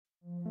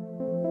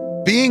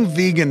Being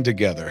vegan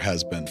together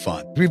has been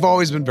fun. We've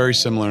always been very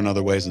similar in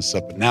other ways and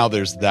stuff, but now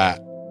there's that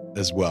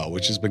as well,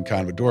 which has been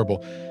kind of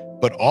adorable,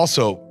 but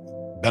also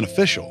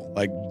beneficial.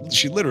 Like,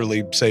 she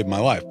literally saved my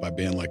life by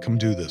being like, come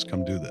do this,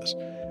 come do this.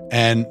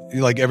 And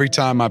like every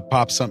time I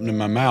pop something in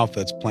my mouth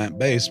that's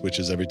plant-based, which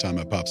is every time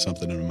I pop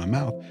something into my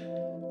mouth,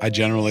 I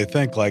generally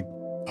think like,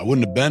 I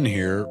wouldn't have been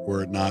here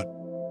were it not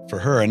for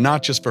her. And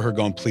not just for her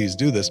going, please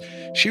do this.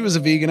 She was a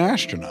vegan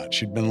astronaut.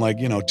 She'd been like,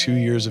 2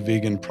 years a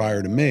vegan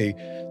prior to me.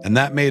 And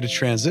that made a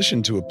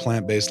transition to a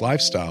plant-based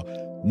lifestyle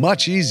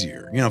much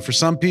easier. For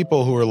some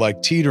people who are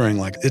like teetering,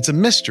 like it's a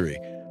mystery.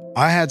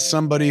 I had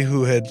somebody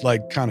who had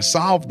like kind of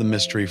solved the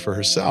mystery for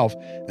herself.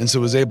 And so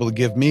was able to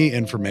give me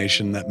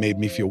information that made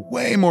me feel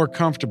way more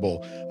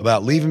comfortable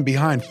about leaving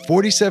behind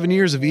 47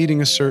 years of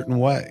eating a certain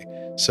way.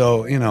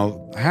 So,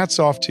 hats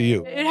off to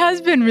you. It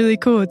has been really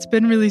cool. It's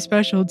been really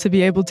special to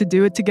be able to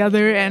do it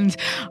together. And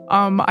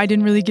I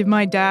didn't really give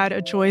my dad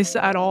a choice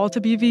at all to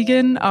be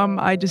vegan.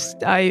 I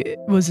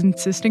was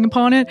insisting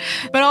upon it.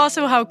 But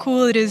also how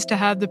cool it is to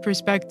have the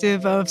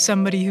perspective of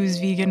somebody who's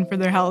vegan for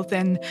their health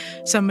and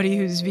somebody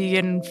who's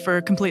vegan for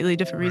a completely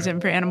different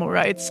reason, for animal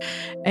rights.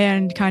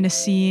 And kind of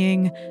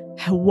seeing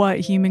what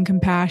human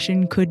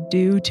compassion could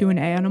do to an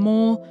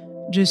animal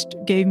just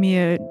gave me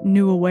a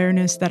new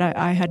awareness that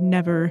I had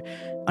never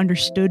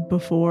understood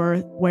before,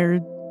 where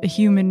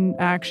human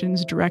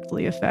actions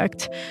directly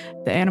affect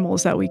the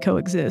animals that we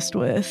coexist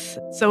with.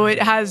 So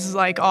it has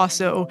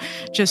also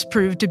just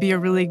proved to be a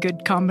really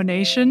good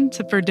combination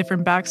for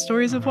different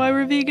backstories of why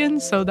we're vegan.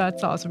 So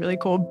that's also really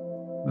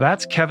cool.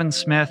 That's Kevin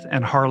Smith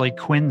and Harley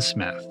Quinn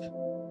Smith.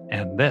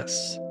 And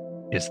this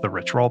is the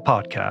Rich Roll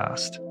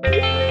Podcast.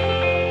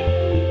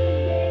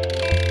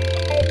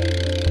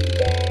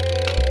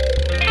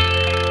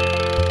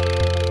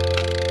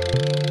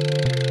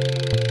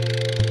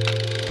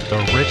 The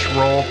Rich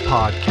Roll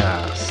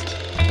Podcast.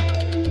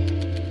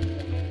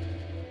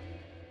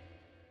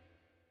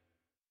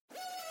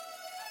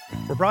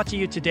 We're brought to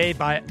you today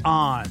by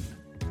On.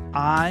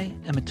 I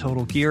am a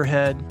total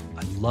gearhead.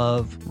 I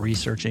love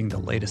researching the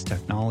latest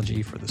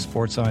technology for the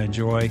sports I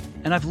enjoy.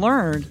 And I've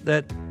learned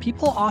that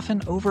people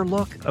often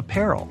overlook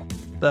apparel.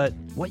 But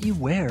what you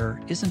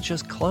wear isn't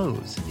just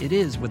clothes. It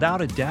is,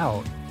 without a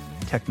doubt,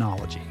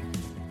 technology.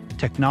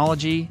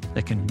 Technology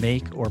that can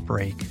make or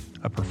break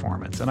a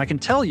performance. And I can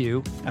tell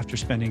you, after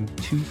spending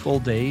 2 full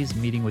days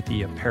meeting with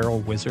the apparel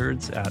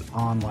wizards at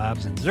On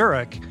Labs in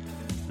Zurich,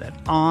 that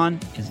On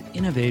is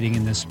innovating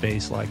in this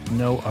space like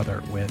no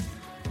other, with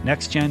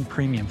next-gen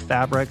premium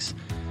fabrics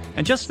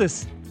and just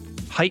this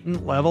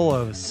heightened level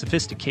of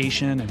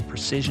sophistication and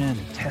precision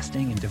and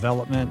testing and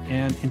development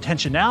and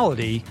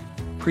intentionality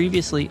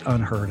previously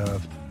unheard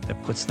of,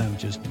 that puts them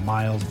just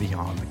miles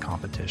beyond the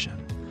competition.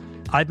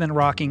 I've been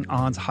rocking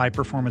On's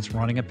high-performance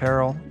running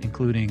apparel,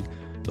 including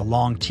the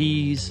long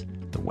tees,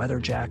 the weather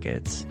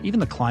jackets, even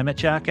the climate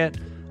jacket,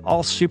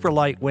 all super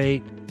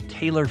lightweight,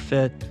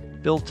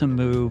 tailor-fit, built to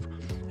move,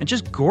 and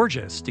just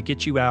gorgeous to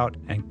get you out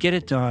and get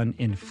it done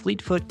in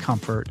fleet-foot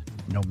comfort,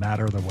 no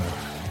matter the weather.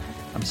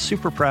 I'm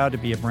super proud to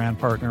be a brand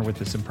partner with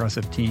this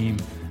impressive team,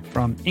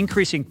 from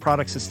increasing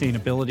product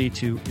sustainability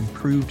to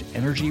improved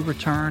energy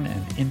return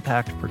and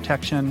impact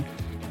protection.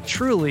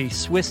 Truly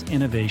Swiss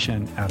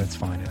innovation at its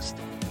finest.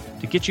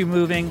 To get you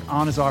moving,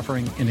 On is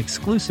offering an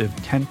exclusive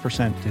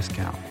 10%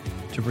 discount.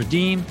 To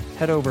redeem,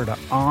 head over to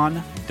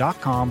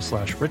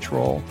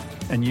on.com/richroll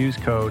and use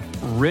code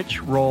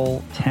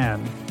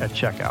RICHROLL10 at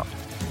checkout.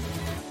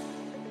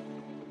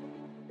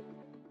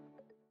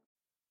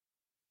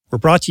 We're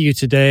brought to you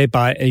today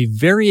by a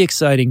very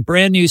exciting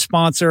brand new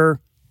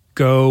sponsor,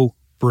 Go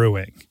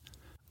Brewing.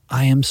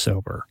 I am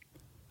sober.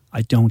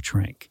 I don't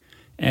drink.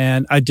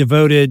 And I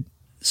devoted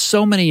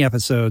so many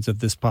episodes of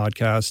this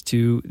podcast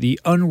to the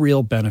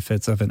unreal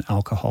benefits of an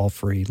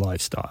alcohol-free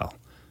lifestyle.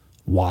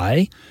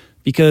 Why?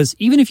 Because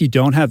even if you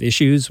don't have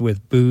issues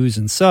with booze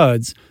and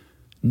suds,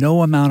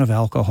 no amount of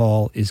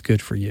alcohol is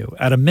good for you.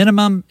 At a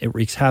minimum, it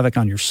wreaks havoc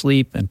on your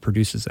sleep and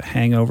produces a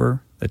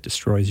hangover that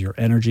destroys your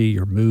energy,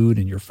 your mood,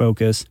 and your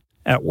focus.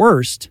 At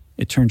worst,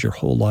 it turns your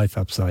whole life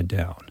upside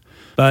down.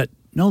 But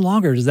no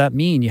longer does that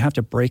mean you have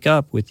to break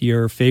up with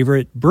your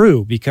favorite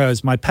brew,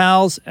 because my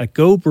pals at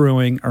Go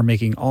Brewing are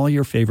making all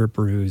your favorite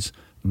brews,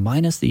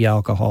 minus the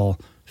alcohol,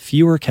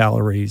 fewer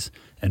calories,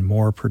 and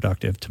more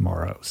productive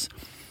tomorrows.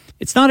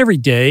 It's not every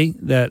day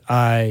that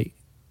I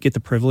get the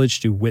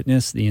privilege to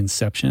witness the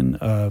inception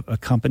of a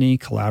company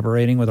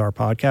collaborating with our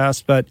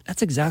podcast, but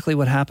that's exactly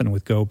what happened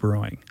with Go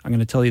Brewing. I'm going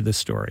to tell you this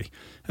story.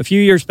 A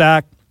few years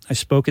back, I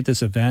spoke at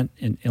this event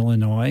in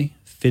Illinois,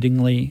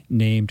 fittingly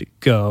named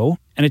Go.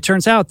 And it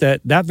turns out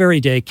that very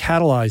day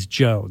catalyzed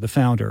Joe, the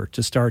founder,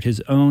 to start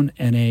his own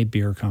NA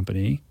beer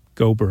company,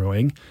 Go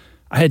Brewing.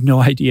 I had no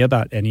idea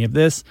about any of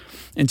this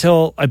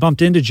until I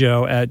bumped into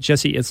Joe at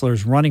Jesse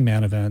Itzler's Running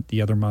Man event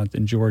the other month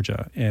in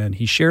Georgia. And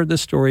he shared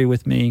this story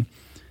with me.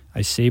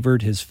 I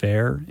savored his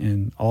fare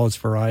in all its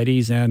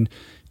varieties and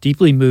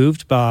deeply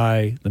moved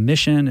by the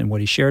mission and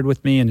what he shared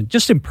with me, and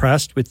just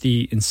impressed with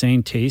the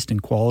insane taste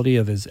and quality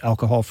of his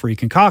alcohol-free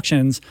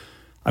concoctions.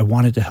 I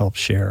wanted to help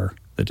share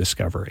the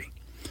discovery.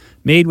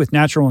 Made with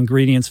natural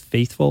ingredients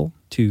faithful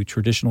to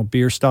traditional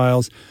beer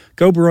styles,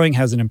 Go Brewing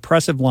has an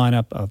impressive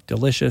lineup of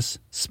delicious,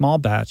 small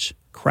batch,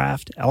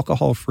 craft,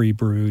 alcohol-free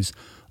brews,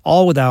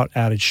 all without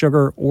added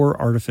sugar or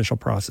artificial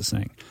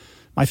processing.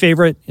 My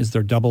favorite is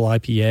their double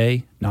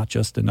IPA, Not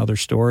Just Another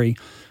Story.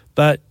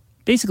 But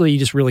basically, you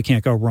just really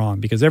can't go wrong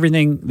because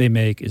everything they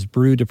make is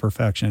brewed to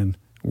perfection,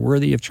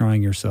 worthy of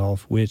trying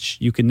yourself, which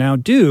you can now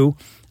do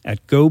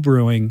at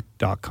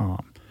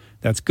gobrewing.com.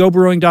 That's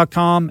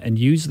gobrewing.com and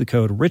use the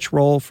code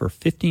RichRoll for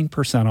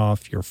 15%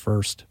 off your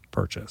first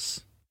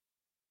purchase.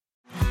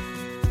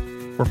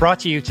 We're brought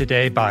to you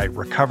today by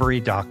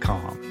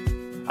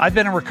recovery.com. I've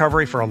been in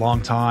recovery for a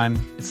long time.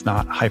 It's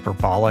not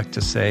hyperbolic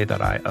to say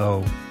that I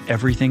owe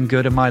everything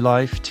good in my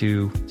life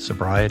to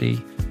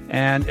sobriety.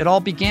 And it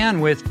all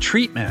began with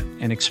treatment,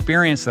 an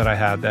experience that I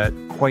had that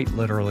quite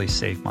literally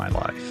saved my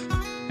life.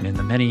 And in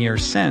the many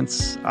years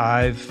since,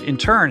 I've in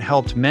turn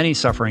helped many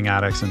suffering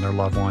addicts and their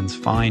loved ones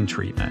find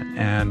treatment.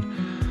 And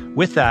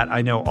with that,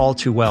 I know all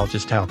too well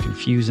just how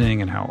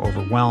confusing and how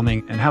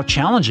overwhelming and how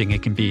challenging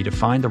it can be to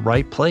find the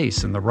right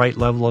place and the right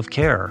level of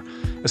care,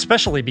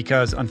 especially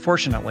because,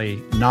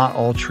 unfortunately, not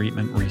all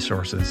treatment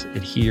resources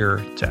adhere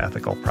to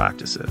ethical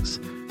practices.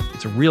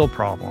 It's a real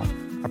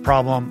problem, a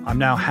problem I'm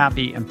now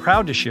happy and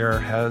proud to share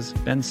has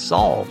been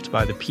solved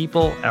by the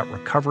people at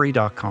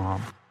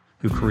recovery.com,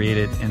 who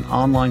created an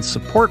online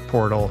support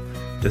portal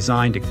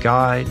designed to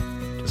guide,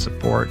 to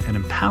support, and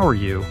empower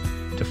you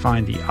to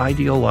find the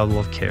ideal level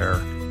of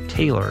care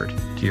tailored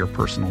to your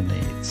personal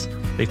needs.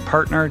 They've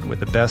partnered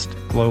with the best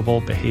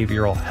global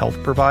behavioral health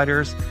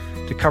providers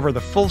to cover the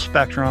full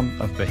spectrum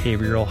of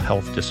behavioral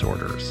health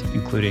disorders,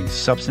 including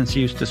substance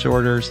use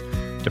disorders,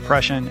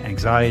 depression,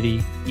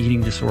 anxiety,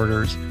 eating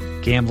disorders,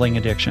 gambling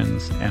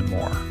addictions, and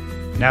more.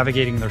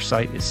 Navigating their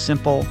site is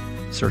simple.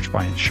 Search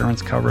by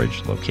insurance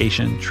coverage,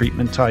 location,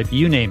 treatment type,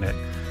 you name it.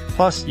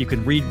 Plus, you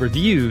can read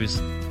reviews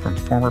from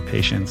former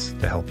patients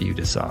to help you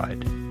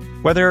decide.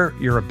 Whether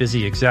you're a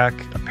busy exec,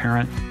 a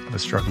parent of a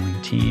struggling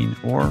teen,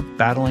 or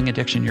battling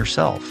addiction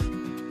yourself,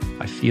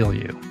 I feel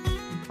you.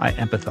 I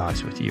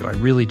empathize with you. I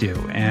really do.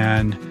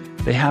 And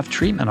they have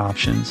treatment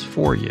options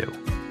for you.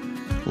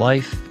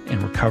 Life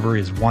in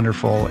recovery is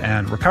wonderful,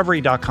 and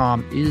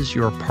recovery.com is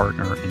your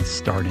partner in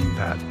starting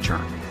that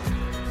journey.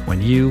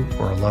 When you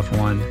or a loved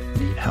one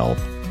need help,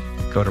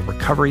 go to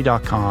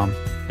recovery.com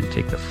and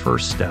take the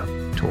first step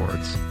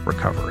towards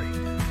recovery.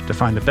 To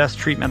find the best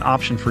treatment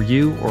option for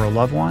you or a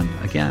loved one,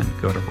 again,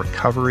 go to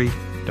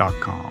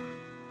recovery.com.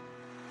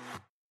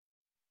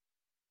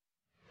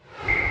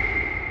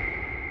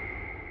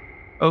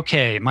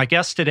 Okay, my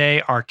guests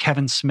today are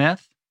Kevin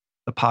Smith,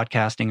 the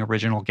podcasting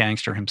original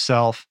gangster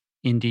himself,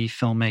 indie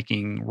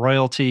filmmaking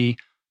royalty,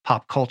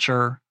 pop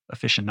culture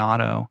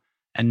aficionado,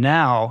 and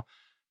now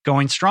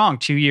going strong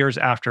 2 years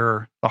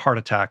after the heart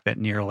attack that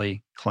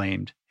nearly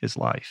claimed his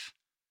life.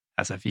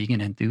 As a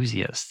vegan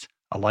enthusiast,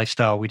 a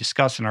lifestyle we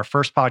discussed in our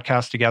first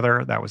podcast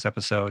together. That was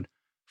episode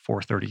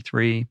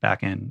 433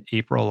 back in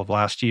April of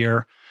last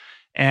year.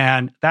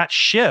 And that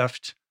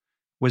shift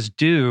was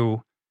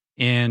due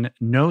in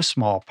no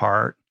small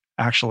part,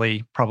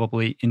 actually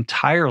probably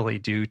entirely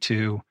due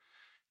to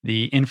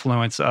the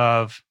influence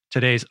of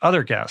today's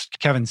other guest,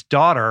 Kevin's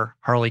daughter,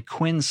 Harley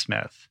Quinn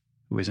Smith,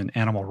 who is an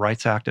animal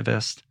rights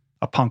activist,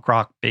 a punk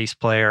rock bass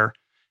player,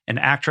 an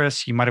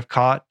actress you might have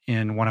caught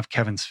in one of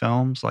Kevin's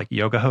films like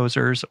Yoga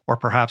Hosers, or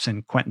perhaps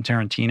in Quentin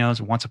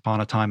Tarantino's Once Upon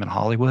a Time in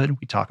Hollywood.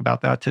 We talk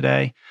about that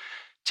today.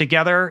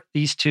 Together,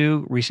 these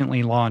two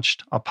recently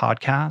launched a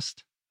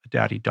podcast, a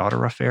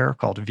daddy-daughter affair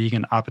called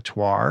Vegan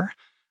Abattoir.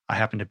 I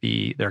happened to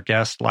be their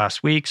guest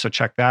last week, so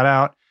check that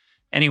out.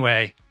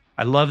 Anyway,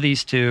 I love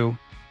these two.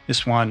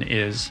 This one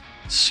is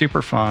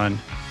super fun,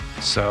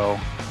 so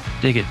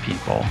dig it,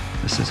 people.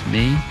 This is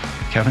me,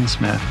 Kevin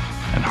Smith,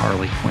 and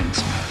Harley Quinn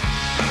Smith.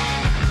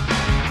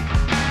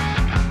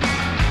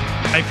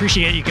 I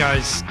appreciate you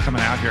guys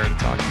coming out here to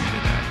talk to me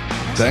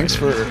today. Thanks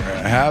for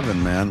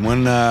having, man.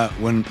 When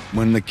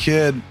the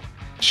kid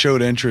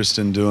showed interest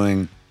in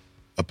doing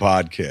a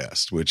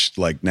podcast, which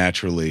like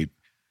naturally,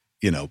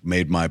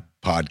 made my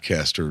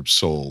podcaster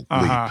soul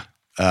leap.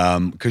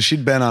 Because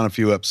she'd been on a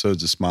few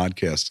episodes of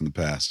Smodcast in the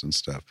past and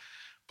stuff.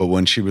 But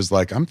when she was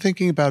like, I'm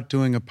thinking about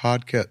doing a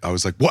podcast, I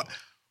was like, what?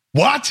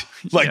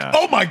 Like, yeah.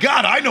 Oh my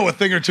God, I know a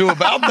thing or two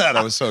about that.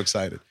 I was so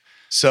excited.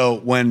 So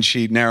when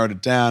she narrowed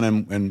it down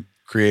and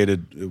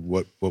created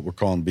what we're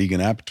calling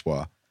Vegan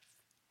Abattoir,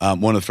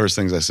 one of the first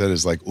things I said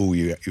is like, oh,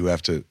 you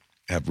have to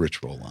have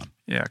Rich Roll on.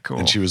 Yeah, cool.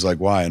 And she was like,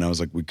 why? And I was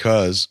like,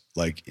 because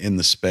like in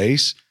the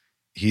space,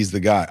 he's the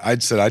guy.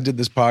 I'd said I did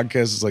this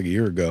podcast, it's like a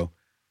year ago,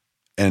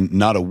 and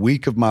not a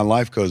week of my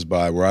life goes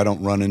by where I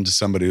don't run into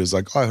somebody who's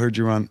like, oh, I heard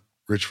you on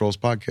Rich Roll's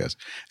podcast.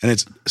 And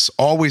it's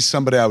always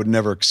somebody I would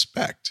never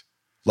expect.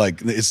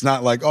 Like, it's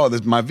not like, oh,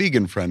 there's my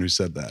vegan friend who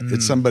said that.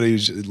 It's somebody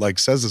who like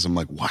says this. I'm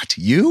like, what?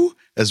 You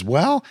as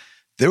well?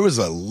 there was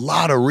a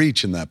lot of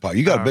reach in that podcast.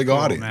 You got a big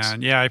audience.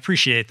 Man. Yeah, I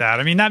appreciate that.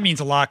 I mean, that means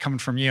a lot coming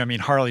from you. I mean,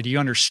 Harley, do you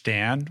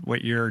understand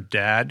what your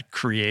dad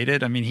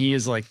created? I mean, he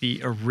is like the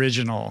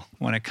original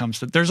when it comes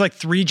to, there's like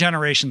 3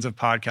 generations of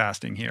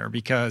podcasting here,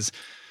 because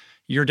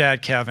your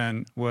dad,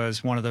 Kevin,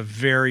 was one of the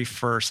very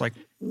first, like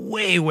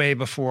way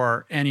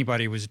before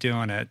anybody was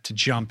doing it, to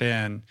jump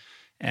in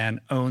and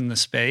own the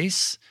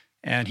space.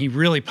 And he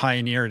really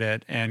pioneered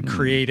it and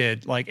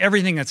created like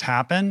everything that's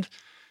happened.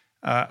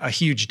 A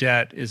huge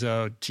debt is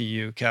owed to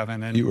you,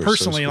 Kevin. And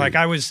personally, like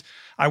I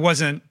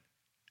wasn't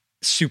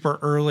super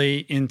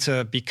early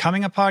into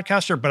becoming a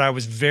podcaster, but I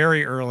was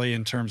very early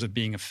in terms of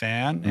being a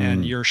fan.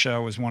 And your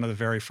show was one of the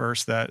very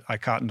first that I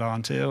cottoned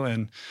on to.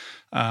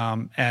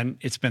 And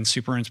it's been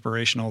super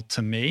inspirational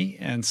to me.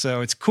 And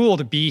so it's cool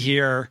to be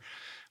here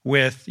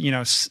with, you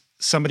know,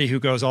 somebody who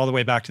goes all the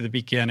way back to the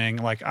beginning.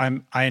 Like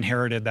I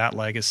inherited that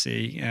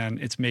legacy, and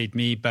it's made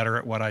me better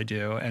at what I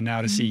do. And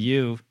now to see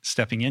you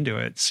stepping into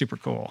it, super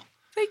cool.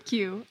 Thank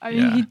you. I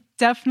mean, he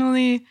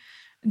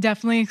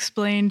definitely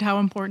explained how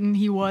important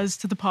he was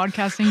to the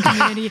podcasting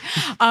community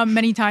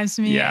many times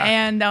to me. Yeah.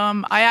 And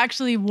I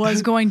actually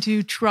was going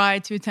to try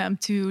to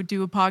attempt to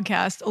do a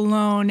podcast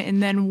alone.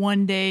 And then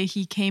one day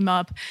he came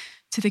up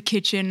to the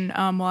kitchen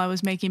while I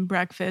was making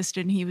breakfast,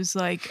 and he was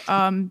like,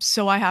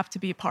 so I have to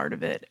be a part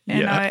of it.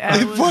 And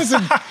it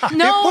wasn't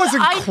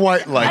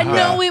quite like that. I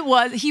know it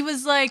was. He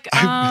was like,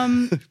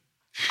 I'm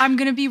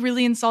going to be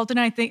really insulted.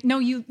 And I think, no,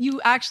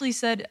 you actually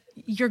said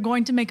you're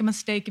going to make a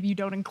mistake if you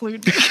don't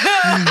include me.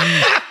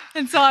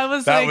 And so I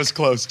was that was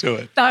close to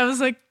it. I was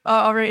like,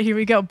 all right, here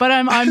we go. But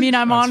I'm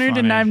honored,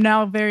 and I'm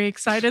now very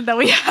excited that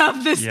we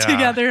have this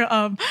together.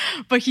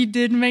 But he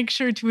did make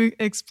sure to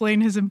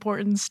explain his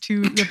importance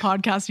to the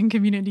podcasting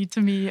community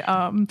to me,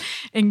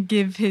 and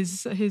give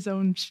his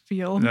own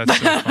spiel. That's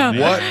so funny.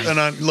 What?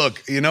 And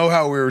look, you know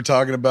how we were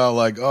talking about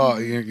like, oh,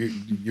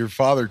 your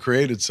father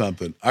created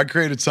something. I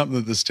created something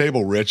at this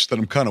table, Rich, that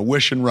I'm kind of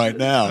wishing right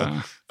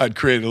now I'd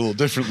create it a little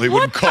differently.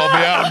 Wouldn't call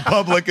me out in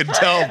public and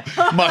tell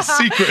my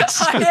secrets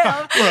when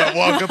I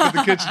walk up in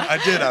the kitchen. I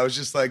did. I was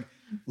just like,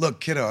 look,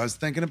 kiddo, I was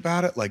thinking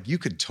about it. Like, you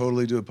could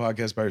totally do a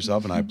podcast by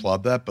yourself, and I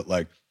applaud that. But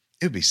like,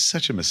 it would be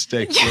such a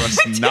mistake for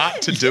us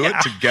not to do it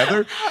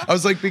together. I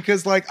was like,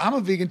 because like I'm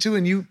a vegan too,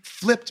 and you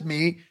flipped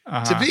me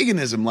to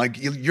veganism.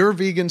 Like your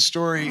vegan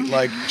story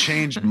like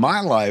changed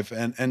my life,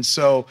 and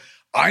so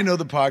I know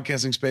the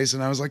podcasting space,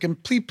 and I was like,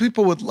 and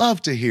people would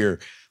love to hear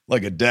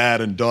like a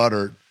dad and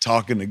daughter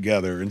talking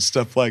together and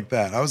stuff like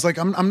that. I was like,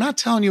 I'm not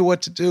telling you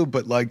what to do,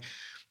 but like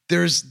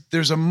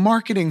there's a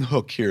marketing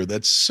hook here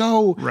that's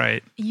so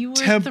You were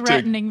tempting.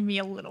 threatening me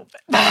a little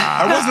bit.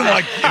 I wasn't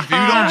like, if you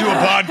don't do a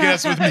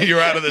podcast with me, you're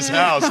out of this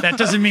house. That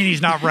doesn't mean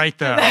he's not right,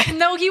 though.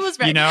 No, he was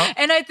right. You know?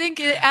 And I think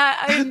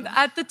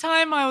at the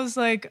time I was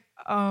like,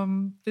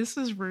 this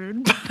is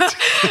rude.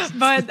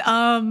 But,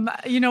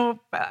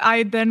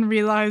 I then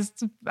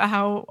realized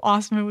how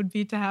awesome it would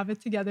be to have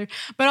it together,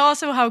 but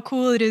also how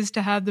cool it is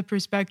to have the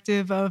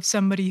perspective of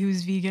somebody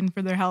who's vegan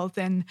for their health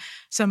and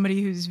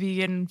somebody who's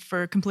vegan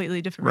for a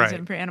completely different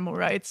reason, for animal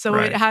rights. So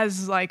it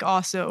has like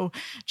also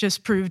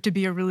just proved to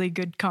be a really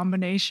good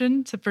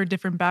combination for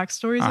different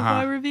backstories of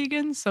why we're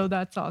vegan. So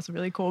that's also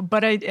really cool.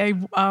 But I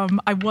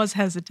was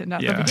hesitant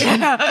at the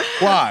beginning.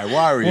 Why?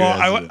 Why were you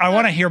hesitant? I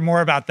want to hear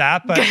more about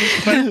that, but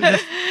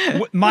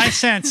my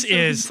sense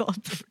is,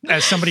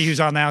 as somebody who's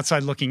on the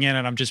outside looking in,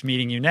 and I'm just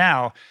meeting you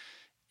now,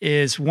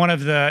 is one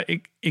of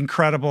the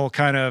incredible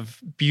kind of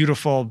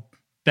beautiful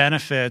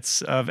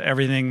benefits of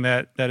everything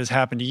that has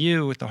happened to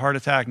you with the heart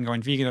attack and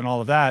going vegan and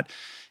all of that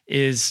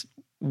is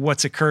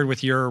what's occurred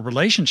with your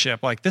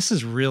relationship. Like, this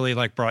has really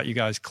like brought you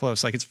guys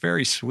close. Like, it's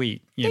very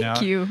sweet,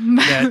 Thank you.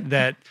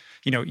 that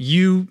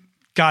you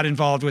got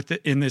involved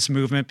in this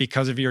movement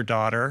because of your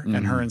daughter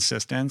and her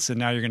insistence, and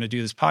now you're going to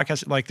do this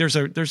podcast. Like, there's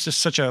just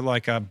such a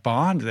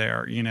bond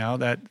there,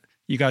 that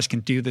you guys can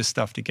do this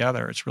stuff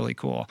together. It's really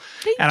cool.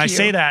 Thank you. I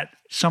say that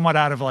somewhat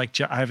out of like,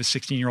 I have a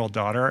 16-year-old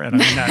daughter, and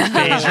I'm in that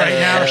phase right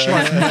now. She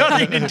wants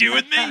nothing to do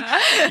with me,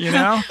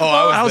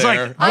 Oh, I was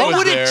like, what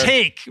would it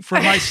take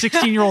for my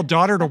 16-year-old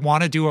daughter to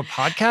want to do a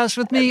podcast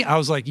with me? I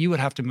was like, you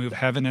would have to move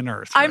heaven and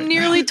earth. I'm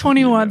nearly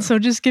 21, so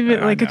just give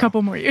it like a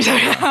couple more years.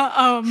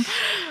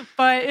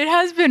 But it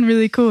has been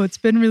really cool. It's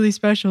been really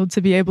special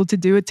to be able to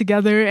do it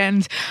together.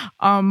 And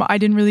I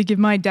didn't really give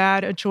my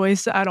dad a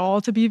choice at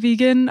all to be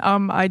vegan.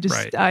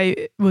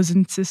 I was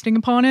insisting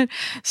upon it.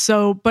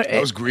 So, but I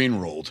was green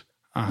rolled.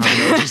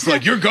 Just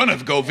like, you're gonna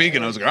go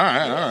vegan. I was like, all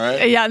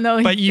right. Yeah,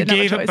 no. But you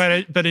gave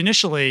it. But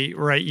initially,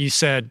 right? You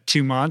said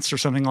 2 months or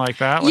something like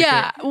that.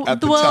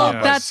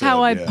 Like that's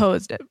how I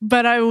posed it.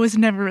 But I was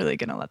never really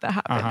gonna let that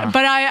happen.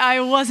 But I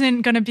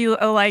wasn't gonna be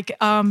like,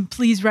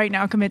 please, right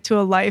now, commit to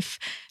a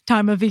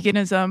lifetime of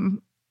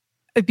veganism,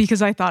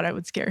 because I thought I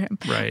would scare him.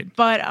 Right.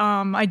 But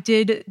I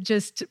did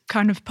just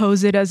kind of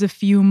pose it as a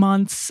few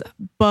months,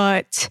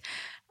 but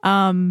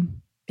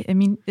I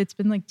mean, it's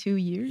been like 2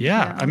 years.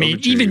 Yeah. now. I mean,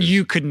 Over 2 even years.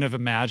 you couldn't have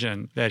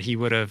imagined that he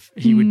would No.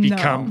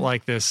 become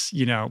like this,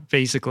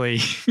 basically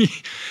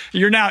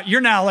you're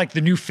now like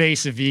the new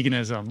face of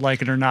veganism,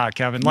 like it or not,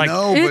 Kevin. Like,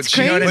 no, It's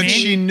but crazy.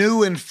 she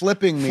knew in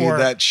flipping me For-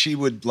 that she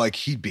would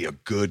he'd be a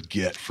good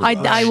get for us.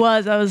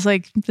 I was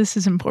like, this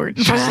is important.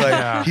 She's like,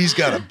 Yeah. he's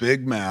got a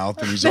big mouth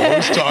and he's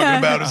always talking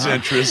about his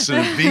interests.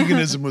 And if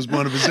veganism was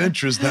one of his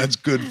interests, that's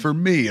good for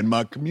me and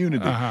my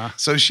community.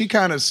 So she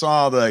kind of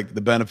saw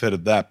the benefit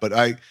of that. But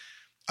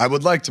I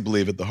would like to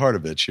believe at the heart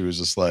of it, she was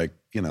just like,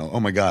 oh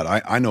my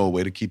God, I know a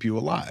way to keep you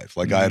alive.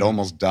 Like I had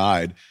almost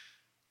died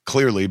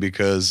clearly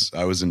because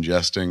I was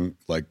ingesting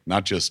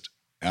not just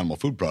animal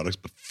food products,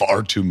 but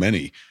far too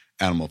many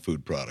animal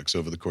food products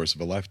over the course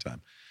of a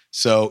lifetime.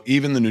 So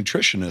even the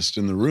nutritionist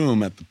in the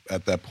room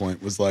at that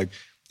point was like,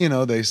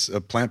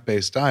 a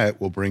plant-based diet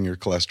will bring your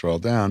cholesterol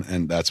down.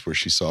 And that's where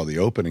she saw the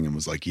opening and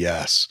was like,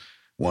 yes,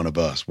 one of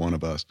us.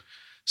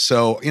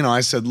 So,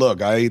 I said,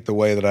 look, I ate the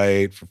way that I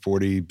ate for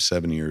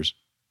 47 years.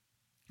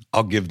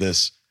 I'll give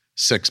this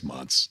 6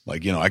 months.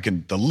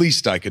 The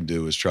least I can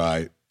do is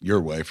try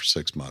your way for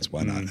 6 months.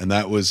 Why not? And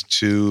that was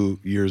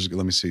 2 years ago.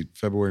 Let me see,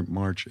 February,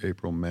 March,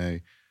 April,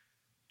 May,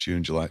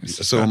 June, July.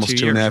 So almost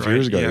 2.5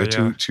 years ago.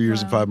 Yeah. 2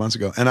 years and 5 months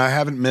ago. And I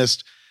haven't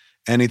missed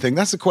anything.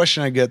 That's the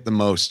question I get the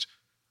most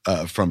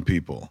from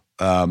people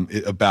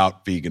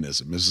about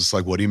veganism. It's just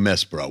like, what do you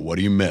miss, bro? What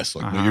do you miss?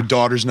 Like, no, your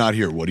daughter's not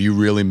here. What do you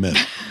really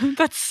miss?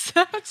 That's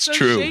so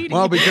True. shady.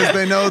 Well, because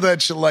they know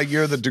that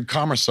you're the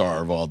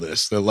commissar of all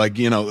this. They're like,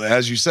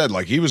 as you said,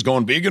 he was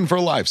going vegan for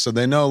life. So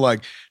they know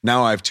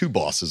now I have two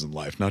bosses in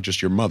life, not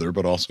just your mother,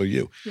 but also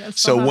you.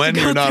 Yes, so they'll have when to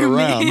go you're not through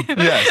me.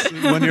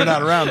 around, when you're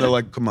not around, they're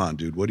like, come on,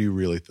 dude, what do you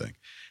really think?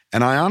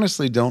 And I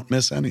honestly don't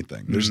miss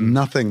anything. There's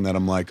nothing that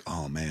I'm like,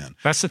 oh man.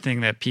 That's the thing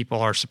that people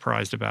are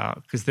surprised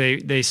about because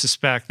they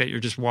suspect that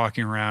you're just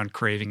walking around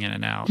craving in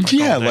and out. All day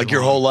your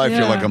long. whole life, you're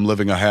Yeah. like, I'm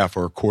living a half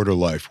or a quarter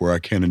life where I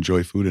can't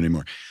enjoy food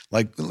anymore.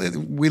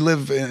 We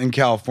live in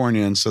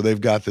California, and so they've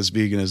got this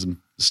veganism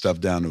stuff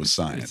down to a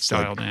science. It's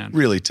dialed in.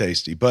 Really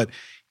tasty. But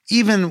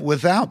even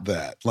without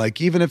that,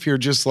 even if you're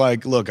just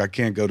look, I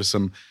can't go to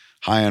some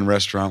high-end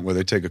restaurant where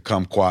they take a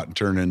kumquat and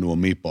turn it into a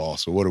meatball.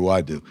 So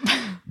what do?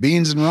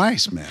 Beans and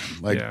rice, man.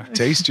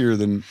 Tastier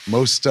than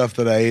most stuff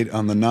that I ate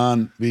on the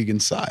non-vegan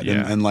side.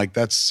 Yeah. And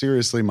that's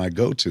seriously my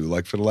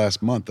go-to. For the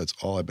last month, that's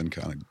all I've been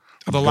kind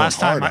of The last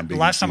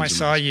time I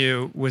saw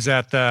you was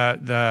at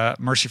the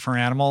Mercy for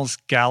Animals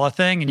gala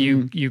thing, and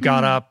you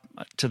got up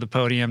to the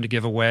podium to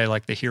give away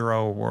the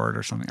Hero Award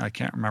or something. I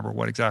can't remember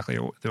what exactly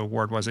the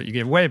award was that you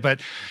gave away,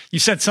 but you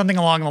said something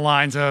along the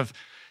lines of,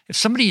 if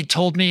somebody had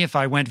told me if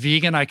I went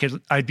vegan,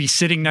 I'd be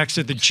sitting next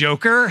to the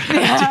Joker at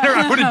dinner,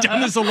 I would have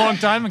done this a long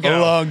time ago. A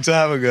long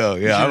time ago.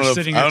 Yeah. I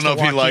don't know if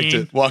he liked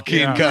it.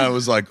 Joaquin kind of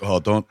was like, oh,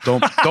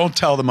 don't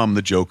tell them I'm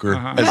the Joker.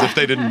 As if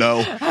they didn't know.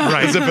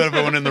 Right. As if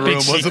everyone in the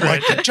room wasn't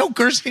like, the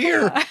Joker's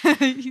here.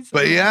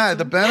 But yeah,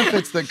 the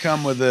benefits that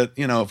come with it,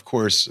 of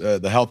course,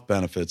 the health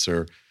benefits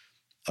are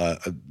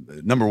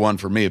number one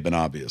for me have been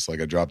obvious. I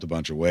dropped a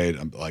bunch of weight.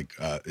 I'm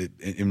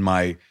in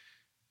my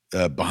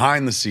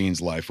behind the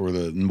scenes life, or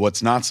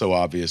what's not so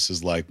obvious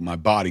is my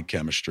body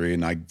chemistry.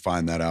 And I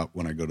find that out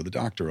when I go to the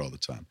doctor all the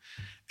time.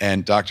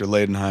 And Dr.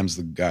 Leidenheim's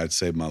the guy that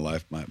saved my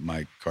life,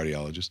 my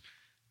cardiologist.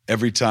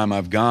 Every time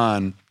I've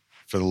gone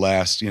for the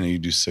last, you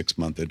do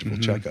 6-month interval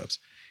checkups,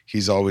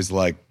 he's always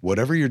like,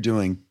 whatever you're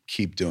doing,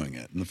 keep doing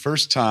it. And the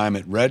first time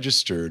it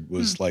registered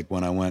was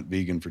when I went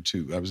vegan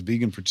I was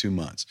vegan for 2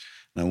 months.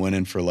 And I went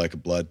in for a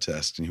blood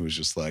test, and he was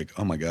just like,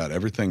 oh my God,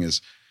 everything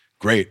is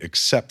great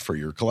except for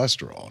your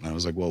cholesterol. And I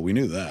was like, well, we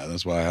knew that.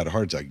 That's why I had a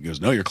heart attack. He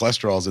goes, no, your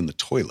cholesterol's in the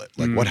toilet.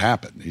 What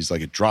happened? He's like,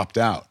 it dropped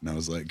out. And I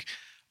was like,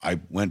 I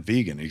went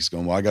vegan. He's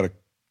going, well, I got to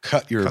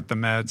cut the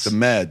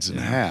meds in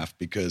half,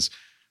 because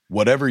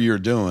whatever you're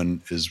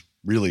doing is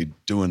really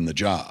doing the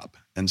job.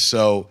 And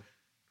so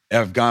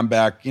I've gone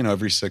back,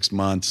 every 6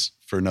 months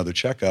for another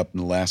checkup. And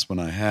the last one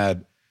I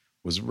had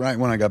was right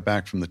when I got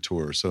back from the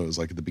tour. So it was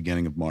at the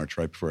beginning of March,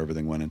 right before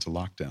everything went into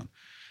lockdown.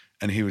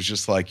 And he was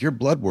just like, your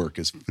blood work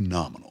is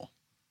phenomenal.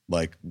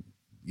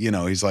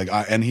 He's like,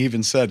 and he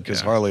even said,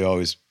 because Harley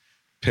always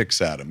picks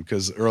at him,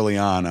 because early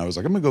on I was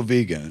like, I'm going to go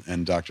vegan.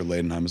 And Dr.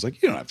 Leidenheim was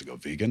like, you don't have to go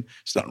vegan.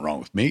 There's nothing wrong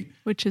with meat.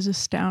 Which is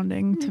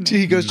astounding to me.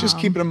 He goes, just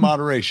keep it in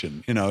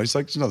moderation. He's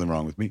like, there's nothing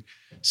wrong with meat.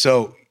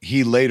 So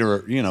he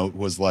later,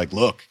 was like,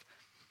 look,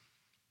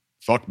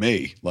 fuck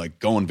me.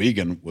 Going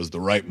vegan was the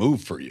right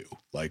move for you.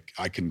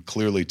 I can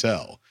clearly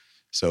tell.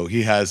 So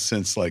he has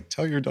since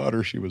tell your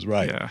daughter she was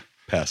right. Yeah.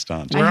 Passed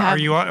on. Where are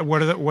you?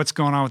 What's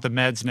going on with the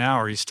meds now?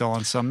 Are you still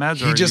on some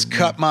meds? He just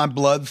cut my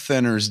blood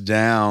thinners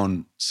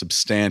down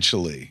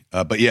substantially.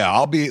 But yeah,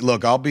 I'll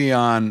be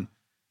on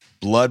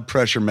blood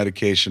pressure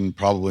medication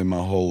probably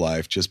my whole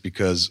life, just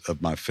because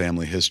of my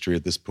family history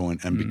at this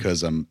point, and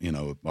because I'm,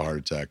 a heart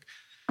attack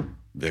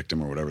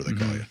victim or whatever they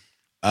call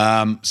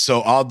you.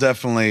 So I'll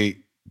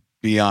definitely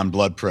be on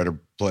blood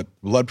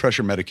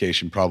pressure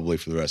medication probably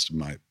for the rest of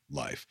my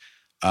life.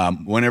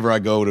 Whenever I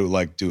go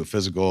to do a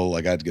physical,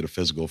 I had to get a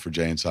physical for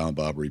Jay and Silent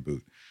Bob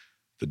Reboot.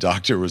 the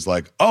doctor was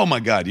like, "Oh my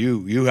God,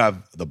 you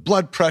have the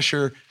blood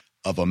pressure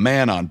of a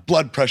man on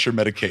blood pressure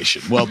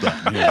medication. Well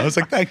done." I was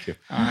like, "Thank you."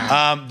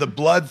 The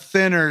blood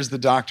thinners the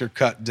doctor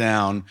cut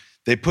down.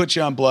 They put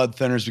you on blood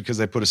thinners because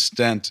they put a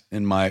stent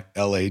in my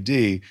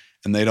LAD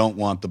and they don't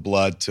want the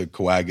blood to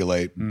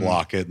coagulate,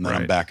 block it, and then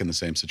I'm back in the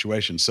same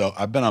situation. So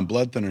I've been on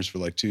blood thinners for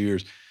like 2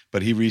 years,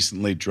 but he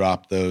recently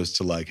dropped those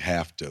to like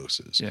half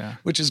doses,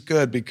 which is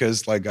good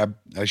because like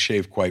I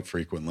shave quite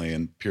frequently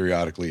and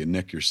periodically you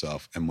nick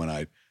yourself. And when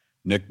I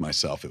nicked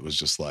myself, it was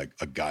just like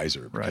a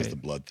geyser because the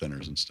blood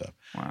thinners and stuff.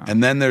 Wow.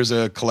 And then there's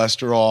a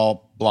cholesterol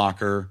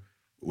blocker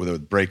where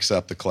it breaks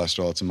up the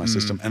cholesterol that's in my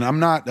system. And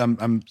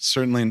I'm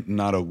certainly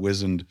not a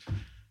wizened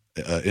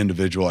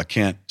individual. I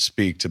can't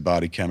speak to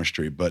body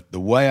chemistry, but the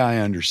way I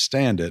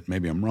understand it,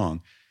 maybe I'm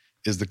wrong,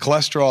 is the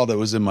cholesterol that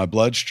was in my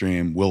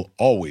bloodstream will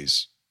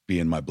always be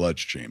in my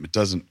bloodstream. It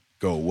doesn't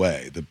go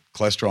away. The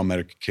cholesterol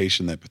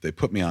medication that they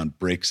put me on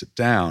breaks it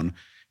down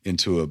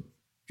into a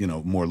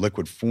more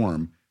liquid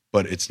form,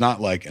 but it's not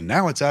like, and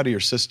now it's out of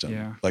your system.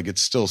 Yeah. Like it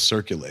still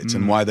circulates.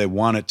 And why they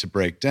want it to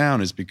break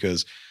down is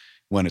because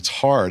when it's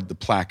hard, the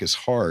plaque is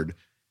hard.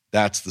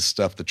 That's the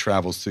stuff that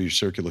travels through your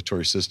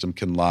circulatory system,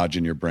 can lodge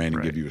in your brain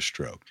and give you a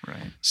stroke. Right.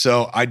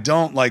 So I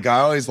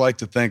always like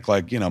to think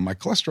like, my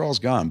cholesterol's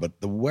gone, but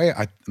the way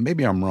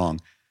maybe I'm wrong.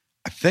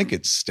 I think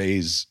it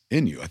stays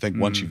in you. I think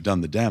once you've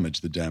done the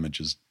damage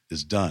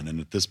is done. And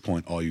at this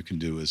point, all you can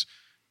do is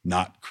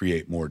not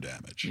create more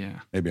damage. Yeah.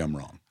 Maybe I'm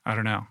wrong. I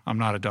don't know. I'm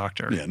not a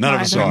doctor. Yeah, none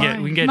of us are.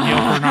 We can get Neil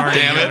Bernard.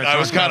 Damn it. I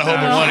was kind of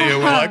hoping one of you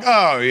were like,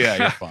 "Oh, yeah,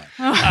 you're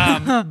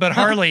fine." But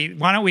Harley,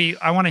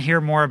 I want to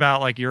hear more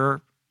about like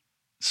your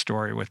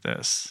story with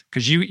this.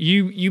 Because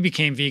you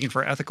became vegan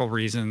for ethical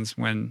reasons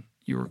when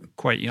you were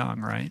quite young,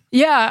 right?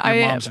 Yeah.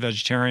 Your mom's a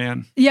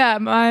vegetarian. Yeah,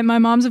 my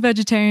mom's a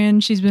vegetarian.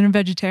 She's been a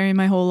vegetarian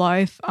my whole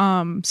life.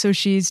 So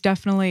she's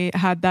definitely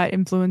had that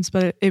influence,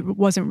 but it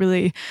wasn't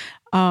really,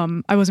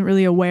 I wasn't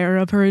really aware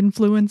of her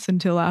influence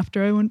until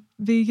after I went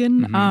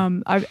vegan.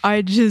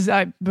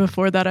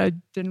 Before that, I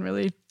didn't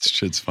really.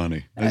 Shit's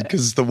funny.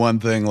 Because it's the one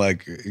thing,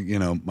 like,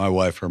 my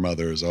wife, her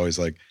mother is always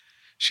like,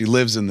 she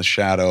lives in the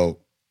shadow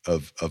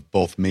of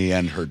both me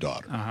and her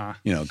daughter,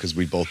 because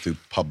we both do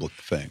public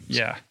things.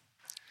 Yeah.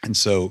 And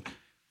so,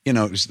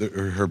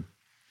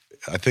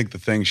 I think the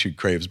thing she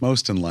craves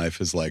most in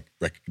life is like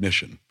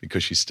recognition,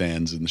 because she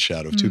stands in the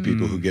shadow of two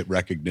people who get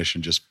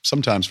recognition just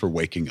sometimes for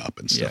waking up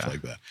and stuff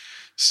like that.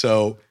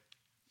 So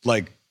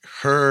like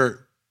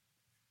her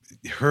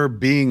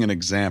being an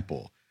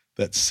example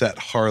that set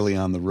Harley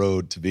on the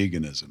road to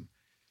veganism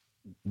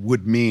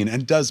would mean,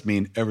 and does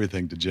mean,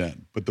 everything to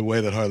Jen. But the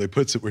way that Harley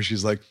puts it, where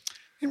she's like,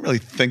 I didn't really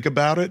think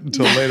about it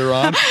until later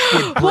on,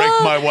 would break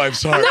my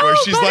wife's heart, where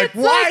she's like,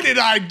 why did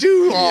I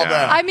do all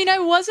that? I mean, I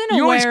wasn't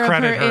aware of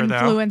her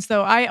influence,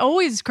 though. I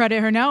always credit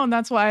her now, and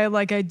that's why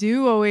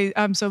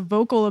I'm so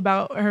vocal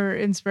about her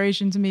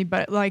inspiration to me.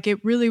 But like,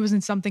 it really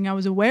wasn't something I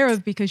was aware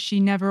of, because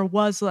she never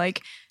was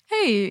like,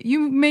 hey,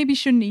 you maybe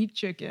shouldn't eat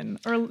chicken.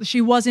 Or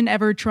she wasn't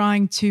ever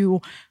trying to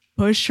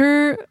push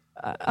her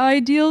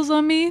ideals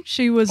on me.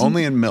 She was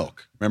only in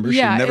milk. Remember,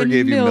 she never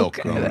gave you milk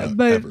growing up.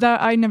 But ever.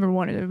 that I never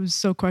wanted it. It was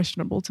so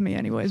questionable to me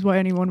anyways, why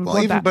anyone would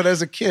want that. But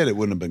as a kid, it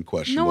wouldn't have been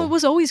questionable. No, it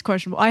was always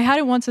questionable. I had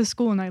it once at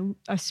school and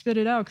I spit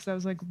it out because I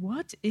was like,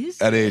 what is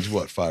this? At age,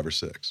 what, 5 or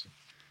 6?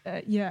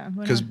 Yeah.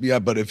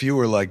 But if you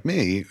were like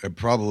me,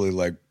 probably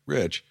like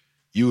Rich,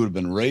 you would have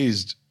been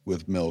raised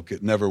with milk.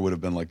 It never would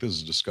have been like, this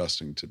is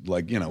disgusting.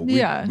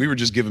 We were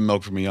just given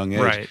milk from a young age.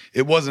 Right.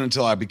 It wasn't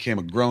until I became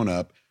a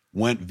grown-up,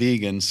 went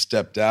vegan,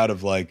 stepped out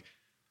of like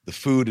the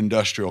food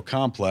industrial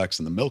complex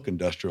and the milk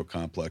industrial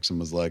complex, and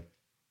was like,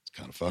 it's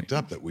kind of fucked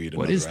up that we eat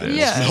another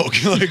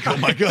animal's milk. Like, oh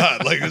my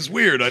God, like it's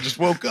weird. I just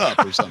woke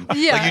up or something.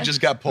 Yeah. Like you just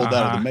got pulled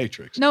out of the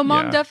matrix. No,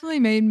 Mom definitely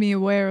made me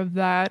aware of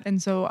that.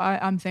 And so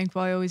I'm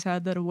thankful I always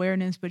had that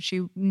awareness, but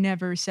she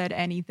never said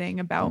anything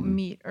about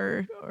meat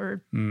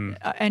or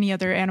any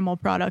other animal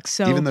products.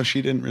 So even though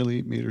she didn't really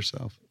eat meat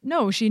herself?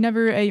 No, she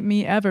never ate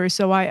meat ever.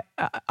 So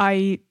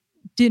I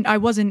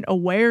wasn't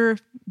aware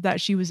that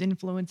she was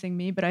influencing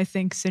me, but I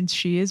think since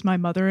she is my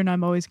mother and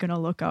I'm always going to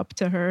look up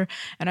to her,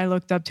 and I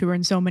looked up to her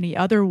in so many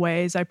other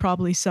ways, I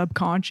probably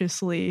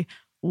subconsciously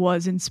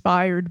was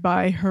inspired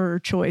by her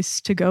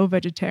choice to go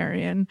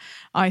vegetarian.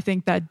 I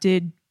think that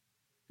did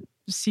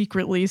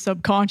secretly,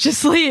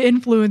 subconsciously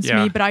influence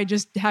me, but I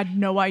just had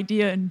no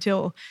idea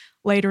until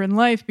later in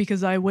life,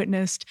 because I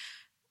witnessed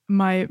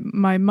my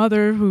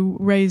mother, who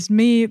raised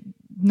me,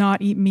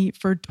 not eat meat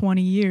for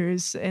 20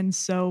 years. And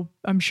so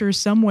I'm sure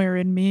somewhere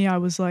in me, I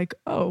was like,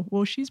 oh,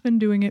 well, she's been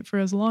doing it for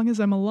as long as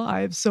I'm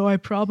alive, so I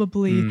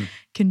probably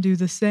can do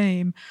the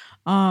same.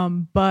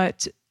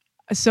 But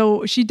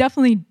so she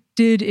definitely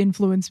did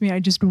influence me. I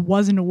just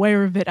wasn't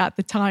aware of it at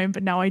the time,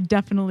 but now I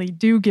definitely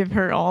do give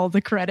her all the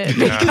credit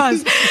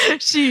because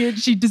she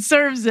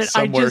deserves it.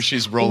 Somewhere I just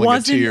she's rolling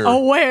wasn't a tear.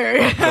 aware.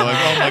 You're like,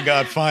 oh my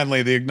God,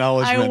 finally the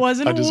acknowledgement. I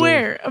wasn't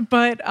aware,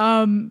 but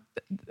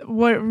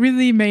what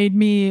really made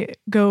me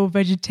go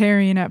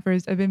vegetarian at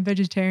first, I've been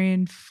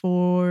vegetarian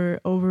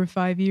for over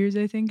 5 years,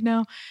 I think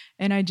now,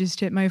 and I just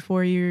hit my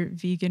 4-year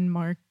vegan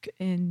mark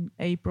in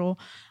April.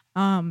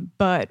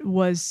 But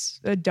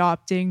was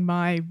adopting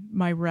my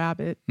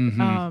rabbit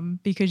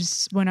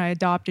because when I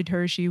adopted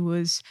her, she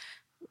was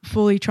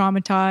fully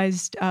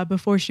traumatized.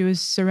 Before she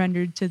was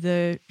surrendered to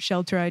the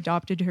shelter I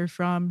adopted her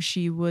from,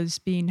 she was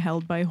being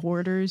held by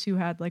hoarders who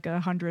had like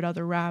 100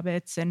 other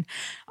rabbits, and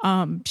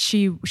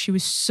she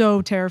was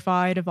so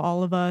terrified of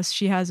all of us.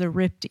 She has a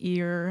ripped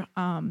ear.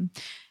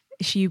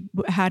 She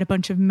had a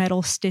bunch of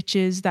metal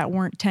stitches that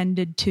weren't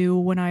tended to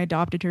when I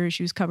adopted her.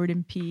 She was covered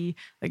in pee.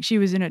 Like, she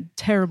was in a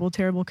terrible,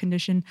 terrible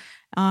condition.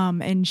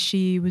 And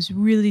she was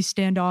really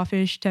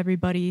standoffish to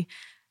everybody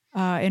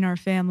in our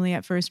family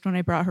at first. When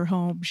I brought her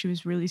home, she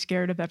was really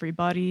scared of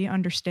everybody,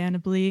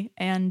 understandably.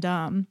 And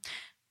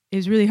it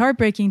was really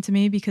heartbreaking to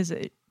me because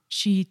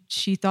she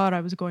thought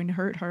I was going to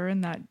hurt her.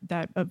 And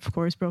that of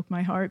course broke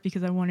my heart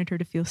because I wanted her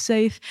to feel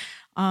safe.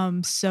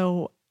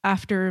 So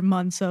after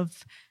months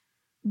of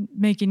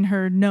making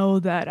her know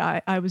that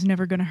I was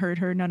never going to hurt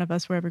her, none of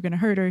us were ever going to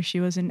hurt her,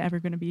 she wasn't ever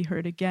going to be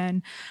hurt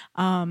again,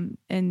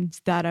 and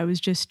that I was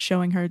just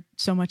showing her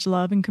so much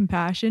love and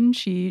compassion,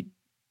 she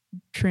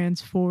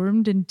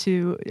transformed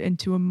into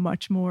a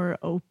much more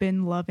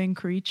open, loving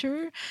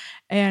creature,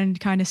 and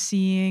kind of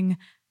seeing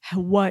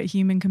what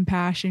human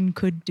compassion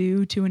could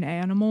do to an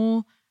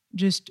animal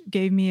just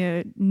gave me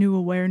a new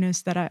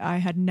awareness that I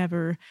had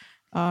never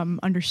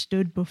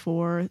understood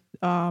before,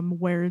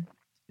 where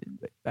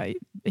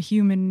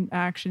human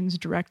actions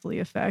directly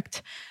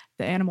affect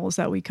the animals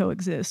that we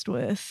coexist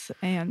with.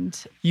 And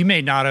you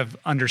may not have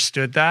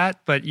understood that,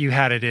 but you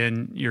had it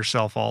in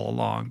yourself all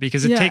along,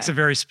 because it takes a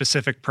very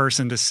specific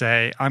person to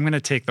say, I'm going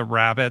to take the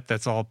rabbit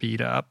that's all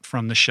beat up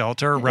from the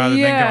shelter rather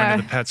than going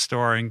to the pet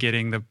store and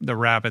getting the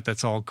rabbit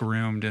that's all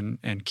groomed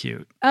and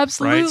cute.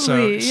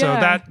 Absolutely. Right? So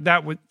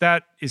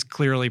that is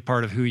clearly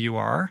part of who you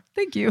are.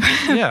 Thank you.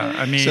 Yeah,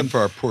 I mean, except for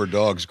our poor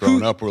dogs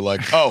growing up, we're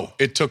like, oh,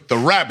 it took the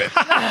rabbit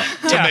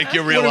to make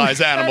you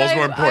realize animals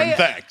were important.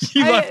 Thanks.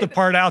 You left the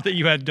part out that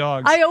you had dogs.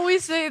 I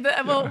always say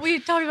that. Well, we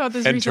talked about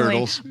this and recently,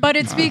 turtles. But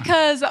it's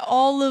because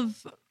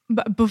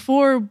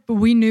before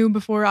we knew,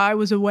 before I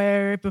was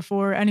aware,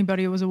 before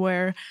anybody was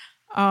aware,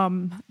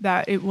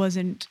 that it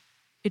wasn't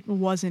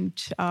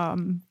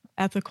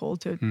ethical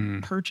to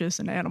purchase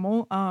an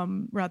animal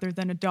rather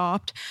than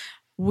adopt.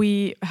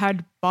 We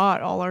had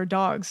bought all our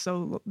dogs,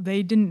 so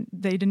they didn't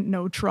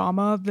know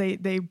trauma.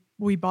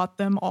 We bought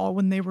them all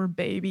when they were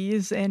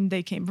babies, and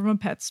they came from a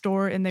pet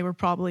store, and they were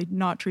probably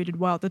not treated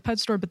well at the pet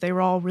store, but they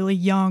were all really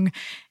young,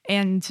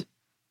 and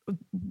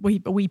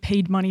we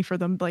paid money for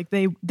them. Like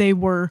they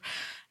were.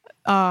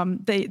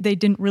 They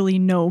didn't really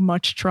know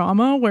much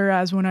trauma,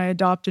 whereas when I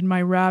adopted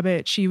my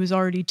rabbit, she was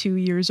already 2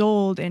 years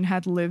old and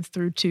had lived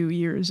through 2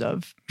 years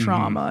of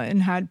trauma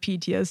and had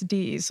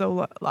PTSD.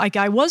 So like,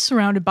 I was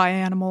surrounded by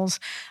animals,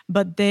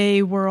 but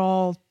they were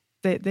all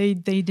they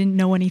didn't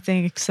know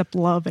anything except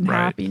love and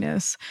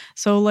happiness.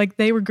 So like,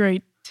 they were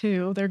great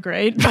too. They're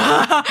great.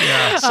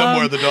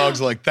 Somewhere the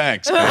dog's like,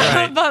 thanks.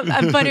 Right?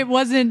 but it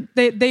wasn't.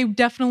 They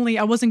definitely.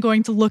 I wasn't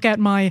going to look at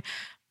my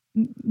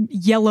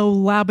yellow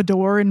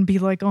Labrador and be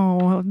like,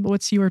 oh,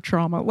 what's your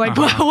trauma? Like,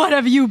 what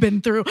have you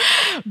been through?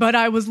 But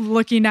I was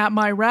looking at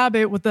my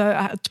rabbit with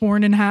a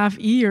torn in half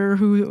ear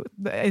who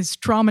is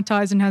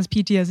traumatized and has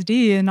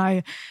PTSD, and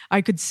I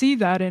could see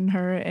that in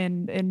her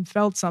and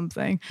felt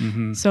something.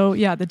 So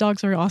yeah, the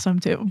dogs are awesome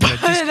too.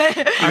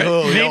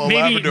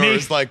 Labrador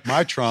is like,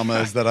 my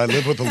trauma is that I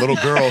live with a little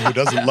girl who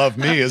doesn't love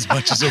me as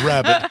much as a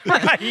rabbit.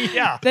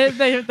 Yeah, they're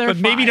but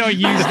fine. maybe don't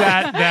use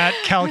that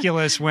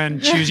calculus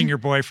when choosing your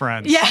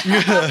boyfriend. Yeah.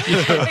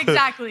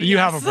 Exactly. You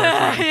have a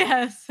boyfriend.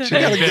 Yes. She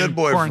got a Been good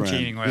boyfriend.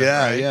 quarantining with,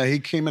 yeah, right? yeah. He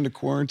came into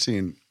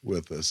quarantine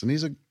with us, and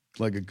he's a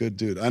good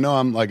dude. I know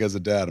I'm like, as a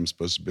dad, I'm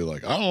supposed to be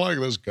like, I don't like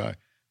this guy.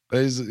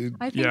 But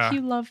I think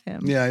you love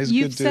him. Yeah, he's a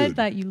You've good said dude.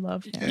 that you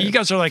love him. You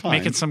guys are like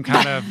making some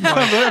kind of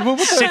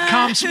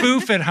sitcom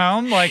spoof at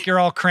home. Like, you're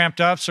all cramped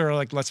up, so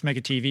like, let's make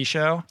a TV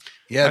show.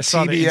 Yeah, I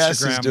saw the TBS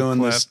is Instagram doing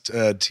clip. this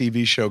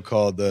TV show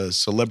called the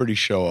Celebrity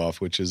Show Off,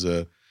 which is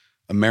a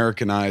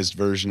Americanized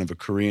version of a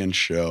Korean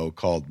show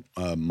called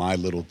My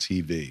Little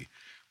TV,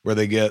 where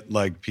they get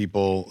like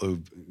people who,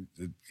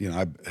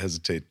 I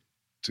hesitate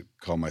to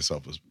call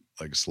myself as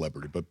like a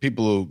celebrity, but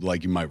people who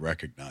like you might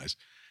recognize.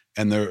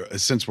 And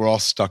since we're all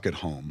stuck at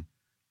home,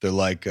 they're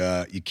like,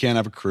 you can't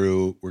have a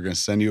crew. We're going to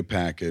send you a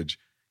package.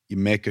 You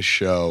make a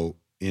show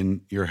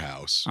in your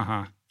house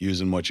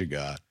using what you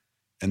got.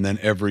 And then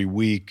every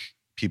week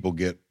people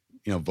get,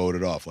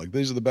 voted off. Like,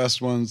 these are the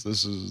best ones.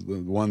 This is the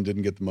one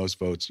didn't get the most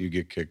votes. You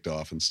get kicked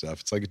off and stuff.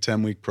 It's like a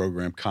 10-week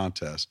program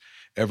contest.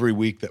 Every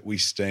week that we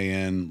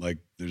stay in, like,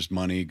 there's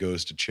money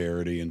goes to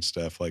charity and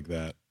stuff like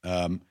that.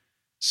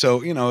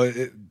 So,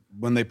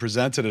 when they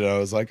presented it, I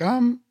was like,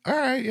 all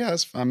right,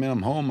 yes. I mean,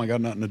 I'm home. I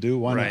got nothing to do.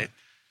 Why not?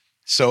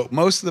 So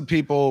most of the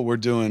people were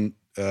doing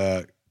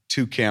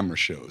 2 camera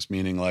shows,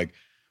 meaning like,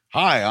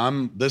 hi,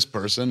 I'm this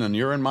person and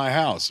you're in my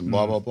house and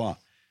blah, blah, blah.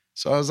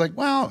 So I was like,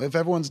 well, if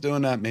everyone's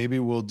doing that, maybe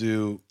we'll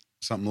do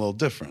something a little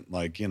different.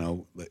 Like,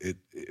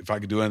 if I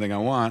could do anything I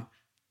want,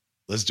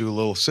 let's do a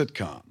little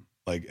sitcom.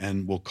 Like,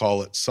 and we'll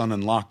call it Son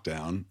in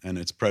Lockdown. And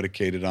it's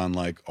predicated on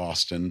like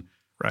Austin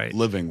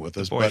living with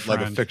us, but like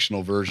a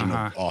fictional version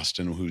of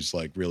Austin who's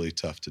like really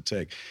tough to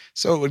take.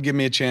 So it would give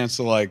me a chance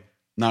to like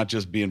not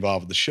just be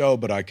involved with the show,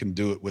 but I can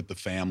do it with the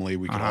family.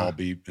 We can all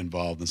be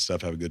involved and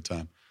stuff, have a good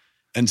time.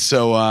 And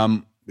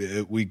so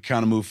we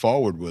kind of move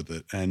forward with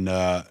it. And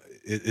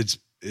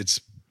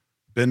it's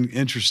been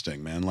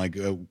interesting, man. Like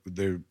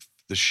the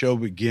show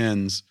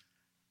begins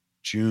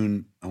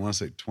June, I want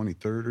to say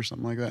 23rd or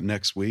something like that,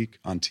 next week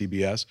on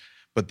TBS.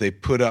 But they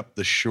put up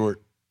the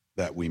short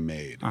that we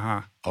made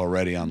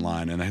already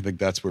online. And I think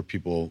that's where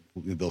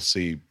they'll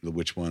see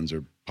which ones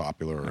are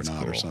popular or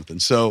not or something.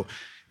 So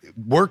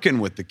working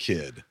with the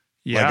kid,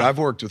 like I've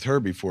worked with her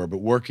before, but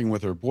working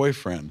with her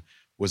boyfriend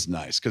was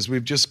nice because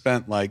we've just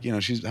spent like,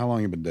 how long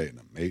have you been dating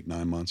him?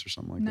 8-9 months or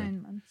something like that?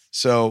 9 months.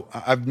 So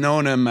I've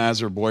known him as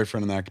her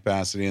boyfriend in that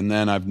capacity. And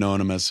then I've known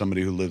him as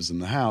somebody who lives in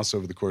the house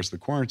over the course of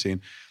the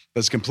quarantine. But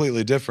it's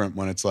completely different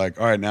when it's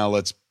like, all right, now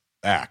let's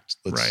act.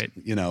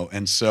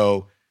 And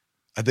so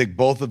I think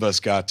both of us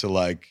got to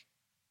like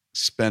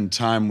spend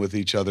time with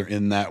each other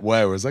in that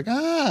way. Where it's like,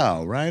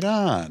 oh, right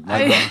on.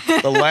 Like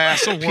the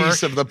last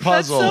piece of the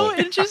puzzle. That's so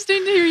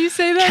interesting to hear you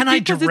say that. Can I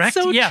direct?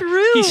 It's so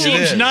true. He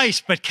seems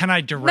nice, but can I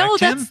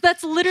direct him? No,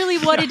 that's literally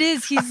what it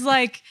is. He's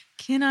like,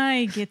 can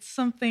I get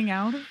something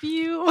out of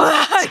you?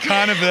 It's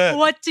kind of it.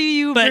 What do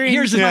you bring? But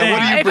here's the thing. What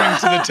do you bring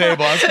to the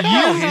table? I was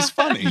like, he's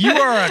funny. You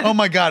are oh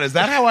my God, is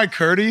that how I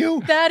cur to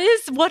you? That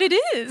is what it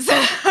is.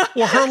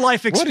 Well, her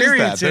life experience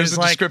what is that? There's is a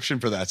like,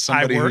 description for that.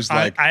 Somebody who's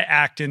like, I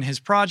act in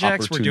his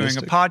projects. We're doing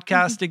a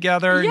podcast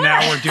together. Yeah.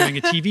 Now we're doing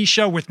a TV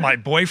show with my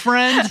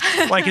boyfriend.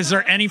 Like, is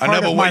there any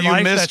part of my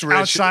life that's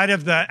outside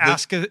of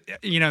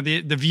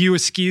the View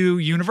Askew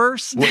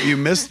universe? What you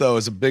missed though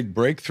is a big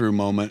breakthrough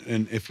moment.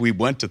 And if we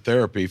went to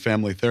therapy,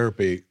 family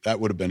therapy,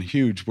 that would have been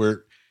huge,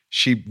 where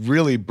she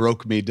really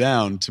broke me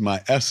down to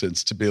my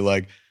essence to be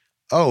like,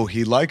 oh,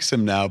 he likes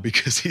him now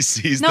because he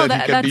sees that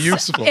he can be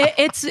useful.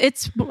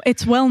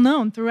 It's well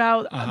known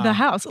throughout the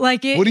house.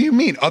 Like, what do you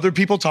mean? Other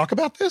people talk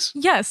about this?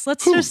 Yes.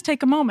 Let's just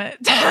take a moment.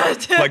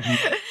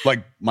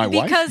 like my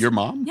wife, your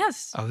mom?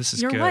 Yes. Oh, this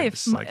is your good. wife,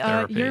 This is like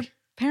therapy. your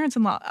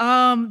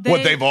parents-in-law.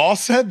 What they've all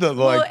said that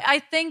like. Well, I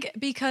think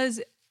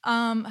because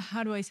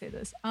how do I say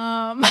this?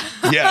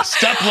 Yeah,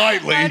 step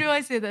lightly. How do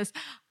I say this?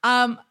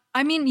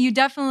 I mean, you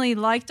definitely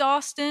liked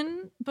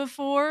Austin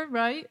before,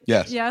 right?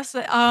 Yes. Yes.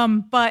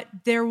 But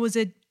there was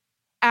an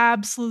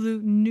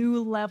absolute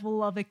new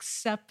level of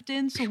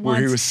acceptance.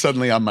 Where he was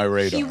suddenly on my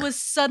radar. He was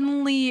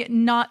suddenly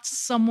not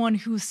someone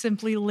who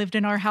simply lived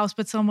in our house,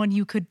 but someone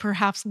you could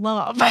perhaps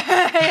love.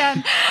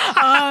 And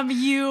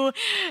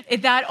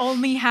that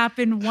only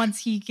happened once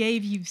he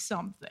gave you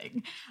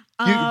something.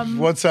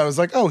 Once I was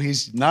like, oh,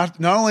 he's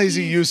not only is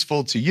he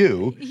useful to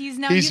you, he's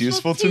now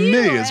useful to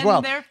me as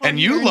well. And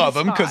you love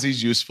him because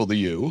he's useful to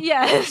you.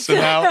 Yes. So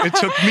now it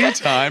took me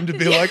time to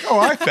be like, oh,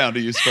 I found a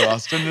use for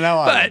Austin, and now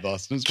I love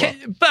Austin as well.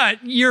 But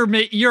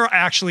you're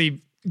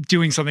actually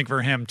doing something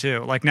for him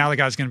too. Like, now the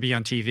guy's going to be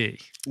on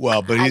TV.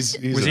 Well, but was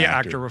he an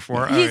actor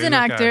before? He's an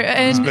actor.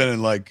 And he's been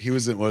in he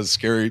was in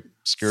Scary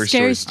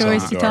Stories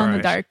to Tell in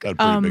the Dark. Got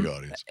a pretty big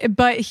audience.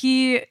 But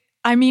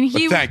but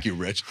thank you,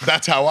 Rich.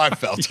 That's how I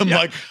felt. I'm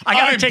like,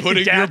 I'm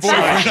putting your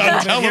boyfriend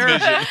on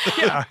television.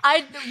 Yeah.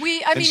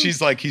 And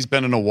she's like, he's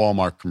been in a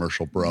Walmart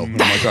commercial, bro. I'm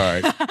like,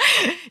 all right.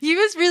 He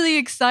was really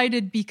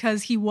excited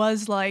because he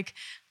was like,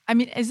 I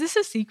mean, is this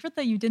a secret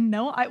that you didn't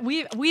know?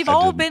 We've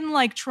all been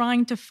like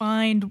trying to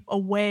find a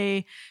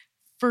way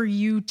for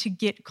you to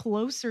get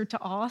closer to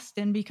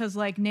Austin because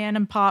like Nan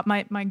and Pop,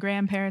 my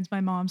grandparents,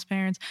 my mom's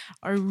parents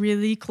are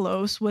really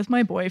close with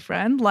my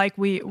boyfriend. Like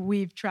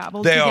we've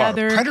traveled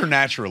together. They are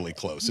preternaturally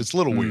close. It's a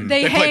little weird.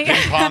 They play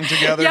ping pong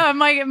together. Yeah,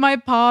 my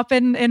Pop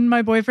and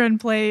my boyfriend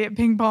play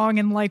ping pong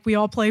and like we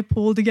all play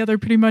pool together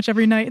pretty much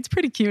every night. It's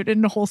pretty cute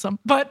and wholesome.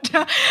 But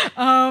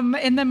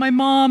and then my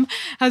mom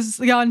has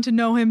gotten to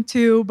know him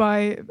too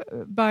by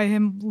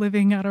him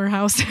living at our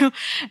house.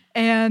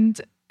 And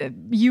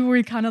you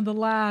were kind of the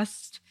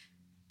last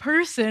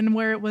person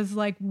where it was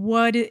like,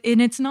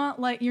 and it's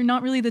not like, you're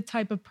not really the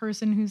type of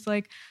person who's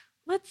like,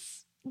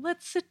 let's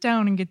sit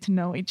down and get to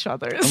know each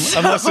other.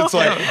 Unless it's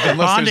like,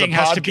 bonding there's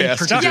a has to be podcast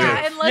productive.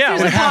 Yeah, unless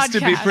there's a it has podcast.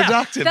 to be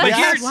productive.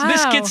 Wow.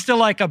 This gets to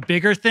like a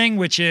bigger thing,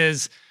 which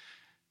is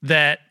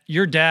that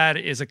your dad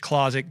is a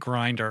closet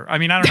grinder. I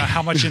mean, I don't know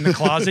how much in the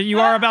closet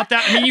you are about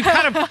that. I mean, you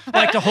kind of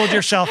like to hold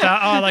yourself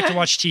out. Oh, I like to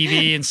watch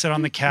TV and sit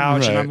on the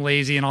couch and I'm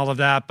lazy and all of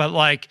that. But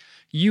like,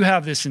 you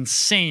have this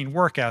insane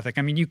work ethic.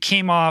 I mean, you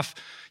came off,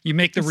 you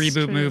make the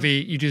reboot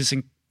movie, you do this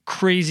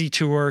crazy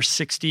tour,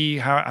 60,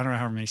 I don't know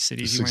how many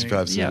cities.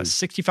 65 cities. Yeah,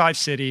 65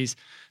 cities.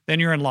 Then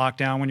you're in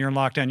lockdown. When you're in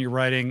lockdown, you're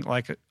writing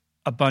like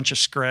a bunch of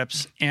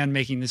scripts and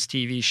making this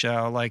TV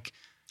show. Like,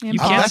 And you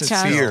Oh, can't that's sit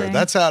still. fear.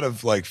 That's out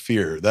of like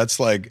fear. That's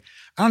like,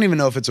 I don't even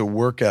know if it's a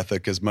work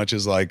ethic as much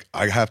as like,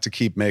 I have to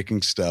keep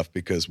making stuff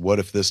because what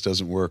if this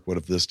doesn't work? What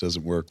if this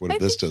doesn't work? What if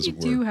this doesn't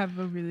work? You do have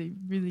a really,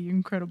 really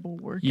incredible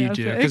work You ethic.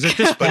 do. Because at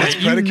this But point,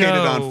 it's predicated you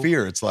know, on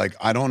fear. It's like,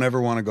 I don't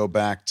ever want to go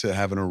back to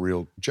having a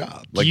real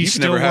job. Like, you you've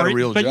still never had worry, a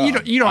real but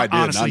job. you don't I did, and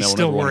I honestly never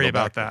still wanna worry go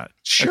about back. that.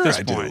 Sure, at this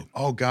I point. do.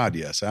 Oh God,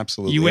 yes,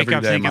 absolutely. You wake Every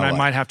up day of thinking, my I life.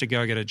 might have to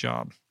go get a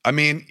job. I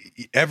mean,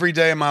 every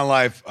day of my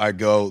life, I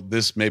go,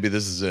 maybe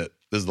this is it.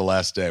 This is the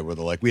last day where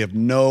they're like, we have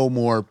no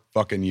more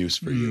fucking use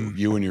for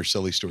you and your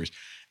silly stories.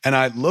 And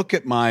I look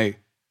at my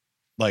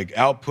like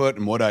output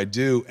and what I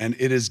do, and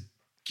it is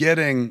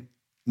getting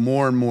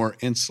more and more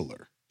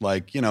insular.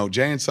 Like,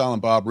 Jay and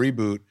Silent Bob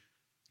Reboot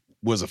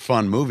was a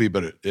fun movie,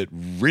 but it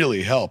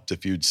really helped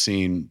if you'd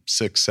seen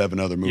 6, 7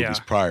 other movies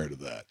prior to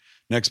that.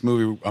 Next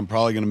movie I'm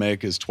probably going to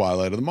make is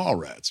Twilight of the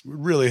Mallrats. It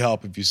would really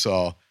help if you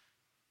saw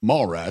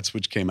Mallrats,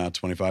 which came out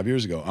 25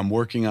 years ago. I'm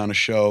working on a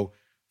show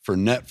for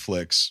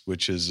Netflix,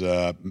 which is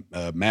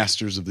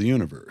Masters of the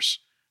Universe.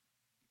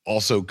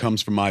 Also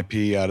comes from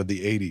IP out of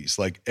the 80s.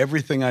 Like,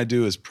 everything I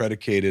do is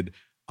predicated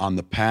on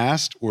the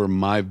past or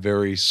my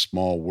very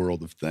small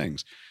world of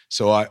things.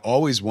 So I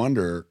always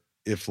wonder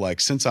if,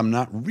 like, since I'm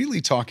not really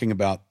talking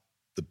about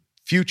the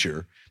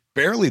future,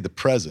 barely the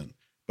present,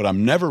 but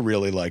I'm never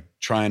really like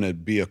trying to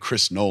be a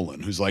Chris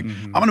Nolan who's like,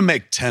 I'm going to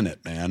make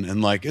Tenet, man.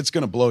 And like, it's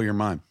going to blow your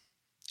mind.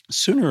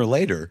 Sooner or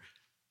later,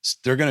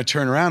 they're going to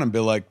turn around and be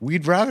like,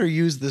 we'd rather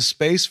use this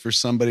space for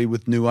somebody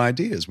with new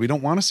ideas. We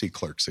don't want to see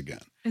Clerks again.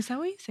 Is that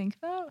what you think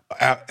about?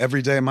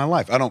 Every day of my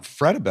life. I don't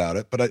fret about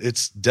it, but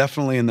it's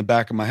definitely in the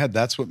back of my head.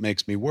 That's what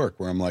makes me work,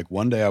 where I'm like,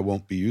 one day I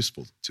won't be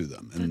useful to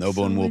them and no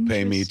one will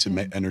pay me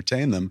to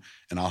entertain them,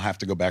 and I'll have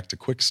to go back to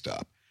Quick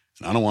Stop.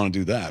 And I don't want to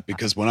do that,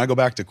 because when I go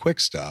back to Quick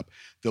Stop,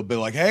 they'll be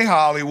like, hey,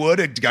 Hollywood,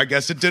 I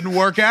guess it didn't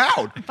work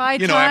out. By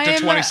after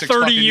 26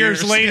 30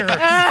 years later.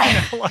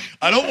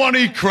 I don't want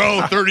to eat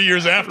crow 30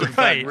 years after the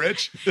fact,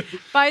 Rich.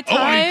 By time,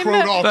 I want to eat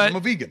crow dolls. I'm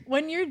a vegan.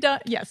 When you're done,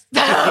 yes.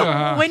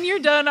 When you're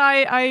done,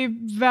 I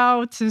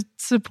vow to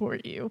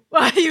support you.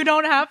 You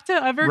don't have to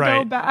ever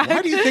go back.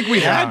 Why do you think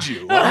we had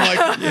you? I'm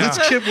like,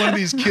 let's get one of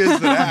these kids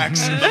that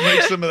acts and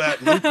make some of that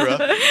lucra,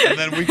 and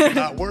then we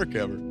cannot work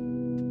ever.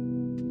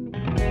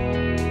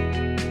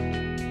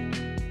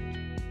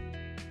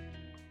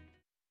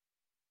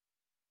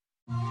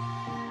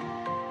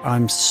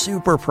 I'm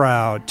super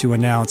proud to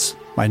announce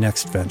my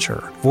next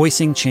venture,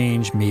 Voicing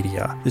Change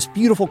Media. This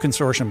beautiful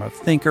consortium of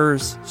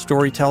thinkers,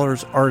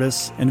 storytellers,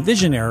 artists, and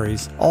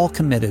visionaries, all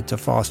committed to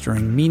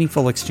fostering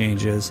meaningful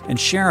exchanges and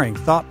sharing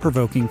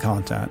thought-provoking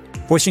content.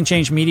 Voicing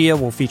Change Media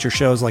will feature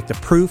shows like The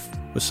Proof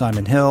with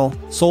Simon Hill,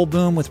 Soul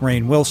Boom with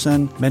Rainn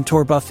Wilson,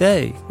 Mentor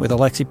Buffet with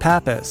Alexi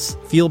Pappas,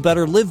 Feel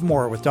Better, Live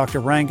More with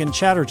Dr. Rangan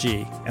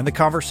Chatterjee, and The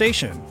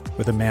Conversation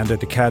with Amanda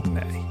de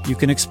Cadenet. You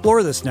can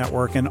explore this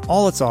network and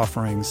all its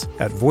offerings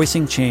at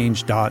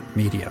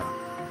voicingchange.media.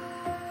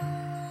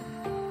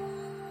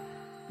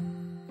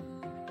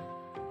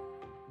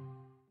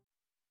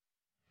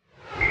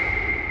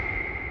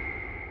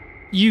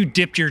 You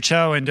dipped your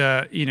toe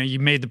into, you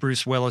made the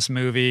Bruce Willis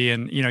movie,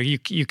 and,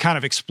 you kind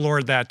of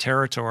explored that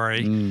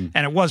territory, and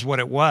it was what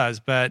it was.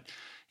 But,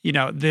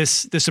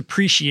 this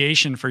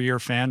appreciation for your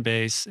fan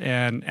base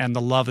and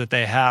the love that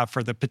they have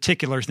for the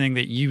particular thing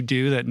that you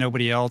do that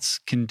nobody else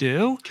can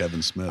do.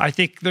 Kevin Smith. I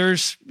think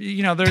that's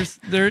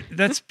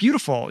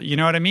beautiful. You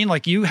know what I mean?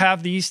 Like, you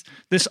have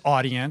this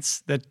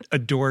audience that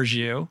adores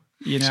you.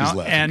 She's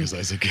laughing because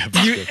I said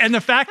Kevin Smith. And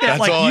the fact that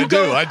that's all I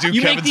do. I do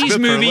you Kevin make these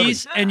Smith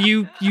movies and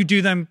you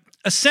do them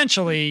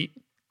essentially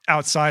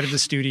outside of the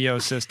studio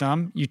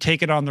system. You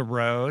take it on the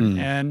road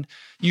and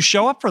you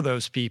show up for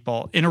those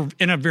people in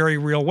a very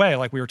real way.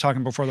 Like we were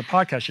talking before the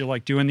podcast, you're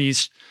like doing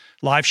these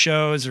live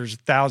shows. There's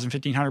 1,000,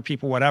 1,500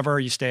 people, whatever.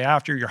 You stay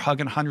after, you're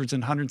hugging hundreds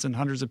and hundreds and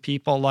hundreds of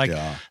people. Like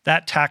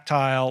that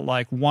tactile,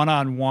 like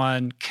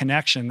one-on-one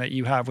connection that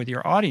you have with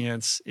your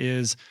audience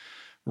is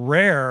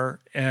rare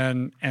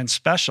and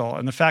special.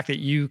 And the fact that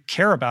you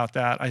care about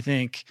that, I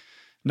think,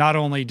 not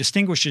only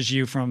distinguishes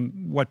you from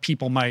what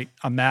people might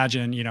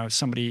imagine,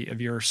 somebody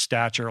of your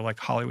stature, like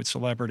Hollywood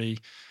celebrity,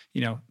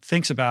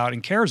 thinks about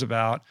and cares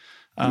about.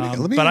 Let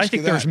me but I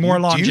think there's more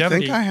longevity. Do you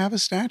think I have a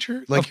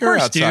stature? Like, of you're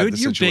course, outside dude. the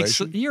You're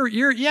situation.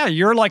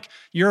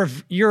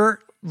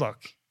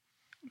 Look,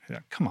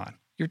 come on.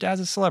 Your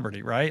dad's a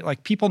celebrity, right?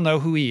 Like, people know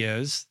who he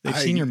is. They've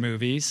seen your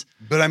movies.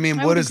 But I mean,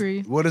 I what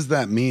agree. does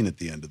that mean at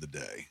the end of the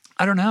day?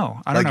 I don't know.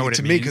 I don't know what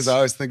it means. To me, because I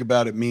always think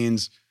about it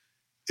means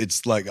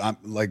it's like, I'm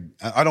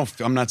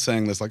not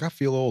saying this like I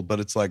feel old, but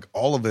it's like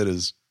all of it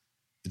is,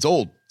 it's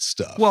old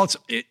stuff. Well,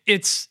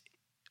 it's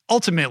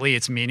ultimately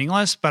it's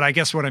meaningless, but I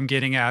guess what I'm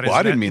getting at is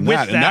I didn't mean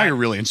that, and now you're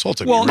really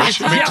insulting me.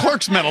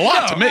 Clerks meant a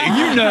lot to me.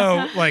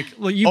 Like,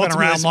 you've been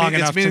around long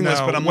enough to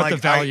know but I'm what like,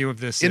 the value of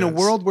this is. In a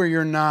world where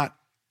you're not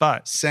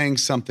saying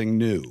something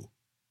new,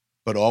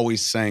 but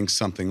always saying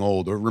something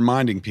old or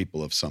reminding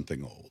people of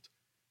something old,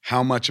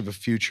 how much of a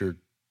future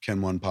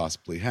can one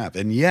possibly have?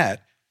 And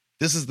yet,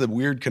 this is the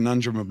weird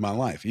conundrum of my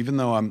life. Even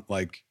though I'm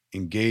like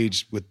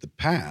engaged with the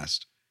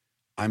past,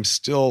 I'm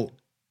still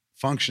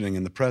functioning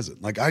in the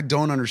present. Like, I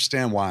don't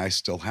understand why I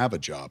still have a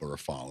job or a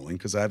following,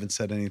 because I haven't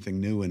said anything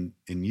new in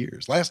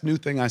years. Last new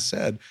thing I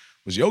said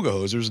was yoga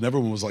hosers, and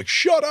everyone was like,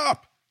 shut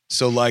up.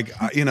 So like,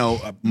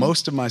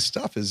 most of my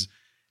stuff is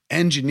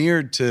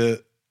engineered to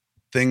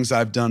things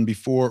I've done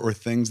before or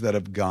things that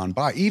have gone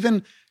by.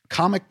 Even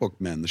Comic Book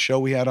Men, the show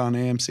we had on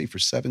AMC for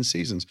 7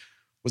 seasons,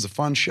 was a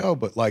fun show.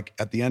 But like,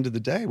 at the end of the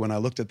day, when I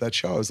looked at that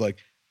show, I was like,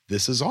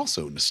 this is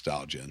also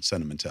nostalgia and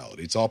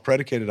sentimentality. It's all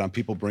predicated on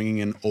people bringing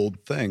in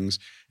old things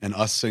and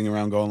us sitting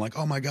around going like,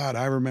 oh my God,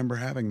 I remember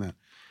having that.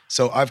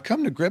 So I've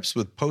come to grips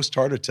with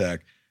post-heart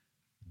attack.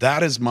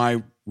 That is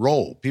my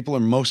role. People are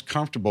most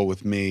comfortable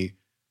with me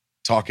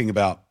talking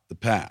about the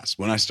past.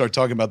 When I start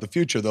talking about the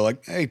future, they're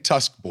like, hey,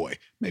 Tusk boy,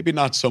 maybe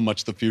not so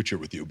much the future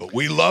with you, but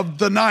we loved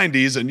the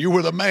 90s and you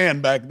were the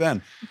man back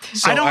then.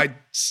 So I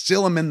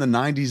still am in the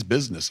 90s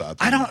business out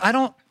there. I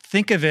don't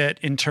think of it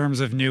in terms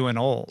of new and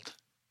old.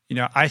 You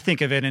know, I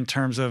think of it in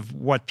terms of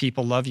what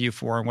people love you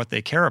for and what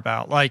they care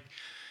about. Like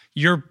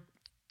you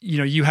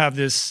have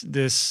this,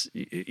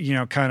 you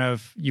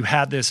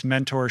had this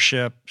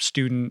mentorship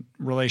student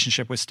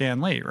relationship with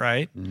Stan Lee,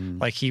 right? Mm.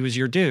 Like he was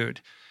your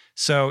dude.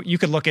 So you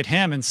could look at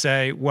him and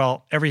say,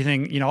 well,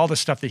 everything, all the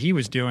stuff that he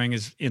was doing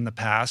is in the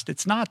past.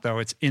 It's not, though.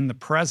 It's in the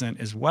present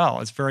as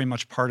well. It's very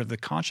much part of the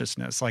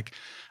consciousness. Like,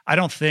 I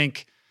don't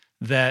think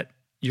that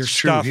your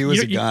stuff— True. He was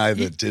a guy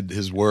that did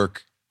his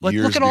work like,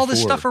 years look at all before.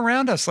 this stuff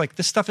around us. Like,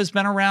 this stuff has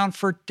been around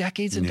for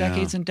decades and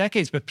decades and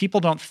decades, but people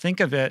don't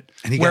think of it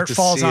where it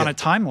falls on a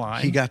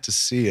timeline. He got to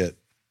see it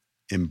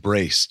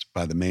embraced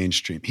by the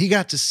mainstream. He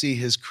got to see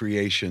his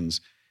creations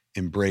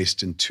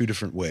embraced in 2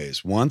 different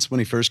ways. Once when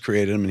he first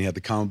created them and he had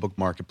the comic book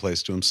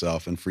marketplace to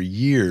himself, and for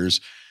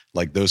years,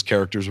 like, those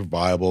characters were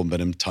viable and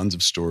been in tons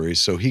of stories.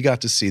 So he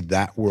got to see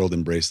that world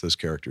embrace those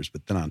characters.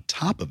 But then on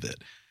top of it,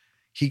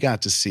 he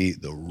got to see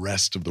the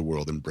rest of the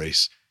world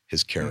embrace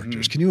his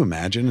characters. Mm-hmm. Can you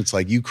imagine? It's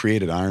like you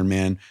created Iron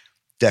Man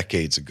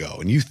decades ago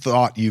and you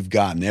thought you've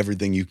gotten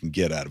everything you can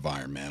get out of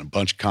Iron Man. A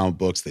bunch of comic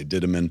books, they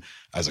did them in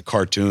as a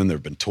cartoon, there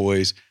have been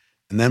toys.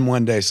 And then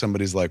one day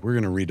somebody's like, we're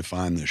going to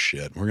redefine this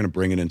shit. We're going to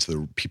bring it into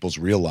the people's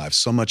real lives,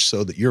 so much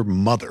so that your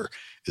mother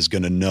is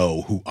going to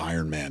know who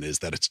Iron Man is,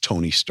 that it's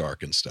Tony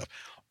Stark and stuff.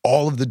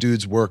 All of the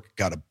dude's work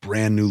got a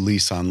brand new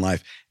lease on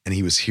life, and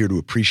he was here to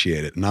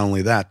appreciate it. And not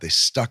only that, they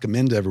stuck him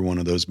into every one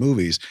of those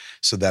movies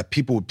so that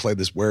people would play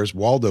this Where's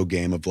Waldo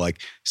game of like,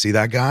 see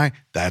that guy?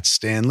 That's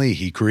Stan Lee.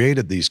 He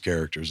created these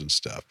characters and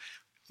stuff.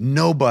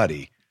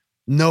 Nobody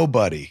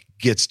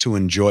gets to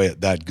enjoy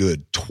it that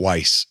good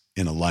twice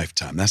in a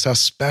lifetime. That's how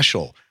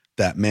special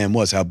that man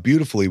was, how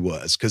beautiful he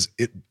was, because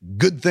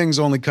good things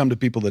only come to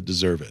people that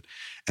deserve it.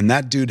 And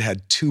that dude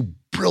had 2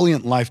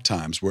 brilliant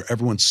lifetimes where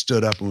everyone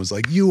stood up and was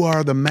like, you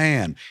are the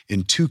man,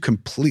 in 2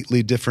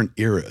 completely different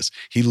eras.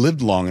 He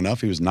lived long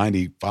enough. He was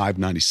 95,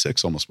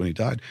 96 almost when he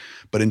died.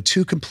 But in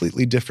 2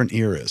 completely different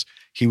eras,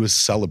 he was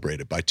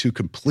celebrated by 2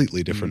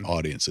 completely different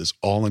audiences,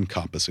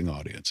 all-encompassing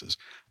audiences.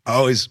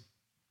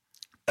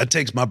 That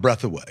takes my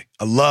breath away.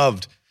 I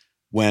loved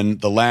when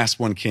the last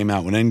one came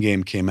out, when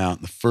Endgame came out,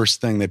 and the first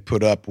thing they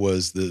put up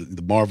was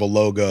the Marvel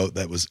logo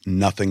that was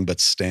nothing but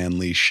Stan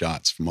Lee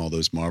shots from all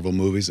those Marvel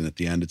movies. And at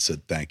the end it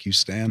said, thank you,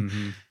 Stan.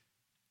 Mm-hmm.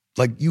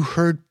 Like, you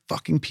heard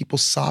fucking people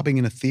sobbing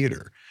in a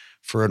theater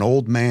for an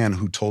old man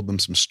who told them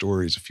some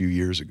stories a few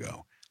years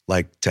ago.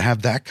 Like, to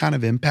have that kind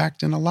of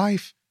impact in a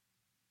life,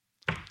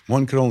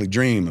 one could only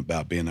dream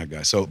about being that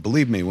guy. So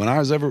believe me,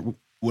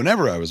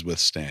 whenever I was with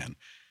Stan,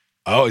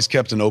 I always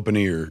kept an open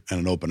ear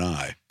and an open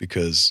eye,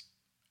 because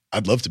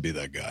I'd love to be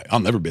that guy.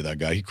 I'll never be that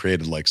guy. He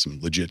created like some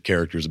legit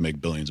characters that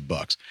make billions of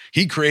bucks.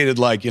 He created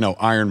like,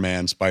 Iron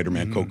Man,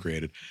 Spider-Man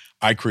co-created.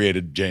 I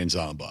created Jay and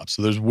Silent Bob.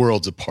 So there's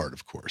worlds apart,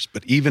 of course.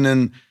 But even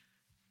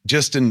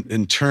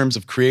in terms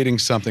of creating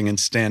something and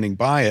standing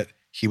by it,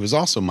 he was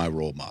also my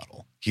role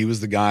model. He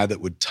was the guy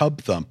that would tub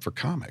thump for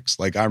comics.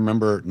 Like, I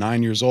remember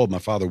 9 years old, my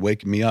father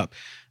waking me up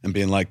and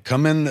being like,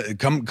 come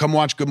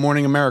watch Good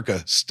Morning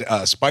America.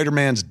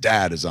 Spider-Man's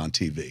dad is on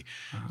TV.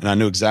 And I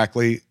knew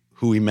exactly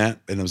who he meant,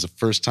 and it was the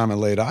first time I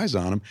laid eyes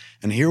on him.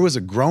 And here was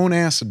a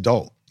grown-ass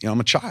adult. I'm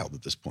a child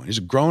at this point. He's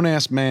a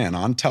grown-ass man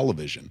on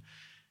television.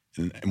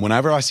 And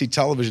whenever I see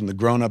television, the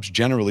grown-ups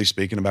generally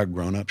speaking about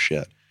grown-up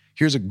shit.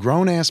 Here's a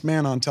grown-ass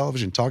man on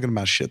television talking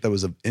about shit that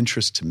was of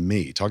interest to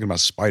me, talking about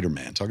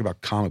Spider-Man, talking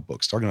about comic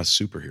books, talking about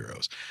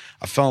superheroes.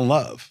 I fell in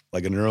love,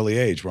 like, at an early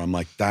age, where I'm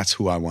like, that's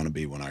who I want to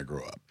be when I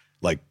grow up.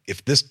 Like,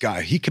 if this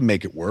guy, he can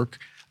make it work.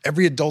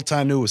 Every adult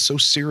I knew was so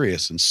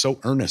serious and so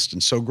earnest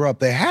and so grow up.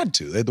 They had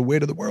to. They had the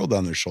weight of the world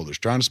on their shoulders,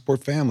 trying to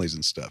support families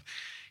and stuff.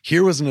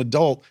 Here was an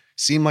adult,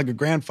 seemed like a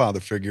grandfather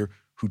figure,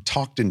 who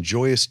talked in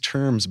joyous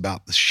terms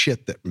about the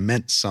shit that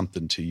meant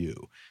something to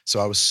you. So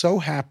I was so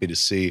happy to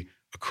see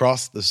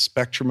across the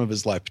spectrum of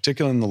his life,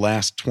 particularly in the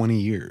last 20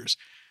 years,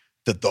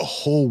 that the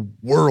whole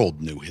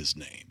world knew his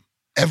name.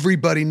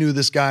 Everybody knew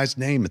this guy's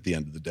name at the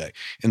end of the day.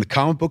 In the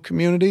comic book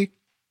community,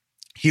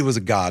 he was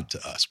a god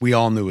to us. We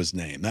all knew his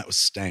name. That was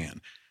Stan.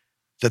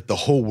 That the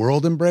whole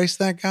world embraced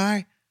that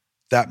guy,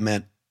 that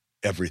meant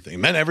everything. It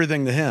meant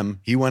everything to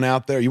him. He went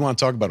out there. You want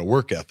to talk about a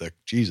work ethic?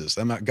 Jesus,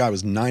 that guy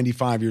was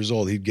 95 years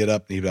old. He'd get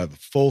up and he'd have a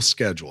full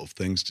schedule of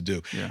things to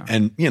do. Yeah.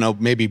 And,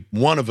 maybe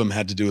one of them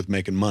had to do with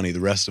making money. The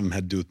rest of them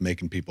had to do with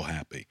making people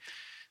happy.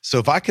 So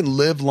if I can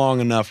live long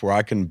enough where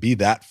I can be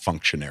that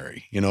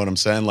functionary, you know what I'm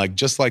saying? Like,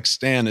 just like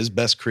Stan, his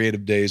best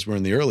creative days were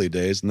in the early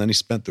days. And then he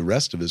spent the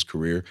rest of his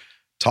career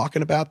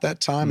talking about that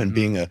time and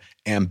being an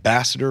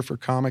ambassador for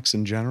comics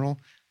in general.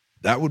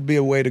 That would be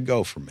a way to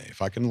go for me.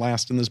 If I can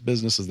last in this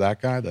business as that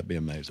guy, that'd be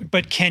amazing.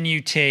 But can you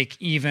take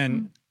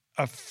even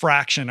a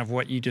fraction of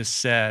what you just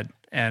said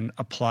and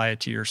apply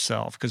it to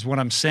yourself? Because what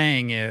I'm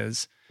saying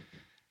is,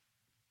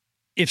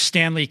 if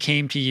Stan Lee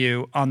came to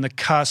you on the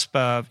cusp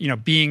of,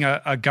 being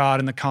a god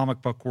in the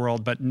comic book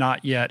world, but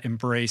not yet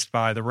embraced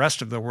by the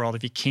rest of the world,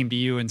 if he came to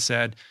you and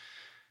said,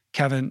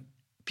 Kevin,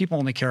 people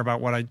only care about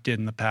what I did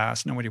in the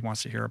past. Nobody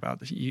wants to hear about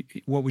this.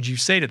 What would you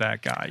say to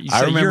that guy? You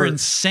say, you're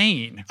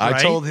insane, right?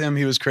 I told him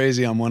he was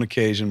crazy on one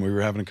occasion. We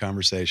were having a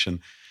conversation,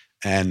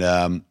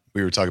 and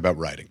we were talking about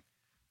writing.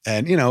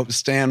 And,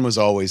 Stan was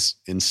always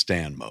in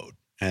Stan mode.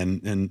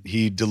 And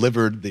he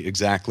delivered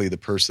exactly the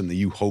person that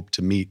you hoped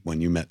to meet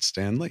when you met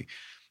Stan Lee.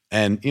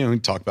 And, he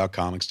talked about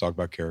comics, talk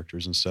about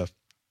characters and stuff.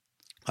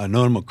 I've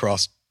known him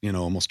across,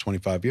 almost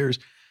 25 years.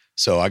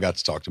 So I got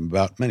to talk to him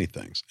about many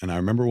things. And I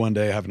remember one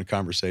day having a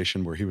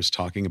conversation where he was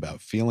talking about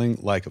feeling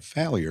like a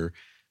failure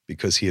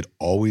because he had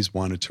always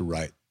wanted to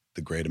write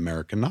the great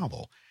American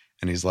novel.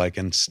 And he's like,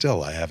 and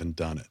still I haven't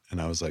done it. And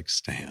I was like,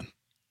 Stan,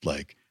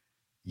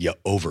 you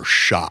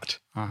overshot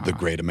the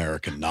great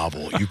American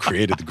novel. You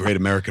created the great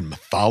American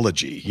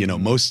mythology.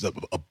 Most of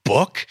a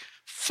book,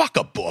 fuck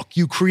a book.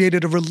 You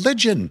created a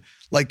religion.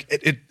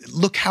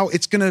 Look how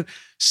it's going to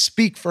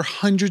speak for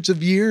hundreds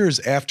of years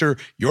after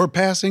your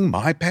passing,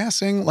 my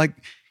passing.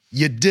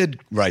 You did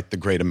write the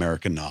great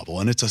American novel,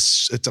 and it's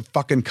a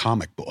fucking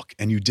comic book,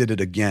 and you did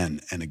it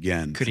again and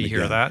again. Could he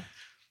hear that?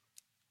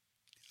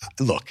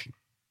 Look,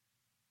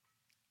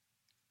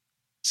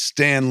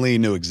 Stan Lee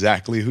knew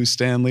exactly who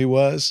Stan Lee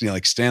was.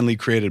 Stan Lee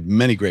created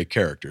many great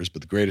characters,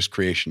 but the greatest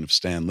creation of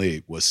Stan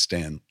Lee was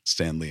Stan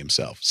Lee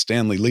himself.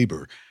 Stanley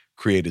Lieber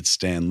created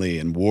Stan Lee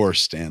and wore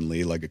Stan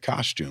Lee like a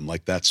costume,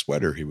 like that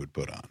sweater he would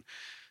put on.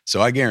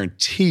 So I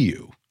guarantee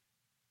you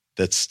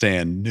that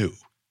Stan knew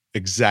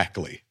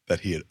exactly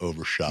that he had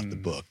overshot the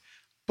book.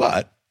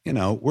 But,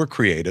 we're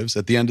creatives.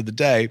 At the end of the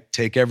day,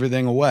 take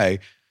everything away.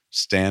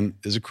 Stan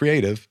is a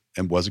creative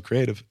and was a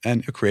creative,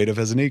 and a creative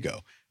has an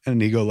ego. And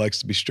an ego likes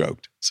to be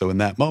stroked. So in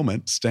that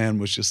moment, Stan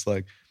was just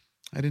like,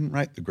 I didn't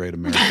write the great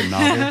American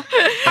novel.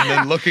 And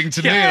then looking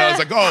to me, and I was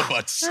like, oh,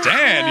 but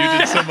Stan, you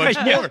did so much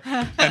more.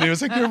 And he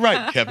was like, you're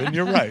right, Kevin,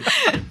 you're right.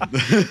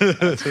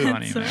 That's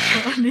funny, so man.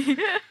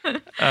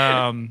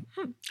 funny.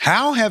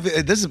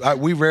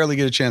 We rarely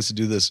get a chance to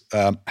do this.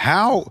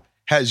 How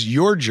has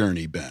your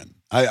journey been?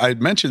 I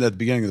mentioned at the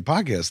beginning of the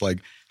podcast,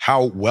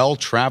 how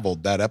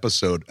well-traveled that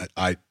episode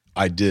I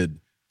did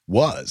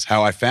was,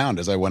 how I found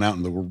as I went out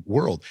in the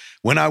world.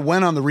 When I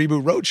went on the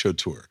Reboot Roadshow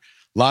tour,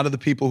 a lot of the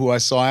people who I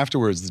saw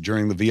afterwards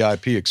during the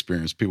VIP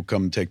experience, people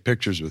come and take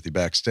pictures with you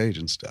backstage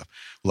and stuff.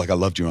 I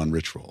loved you on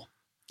Rich Roll.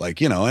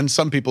 And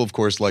some people, of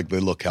course, they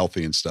look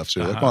healthy and stuff.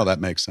 So you're like, well,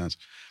 that makes sense.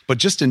 But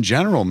just in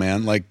general,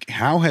 man,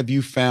 how have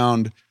you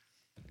found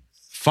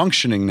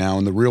functioning now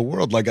in the real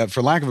world?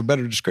 For lack of a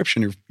better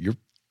description, you're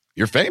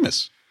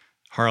famous.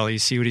 Harley, you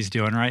see what he's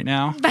doing right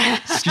now?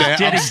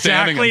 Did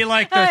exactly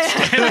like the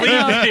Stan Lee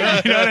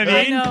thing. You know what I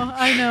mean?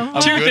 I know.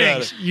 I'm Two good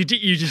at things. You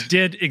just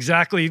did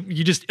exactly.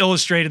 You just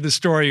illustrated the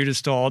story you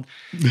just told,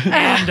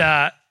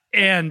 and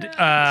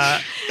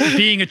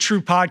being a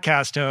true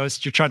podcast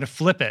host, you're trying to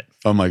flip it.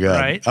 Oh my God!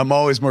 Right? I'm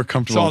always more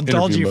comfortable. So I'll in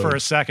indulge interview you mode. for a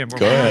second, but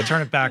Go we're going ahead. to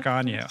turn it back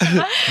on you.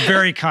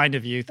 Very kind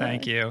of you.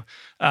 Thank you.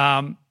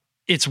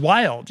 It's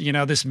wild.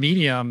 This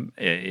medium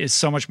is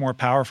so much more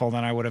powerful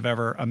than I would have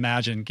ever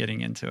imagined getting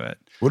into it.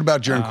 What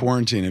about during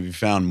quarantine? Have you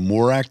found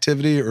more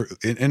activity or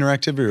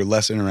interactivity or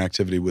less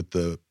interactivity with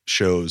the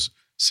shows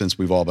since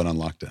we've all been on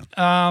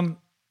lockdown?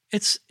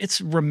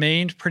 It's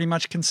remained pretty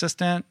much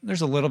consistent.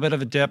 There's a little bit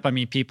of a dip. I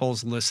mean,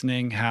 people's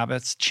listening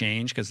habits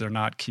change because they're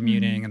not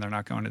commuting and they're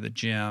not going to the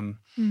gym.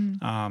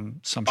 Some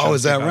shows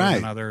is that do better right?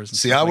 than others and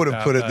See, stuff I would like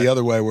have put that, it the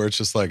other way, where it's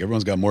just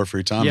everyone's got more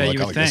free time. Yeah, I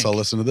you would guess think. I'll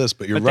listen to this.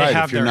 But you're But they right.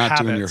 have If you're their not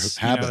doing your habits,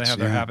 habits, they have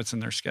their habits in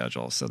their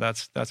schedule. So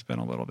that's been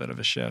a little bit of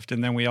a shift.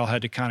 And then we all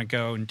had to kind of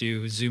go and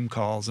do Zoom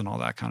calls and all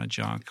that kind of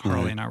junk.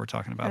 Harley and I were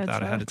talking about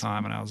that ahead of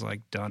time, and I was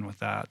done with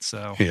that.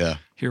 So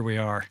here we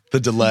are. The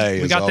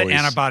delay. We got the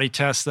antibody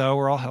test though.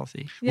 We're all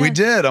healthy. Yes. We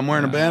did. I'm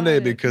wearing a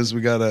Band-Aid because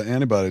we got an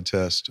antibody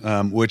test,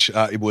 which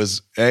it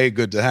was A,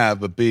 good to have,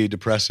 but B,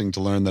 depressing to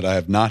learn that I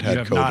have not had You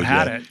have COVID not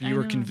had yet. it. You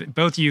were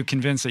both of you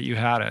convinced that you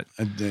had it.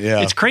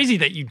 Yeah. It's crazy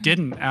that you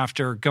didn't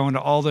after going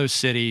to all those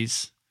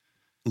cities.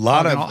 A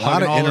lot of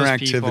hugging all those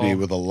interactivity people.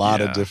 with a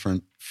lot of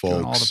different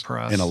Doing all the folks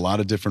press. in a lot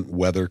of different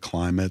weather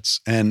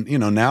climates. And,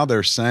 now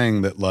they're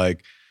saying that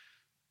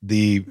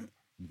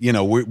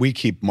we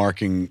keep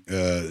marking,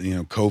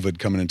 COVID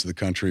coming into the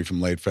country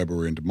from late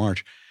February into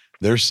March.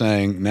 They're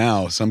saying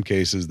now, some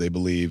cases, they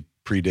believe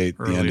predate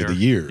the end of the Earlier,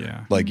 year.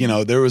 yeah. Like,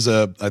 there was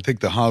I think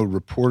the Hollywood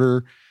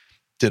Reporter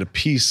did a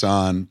piece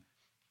on,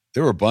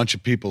 there were a bunch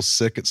of people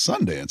sick at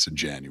Sundance in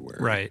January.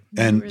 Right.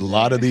 And were a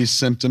lot of there. these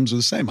symptoms were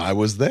the same. I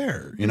was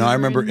there. We I were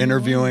remember in New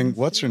interviewing, Orleans,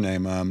 what's too. her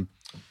name?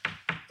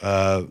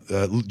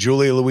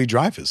 Julia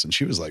Louis-Dreyfus. And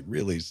she was like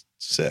really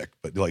sick,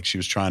 but like she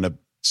was trying to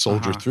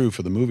soldier through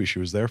for the movie she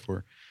was there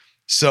for.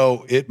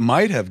 So it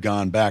might have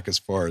gone back as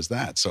far as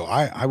that. So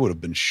I would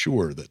have been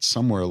sure that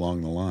somewhere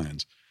along the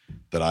lines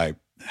that I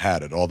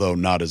had it, although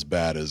not as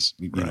bad as,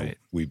 Right.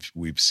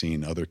 we've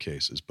seen other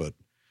cases, but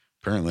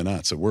apparently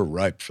not. So we're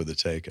ripe for the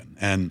taking.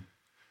 And,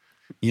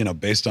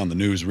 based on the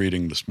news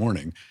reading this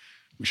morning,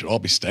 we should all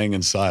be staying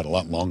inside a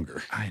lot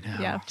longer. I know.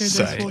 Yeah, after this,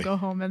 Sadly. we'll go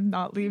home and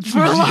not leave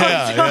for a long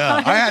time.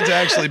 Yeah. I had to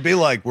actually be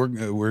like,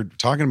 we're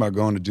talking about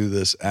going to do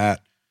this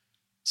at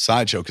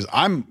Sideshow because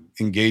I'm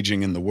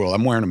engaging in the world.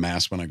 I'm wearing a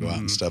mask when I go out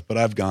and stuff, but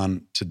I've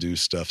gone to do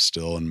stuff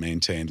still and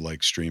maintained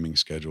like streaming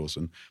schedules.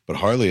 But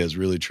Harley has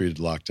really treated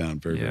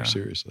lockdown very, very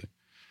seriously.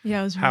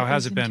 Yeah, it was How really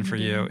has it been for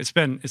you?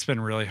 intimidating. It's been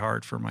really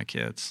hard for my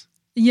kids.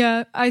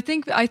 Yeah, I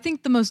think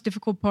the most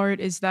difficult part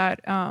is that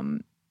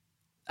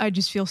I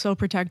just feel so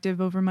protective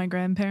over my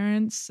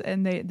grandparents,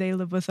 and they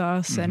live with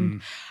us,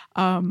 and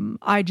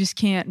I just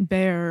can't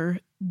bear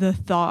the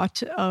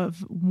thought of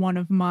one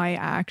of my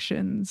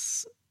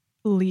actions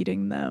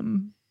leading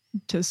them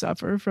to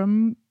suffer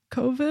from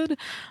COVID.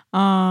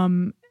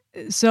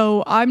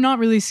 So I'm not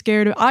really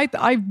scared.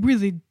 I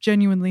really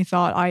genuinely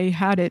thought I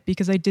had it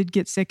because I did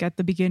get sick at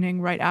the beginning,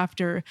 right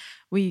after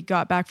we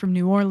got back from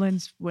New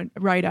Orleans,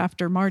 right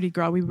after Mardi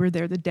Gras. We were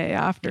there the day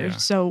after. Yeah.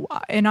 So,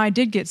 and I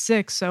did get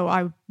sick. So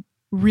I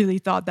really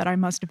thought that I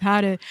must have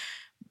had it.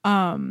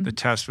 The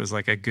test was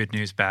like a good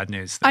news, bad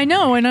news thing. I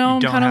know. You I'm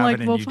don't kind of have like, it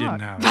and well, you fuck.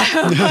 didn't have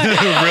it.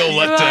 Real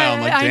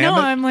letdown. Like, I damn know.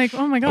 it. I'm like,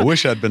 oh my I God.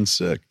 wish I'd been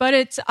sick.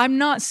 But I'm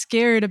not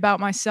scared about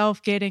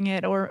myself getting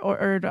it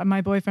or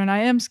my boyfriend. I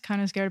am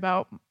kind of scared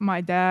about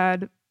my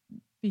dad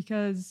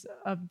because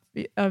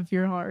of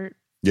your heart.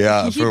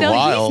 Yeah, for a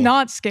while. He's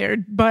not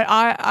scared, but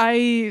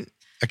I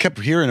kept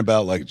hearing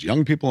about like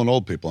young people and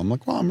old people. I'm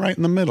like, well, I'm right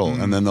in the middle.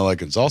 And then they're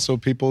like, it's also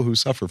people who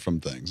suffer from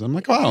things. I'm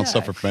like, well, I don't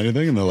suffer from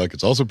anything. And they're like,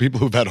 it's also people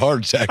who've had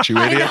heart attacks, you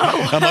idiot.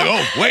 I'm like,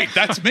 oh, wait,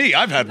 that's me.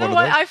 I've had one of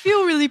those. I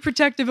feel really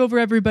protective over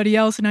everybody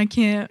else, and I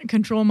can't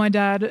control my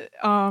dad.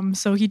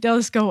 So he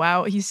does go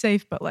out. He's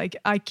safe, but like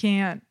I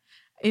can't.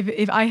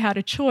 If I had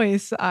a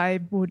choice, I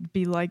would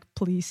be like,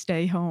 please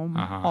stay home.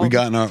 We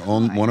got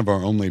in one of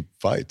our only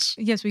fights.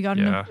 Yes, we got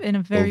Yeah. in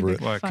a very Over big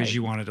it. What, fight. because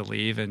you wanted to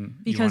leave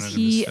and Because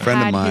you wanted he to Friend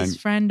of had mine his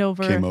friend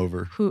over came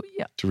over who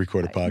to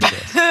record a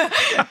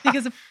podcast.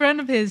 because a friend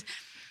of his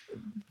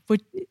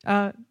would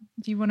do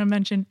you want to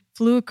mention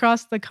flew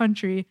across the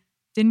country,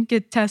 didn't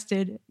get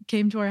tested,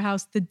 came to our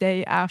house the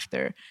day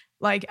after.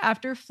 Like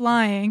after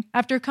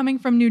coming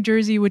from New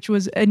Jersey, which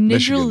was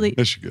initially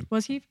Michigan.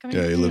 Was he coming?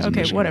 Yeah, he lives in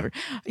Okay, Michigan. whatever.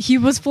 He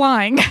was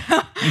flying.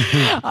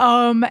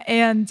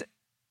 And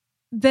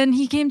then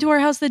he came to our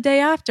house the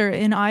day after,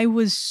 and I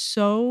was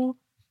so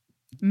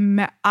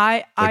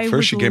I First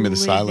was she gave me the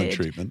silent livid.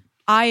 treatment.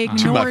 I To my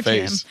ignored him.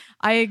 face.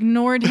 I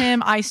ignored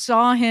him. I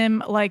saw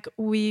him like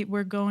we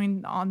were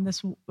going on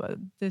this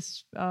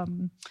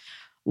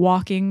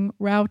walking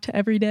route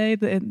every day.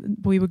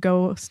 We would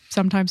go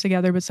sometimes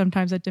together, but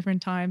sometimes at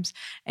different times.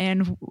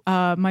 And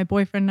my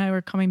boyfriend and I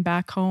were coming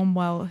back home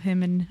while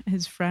him and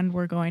his friend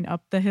were going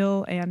up the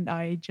hill. And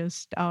I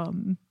just,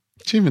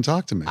 She even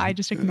talked to me. I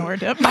just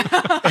ignored him. when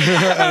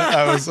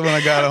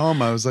I got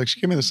home, I was like, she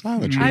gave me the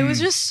silent treatment. I was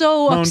just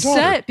so My own upset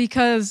daughter.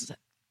 because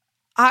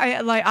She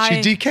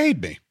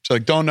DK'd me. She's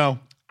like, don't know.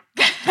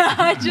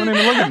 I Don't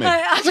even look at me.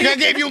 It's like, I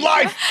gave you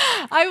life.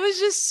 I was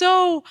just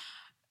so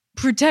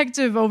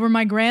protective over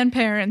my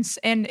grandparents,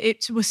 and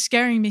it was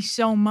scaring me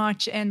so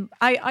much, and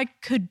I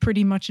could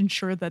pretty much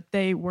ensure that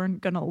they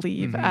weren't gonna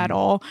leave at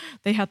all.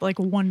 They had like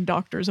one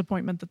doctor's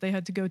appointment that they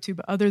had to go to,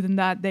 but other than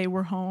that they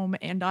were home,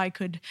 and I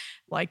could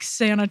like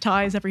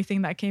sanitize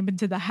everything that came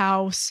into the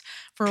house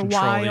for Control a the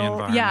while.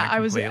 environment Yeah,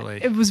 completely.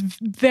 it was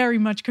very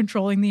much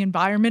controlling the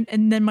environment.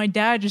 And then my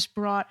dad just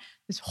brought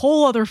this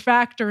whole other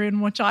factor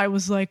in, which I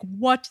was like,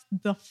 what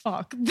the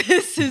fuck?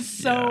 This is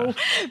so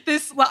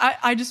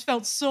I just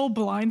felt so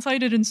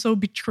blindsided and so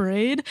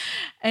betrayed.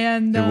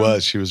 And It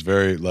was. She was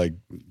very like,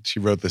 she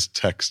wrote this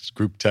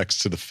group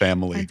text to the I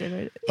family did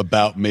it.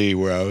 about me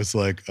where I was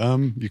like,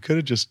 you could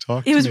have just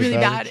talked to It me was really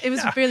about bad. It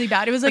was really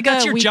bad. It was like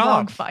that's a your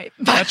week-long job. fight.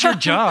 That's your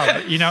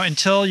job,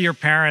 until your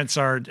parents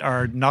are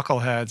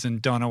knuckleheads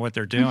and don't know what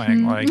they're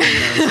doing. Like,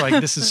 it's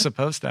like, this is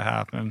supposed to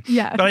happen.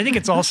 Yeah. But I think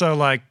it's also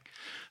like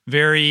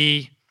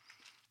very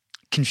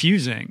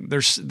confusing. The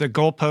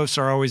goalposts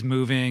are always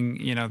moving,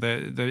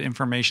 the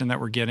information that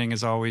we're getting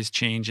is always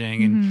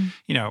changing.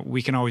 And,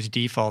 we can always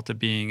default to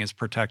being as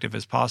protective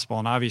as possible.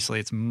 And obviously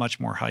it's much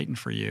more heightened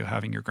for you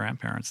having your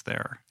grandparents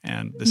there,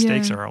 and the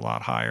stakes are a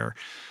lot higher.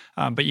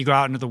 But you go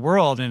out into the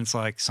world and it's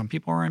like some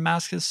people are wearing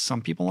masks,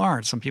 some people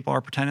aren't. Some people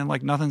are pretending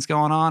like nothing's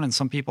going on, and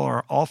some people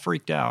are all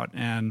freaked out.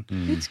 And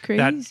It's crazy.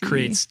 that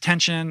creates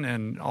tension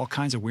and all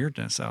kinds of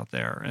weirdness out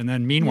there. And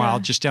then meanwhile,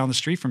 just down the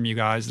street from you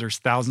guys, there's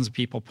thousands of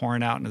people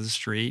pouring out into the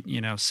street,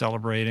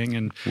 celebrating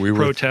and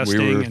protesting.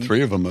 We were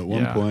three of them at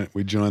one point.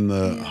 We joined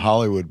the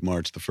Hollywood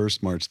March, the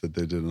first march that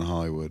they did in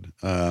Hollywood,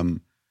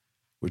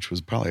 which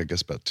was probably, I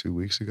guess, about 2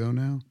 weeks ago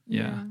now.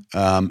 Yeah.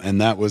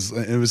 And it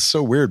was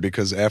so weird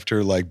because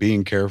after like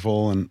being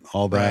careful and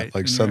all that,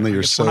 like and suddenly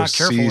you're so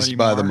seized anymore.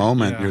 By the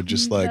moment, you're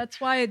just like,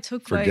 that's why it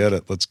took forget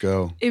it, let's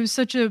go. It was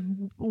such a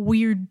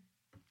weird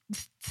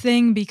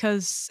thing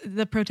because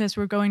the protests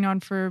were going on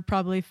for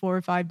probably 4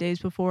 or 5 days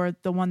before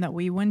the one that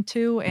we went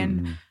to.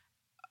 And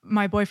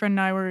my boyfriend and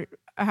I were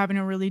having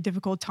a really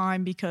difficult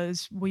time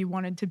because we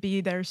wanted to be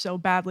there so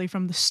badly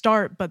from the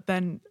start, but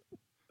then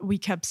we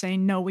kept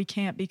saying, no, we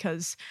can't,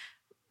 because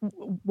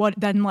what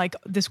then, like,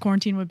 this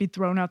quarantine would be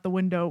thrown out the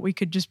window. We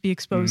could just be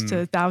exposed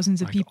to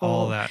thousands of people.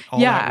 All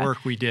that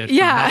work we did.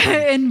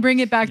 And bring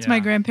it back to my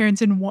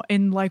grandparents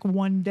in like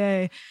one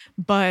day.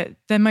 But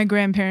then my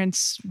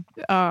grandparents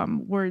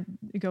were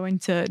going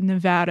to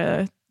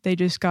Nevada. They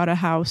just got a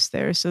house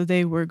there. So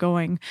they were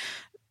going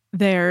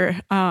there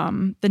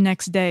the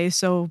next day.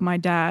 So my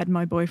dad,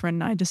 my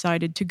boyfriend, and I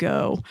decided to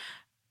go,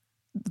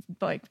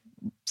 like,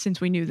 since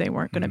we knew they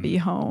weren't going to be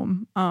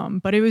home.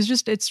 But it's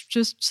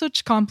just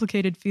such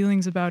complicated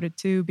feelings about it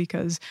too,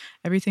 because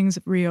everything's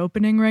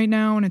reopening right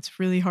now and it's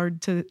really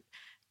hard to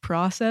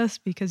process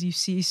because you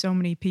see so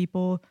many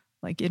people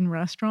like in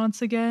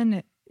restaurants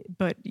again,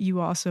 but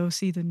you also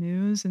see the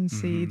news and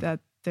see that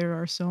there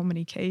are so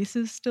many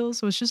cases still.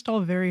 So it's just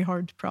all very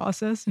hard to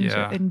process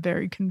and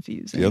very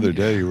confusing. The other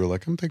day you were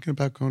like, I'm thinking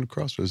about going to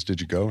Crossroads. Did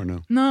you go or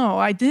no? No,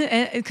 I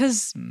didn't,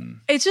 because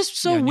it's just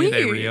so weird.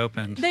 They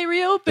reopened.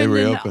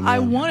 And I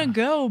want to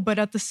go, but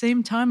at the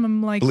same time,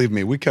 I'm like... Believe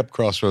me, we kept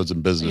Crossroads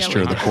in business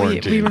during the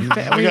quarantine. We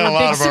got a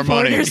lot of our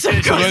money. When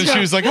she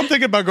was like, I'm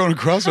thinking about going to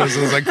Crossroads,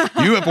 I was like,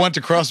 you have went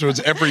to Crossroads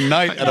every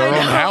night at our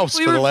own house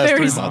for the last 3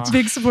 months. We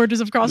were big supporters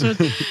of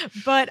Crossroads.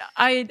 But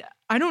I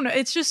don't know.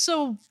 It's just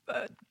so...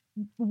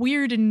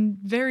 weird and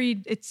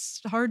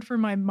it's hard for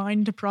my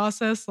mind to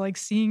process, like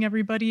seeing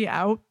everybody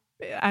out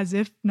as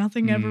if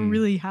nothing ever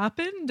really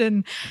happened,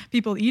 and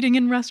people eating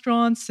in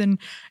restaurants and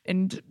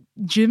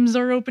gyms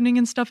are opening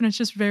and stuff, and it's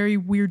just very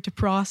weird to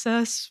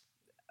process.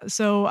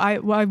 So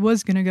I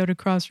was gonna go to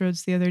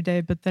Crossroads the other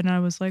day, but then I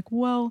was like,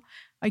 well,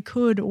 I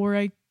could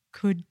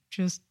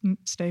just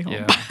stay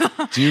home.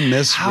 Do you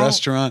miss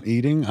restaurant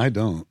eating? I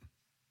don't.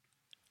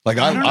 Like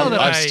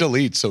I still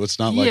eat, so it's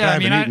not like I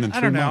haven't eaten in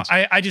 3 months.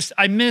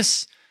 I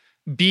miss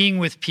being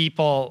with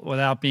people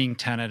without being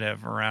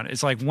tentative around it.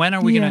 It's like, when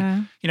are we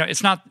gonna?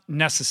 It's not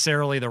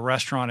necessarily the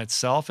restaurant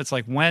itself. It's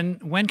like, when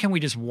can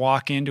we just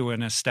walk into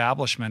an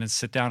establishment and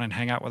sit down and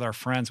hang out with our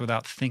friends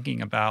without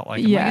thinking about,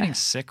 like, am I getting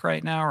sick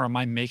right now, or am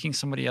I making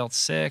somebody else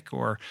sick,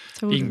 or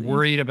being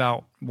worried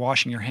about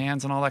washing your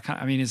hands and all that kind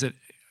of. I mean, is it?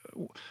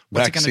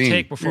 What's it going to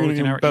take before we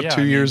can ever... About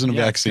 2 years in a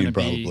vaccine,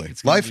 probably.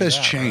 Life has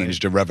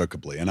changed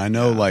irrevocably. And I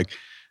know, like,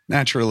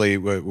 naturally,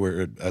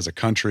 we're as a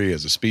country,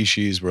 as a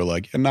species, we're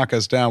like, knock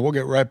us down, we'll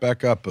get right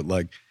back up. But,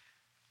 like,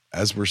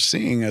 as we're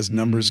seeing, as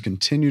numbers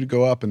continue to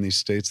go up in these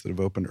states that have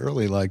opened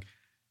early, like,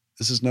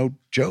 this is no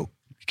joke.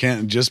 You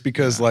can't, just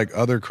because, like,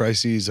 other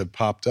crises have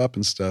popped up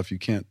and stuff, you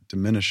can't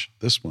diminish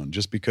this one.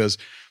 Just because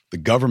the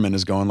government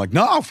is going like,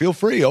 no, feel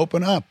free,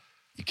 open up.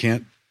 You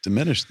can't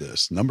diminish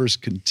this. Numbers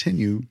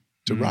continue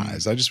to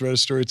rise. I just read a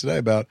story today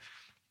about a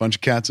bunch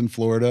of cats in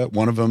Florida,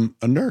 one of them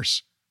a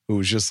nurse, who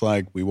was just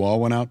like, we all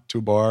went out to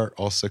a bar,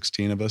 all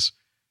 16 of us,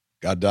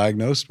 got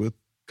diagnosed with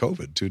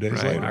COVID 2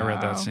 days later. I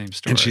read that same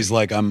story. And she's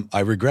like, I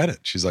regret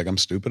it. She's like, I'm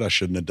stupid. I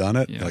shouldn't have done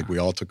it. Like, we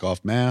all took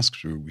off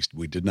masks.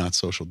 We did not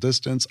social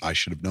distance. I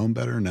should have known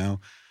better. Now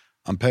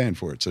I'm paying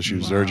for it. So she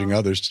was urging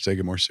others to take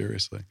it more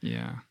seriously.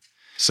 Yeah.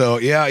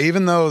 So,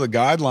 even though the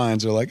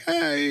guidelines are like,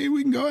 hey,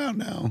 we can go out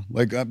now.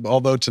 Like,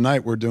 although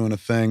tonight we're doing a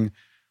thing,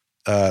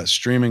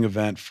 streaming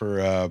event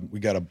for we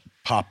got a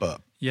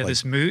pop-up. Yeah,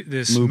 like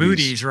this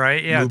Moody's,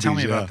 right? Yeah, tell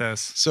me about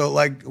this. So,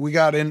 like, we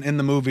got in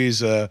the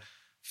movies a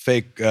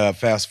fake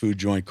fast food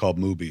joint called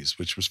Moobies,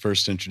 which was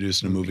first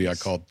introduced in a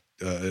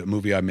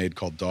movie I made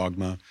called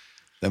Dogma.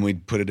 Then we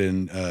put it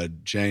in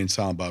Jay and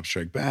Silent Bob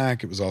Strike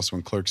Back. It was also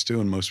in Clerks 2,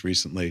 and most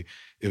recently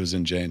it was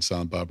in Jay and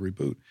Silent Bob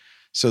Reboot.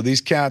 So these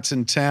cats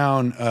in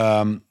town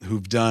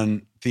who've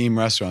done theme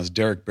restaurants,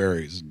 Derek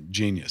Barry's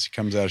genius. He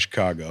comes out of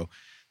Chicago.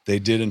 They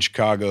did in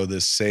Chicago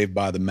this Saved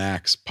by the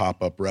Max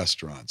pop-up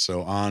restaurant.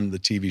 So on the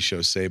TV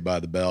show Saved by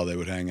the Bell, they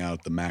would hang out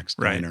at the Max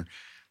Diner.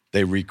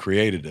 They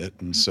recreated it.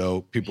 And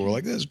so people were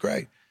like, this is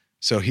great.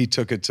 So he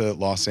took it to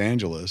Los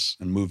Angeles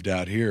and moved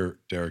out here,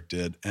 Derek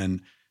did,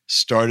 and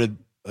started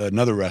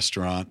another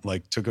restaurant,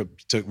 like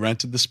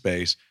rented the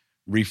space,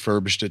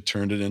 refurbished it,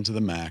 turned it into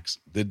the Max,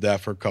 did that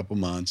for a couple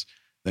months,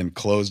 then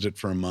closed it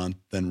for a month,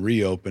 then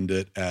reopened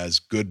it as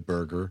Good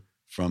Burger,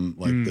 from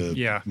like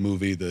the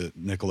movie, the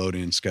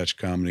Nickelodeon sketch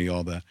comedy,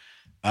 all that.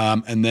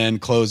 And then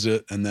closed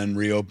it and then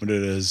reopened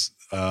it as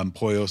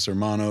Pollos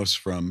Hermanos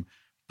from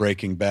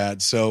Breaking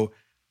Bad. So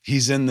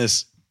he's in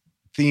this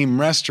theme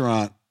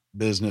restaurant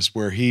business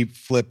where he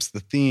flips the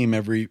theme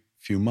every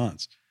few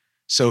months.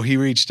 So he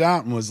reached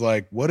out and was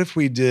like, what if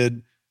we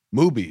did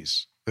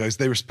movies? Because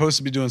they were supposed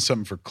to be doing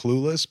something for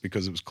Clueless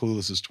because it was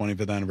Clueless's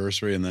 25th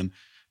anniversary. And then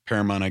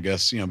Paramount, I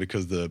guess,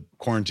 because the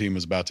quarantine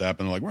was about to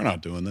happen, they're like, we're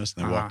not doing this.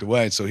 And they walked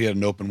away. So he had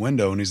an open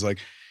window and he's like,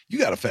 you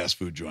got a fast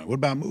food joint. What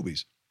about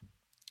movies?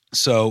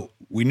 So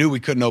we knew we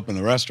couldn't open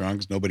the restaurant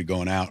because nobody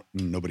going out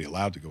and nobody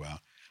allowed to go out.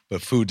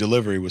 But food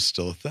delivery was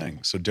still a thing.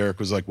 So Derek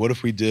was like, what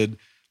if we did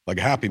like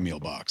a Happy Meal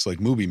box,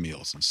 like movie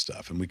meals and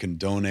stuff, and we can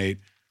donate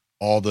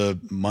all the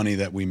money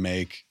that we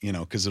make,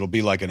 because it'll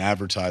be like an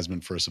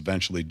advertisement for us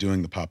eventually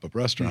doing the pop-up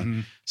restaurant.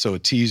 Mm-hmm. So a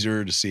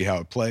teaser to see how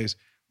it plays.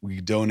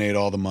 We donate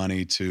all the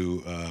money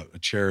to a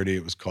charity.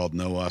 It was called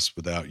No Us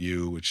Without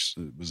You, which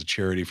was a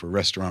charity for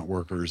restaurant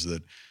workers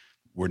that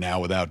were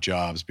now without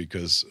jobs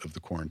because of the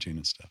quarantine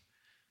and stuff.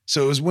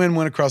 So it was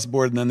win-win across the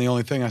board. And then the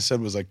only thing I said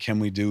was like, can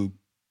we do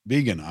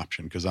vegan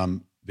option? Because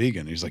I'm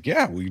vegan. He's like,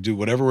 yeah, we do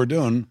whatever we're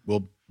doing.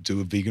 We'll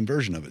do a vegan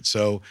version of it.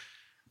 So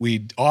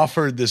we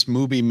offered this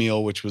movie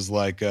meal, which was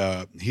like,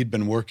 he'd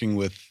been working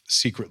with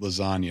Secret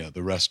Lasagna,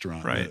 the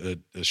restaurant, right.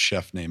 a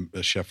chef named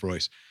Chef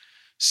Royce.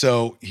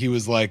 So he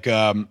was like,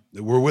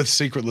 we're with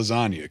Secret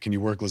Lasagna. Can you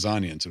work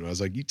lasagna into it? I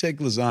was like, you take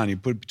lasagna, you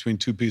put it between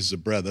two pieces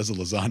of bread. That's a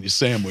lasagna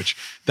sandwich.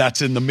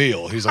 That's in the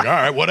meal. He's like, all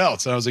right, what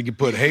else? And I was like, you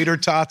put hater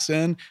tots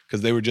in,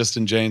 because they were just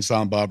in Jay and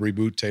Silent Bob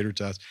reboot, tater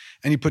tots.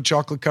 And you put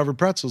chocolate-covered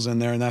pretzels in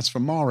there, and that's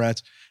from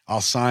Mallrats. I'll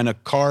sign a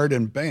card,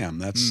 and bam,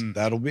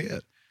 that'll be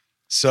it.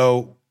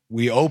 So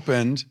we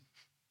opened,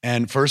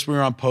 and first we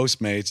were on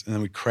Postmates, and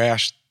then we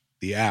crashed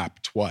the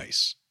app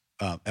twice,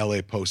 LA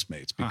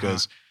Postmates,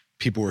 because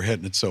people were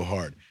hitting it so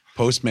hard.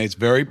 Postmates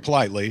very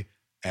politely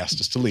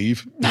asked us to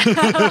leave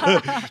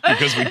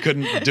because we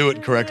couldn't do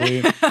it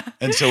correctly.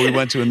 And so we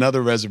went to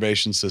another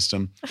reservation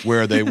system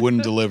where they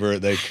wouldn't deliver.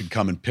 They could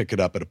come and pick it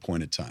up at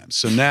appointed times.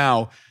 So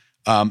now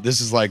this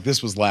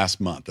was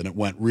last month, and it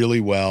went really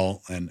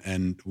well.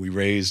 And we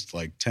raised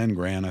like 10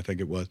 grand, I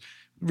think it was.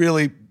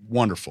 Really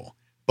wonderful.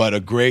 But a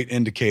great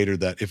indicator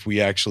that if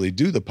we actually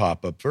do the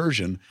pop-up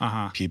version,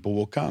 people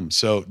will come.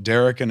 So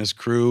Derek and his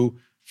crew,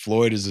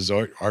 Floyd is his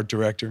art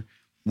director,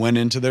 went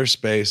into their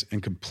space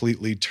and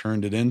completely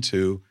turned it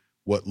into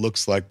what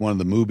looks like one of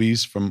the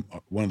movies from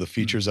one of the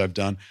features I've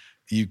done.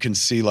 You can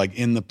see like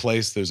in the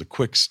place, there's a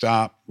quick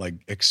stop, like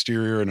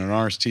exterior and an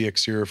RST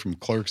exterior from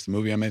Clerks, the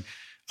movie I made.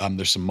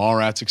 There's some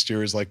Mallrats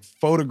exteriors, like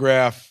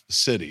photograph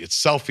city. It's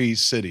selfie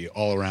city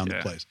all around the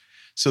place.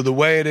 So the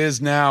way it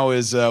is now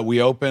is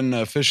we open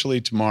officially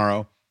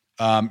tomorrow.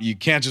 You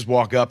can't just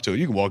walk up to it.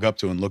 You can walk up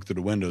to it and look through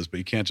the windows, but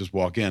you can't just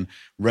walk in.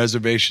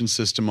 Reservation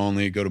system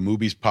only. Go to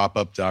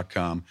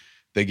moviespopup.com.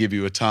 They give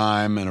you a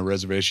time and a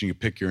reservation. You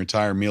pick your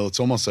entire meal. It's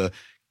almost a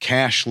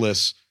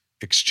cashless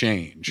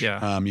exchange.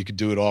 Yeah. You could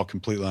do it all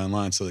completely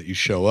online so that you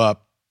show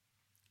up.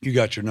 You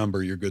got your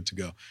number. You're good to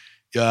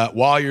go.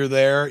 While you're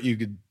there, you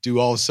could do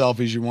all the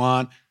selfies you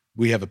want.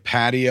 We have a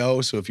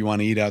patio, so if you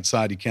want to eat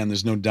outside, you can.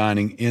 There's no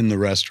dining in the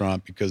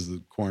restaurant because of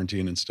the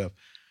quarantine and stuff.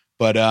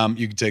 But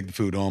you can take the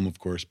food home, of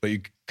course. But you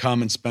can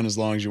come and spend as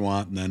long as you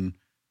want, and then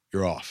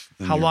you're off.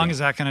 How long is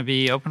that going to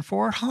be open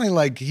for?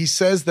 Probably he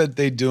says that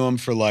they do them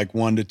for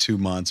 1 to 2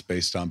 months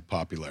based on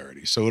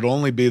popularity. So it'll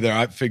only be there,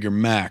 I figure,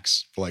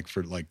 max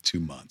for 2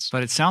 months.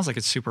 But it sounds like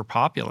it's super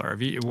popular.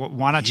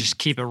 Why not just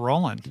keep it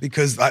rolling?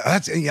 Because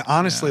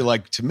honestly,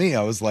 to me,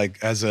 I was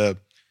like, as a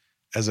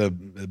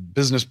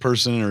business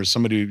person or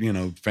somebody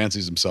who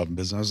fancies himself in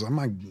business, I'm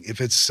like,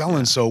 if it's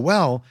selling so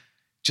well,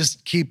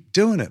 just keep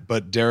doing it.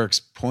 But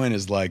Derek's point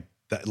is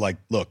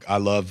look, I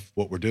love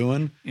what we're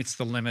doing. It's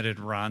the limited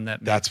run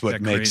that's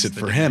what makes it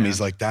for him. He's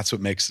like, that's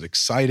what makes it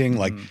exciting.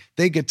 Like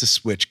they get to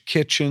switch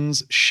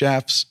kitchens,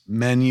 chefs,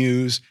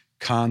 menus,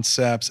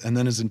 concepts, and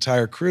then his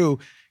entire crew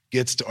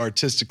gets to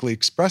artistically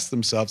express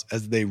themselves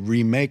as they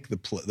remake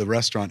the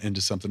restaurant into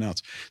something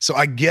else. So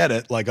I get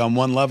it. On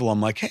one level,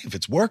 I'm like, hey, if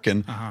it's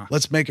working,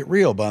 let's make it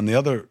real. But on the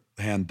other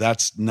hand,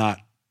 that's not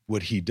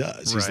what he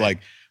does. Right. He's like,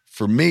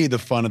 for me, the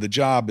fun of the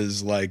job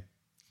is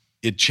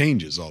it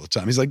changes all the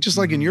time. He's like, just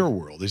like in your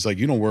world. He's like,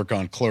 you don't work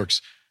on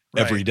Clerks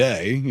every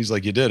day. He's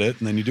like, you did it,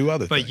 and then you do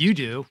other things. But you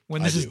do.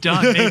 When this is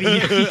done, maybe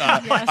you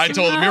I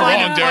told him, you're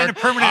wrong, Derek.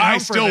 I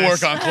still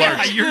work on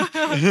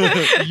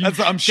Clerks.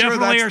 I'm sure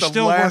that's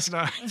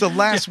the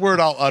last word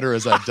I'll utter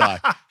as I die.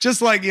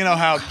 Just like,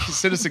 how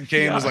Citizen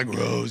Kane was like,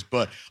 Rose,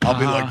 but I'll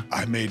be like,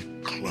 I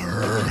made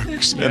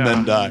Clerks, and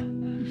then die.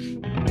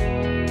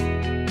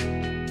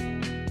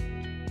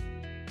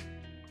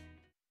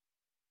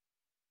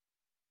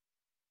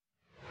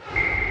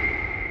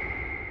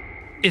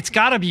 It's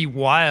got to be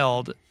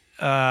wild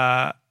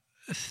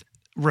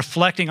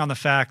reflecting on the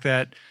fact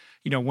that,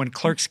 when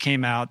Clerks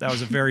came out, that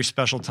was a very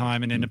special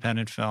time in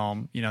independent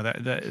film,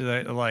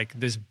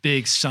 this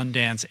big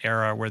Sundance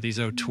era where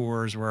these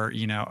auteurs were,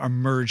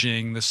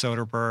 emerging, the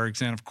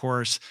Soderberghs. And of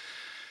course,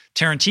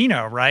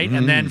 Tarantino, right?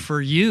 And then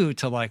for you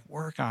to like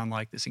work on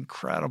like this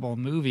incredible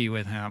movie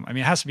with him. I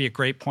mean, it has to be a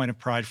great point of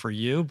pride for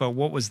you, but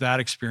what was that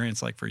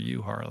experience like for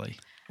you, Harley,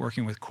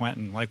 working with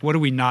Quentin? Like, what do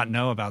we not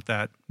know about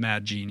that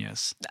mad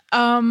genius?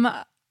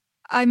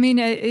 I mean,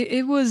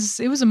 it was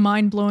a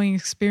mind-blowing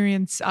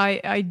experience.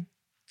 I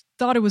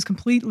thought it was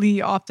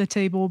completely off the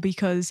table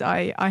because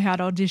I had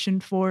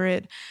auditioned for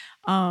it.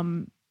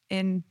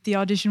 And the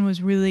audition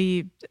was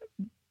really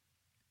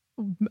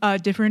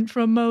different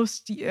from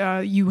most.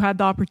 You had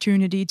the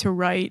opportunity to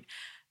write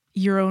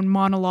your own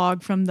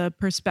monologue from the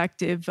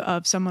perspective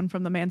of someone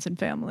from the Manson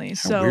family.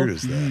 How weird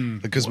is that?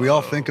 Because we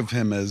all think of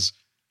him as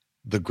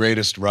the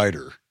greatest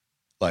writer.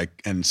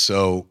 Like, and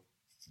so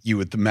you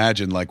would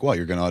imagine like, well,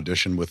 you're going to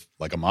audition with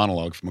like a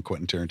monologue from a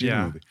Quentin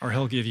Tarantino movie. Or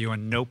he'll give you a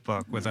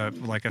notebook with a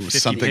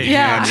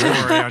 50-page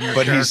story on your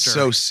But character. he's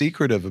so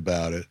secretive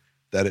about it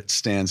that it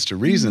stands to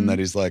reason that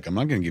he's like, I'm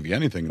not going to give you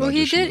anything. Well,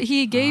 he did.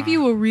 He gave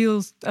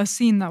you a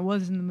scene that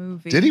was in the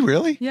movie. Did he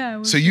really? Yeah. It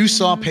was so you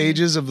saw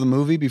pages of the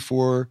movie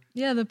before?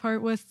 Yeah, the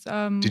part with.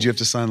 Did you have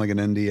to sign like an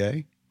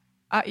NDA?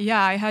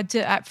 Yeah, I had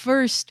to. At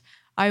first,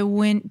 I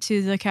went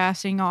to the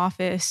casting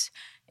office,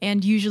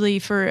 and usually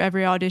for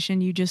every audition,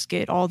 you just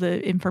get all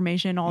the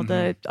information, all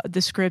the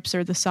scripts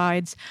or the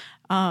sides,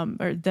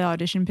 or the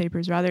audition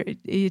papers rather.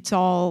 It's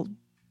all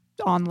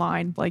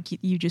online. Like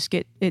you just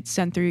get it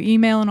sent through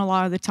email, and a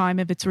lot of the time,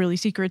 if it's really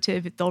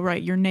secretive, they'll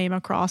write your name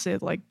across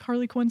it, like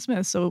Harley Quinn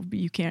Smith, so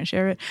you can't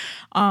share it.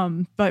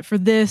 But for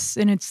this,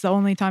 and it's the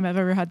only time I've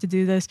ever had to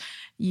do this,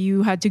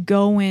 you had to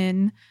go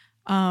in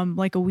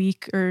like a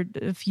week or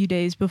a few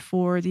days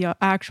before the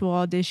actual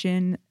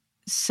audition,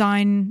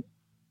 sign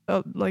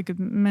like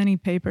many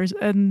papers,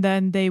 and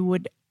then they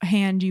would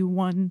hand you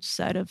one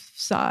set of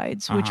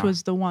sides, which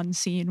was the one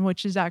scene,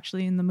 which is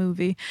actually in the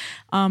movie.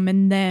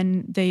 And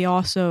then they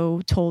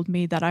also told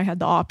me that I had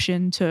the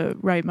option to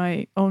write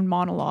my own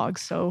monologue.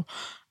 So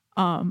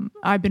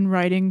I've been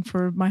writing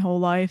for my whole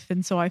life,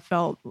 and so I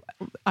felt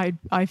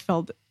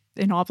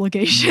an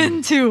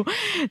obligation to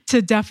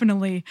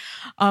definitely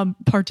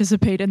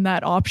participate in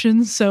that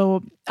option.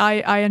 So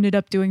I ended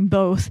up doing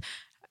both.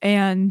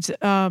 And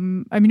I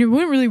mean, it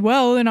went really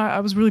well, and I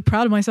was really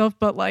proud of myself,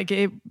 but like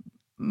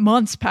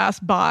months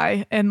passed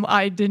by and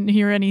I didn't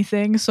hear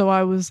anything. So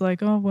I was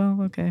like, oh, well,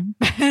 okay.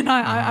 And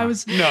I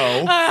was... No,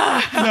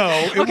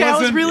 it okay, I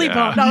was really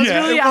bummed. I was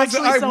really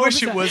actually I so wish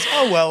upset. It was,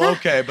 oh, well,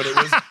 okay, but it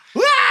was...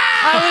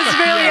 I was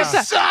very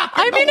upset.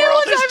 I mean,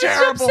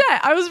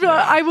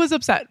 I was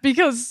upset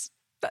because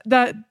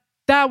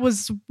that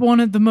was one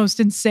of the most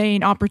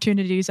insane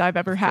opportunities I've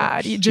ever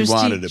had.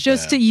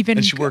 Just to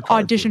even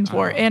audition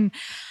for it. And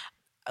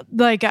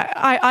like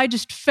I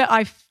just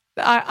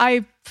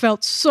I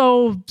felt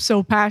so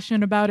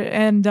passionate about it.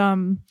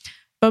 And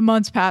but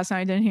months passed and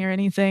I didn't hear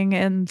anything,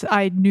 and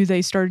I knew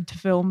they started to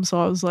film, so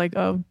I was like,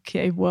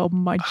 okay, well,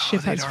 my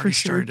ship has for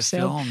sure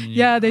sailed.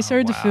 Yeah, they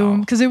started to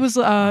film because it was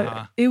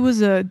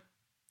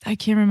I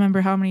can't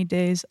remember how many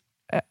days.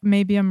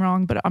 Maybe I'm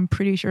wrong, but I'm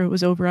pretty sure it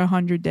was over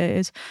 100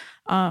 days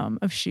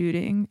of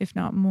shooting, if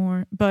not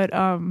more. But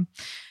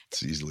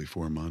it's easily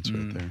 4 months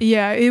right there.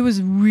 Yeah, it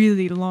was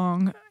really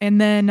long.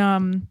 And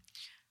then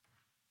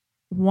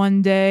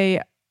one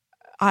day,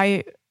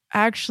 my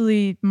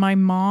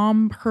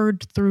mom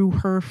heard through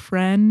her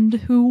friend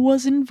who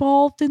was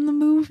involved in the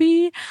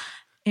movie,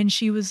 and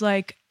she was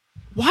like,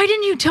 "Why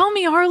didn't you tell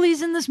me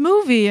Harley's in this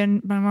movie?"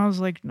 And my mom was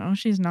like, "No,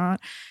 she's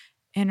not."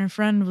 And her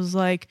friend was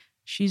like,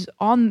 "She's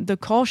on the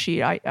call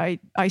sheet.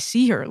 I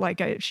see her.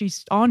 Like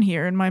she's on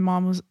here." And my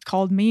mom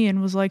called me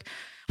and was like,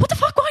 "What the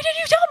fuck? Why didn't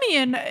you tell me?"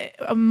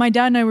 And my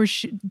dad and I were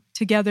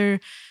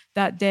together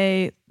that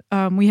day.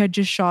 We had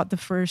just shot the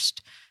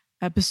first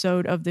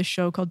episode of this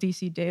show called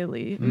DC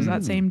Daily. It was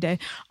that same day.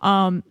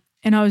 And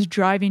I was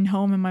driving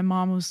home, and my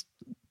mom was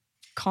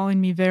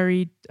calling me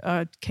very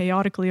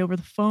chaotically over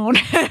the phone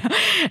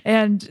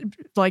and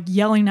like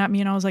yelling at me.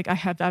 And I was like, I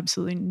have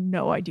absolutely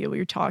no idea what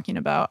you're talking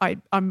about.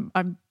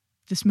 I'm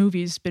this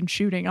movie's been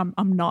shooting.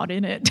 I'm not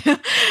in it.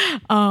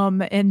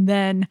 And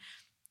then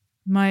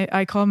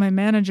I called my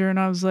manager and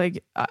I was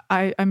like,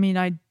 I mean,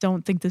 I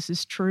don't think this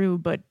is true,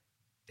 but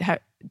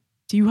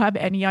do you have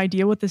any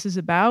idea what this is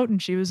about?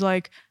 And she was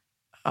like,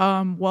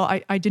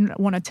 well, I didn't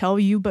want to tell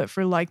you, but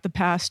for like the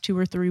past 2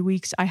 or 3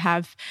 weeks, I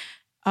have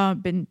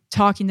been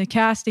talking to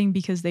casting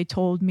because they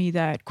told me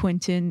that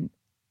Quentin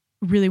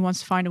really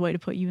wants to find a way to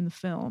put you in the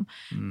film.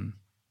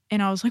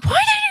 And I was like, why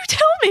didn't you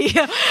tell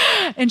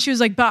me? And she was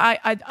like, but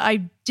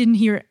I didn't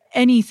hear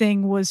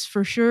anything was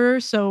for sure.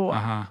 So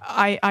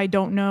I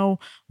don't know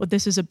what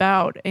this is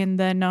about. And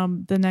then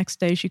the next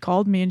day she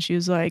called me and she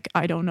was like,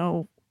 I don't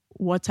know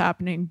what's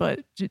happening,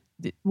 but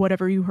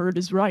whatever you heard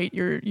is right.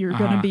 You're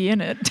going to be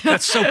in it.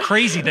 That's so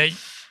crazy that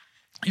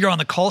you're on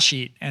the call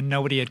sheet and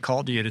nobody had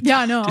called you to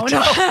no.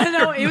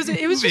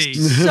 It was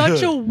just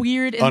such a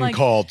weird and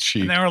uncalled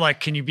sheet. And they were like,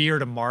 "Can you be here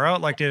tomorrow?"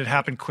 Like, did it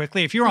happen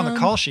quickly? If you were on the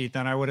call sheet,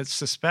 then I would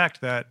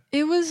suspect that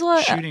it was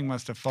like shooting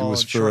must have followed. It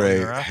was for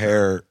a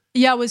hair.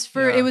 Yeah, it was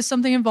for it was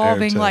something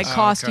involving like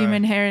costume okay.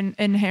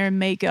 and hair and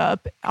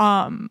makeup.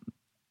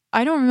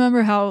 I don't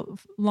remember how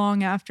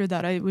long after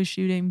that I was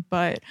shooting,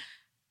 but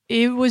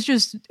it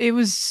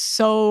was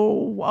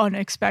so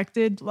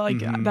unexpected. Like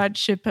that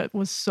ship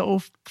was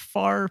so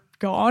far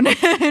gone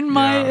in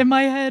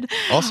my head.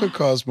 Also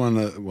caused one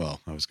of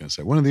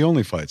the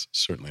only fights,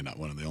 certainly not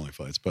one of the only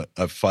fights, but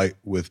a fight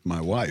with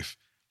my wife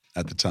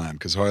at the time,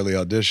 because Harley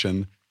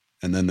auditioned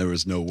and then there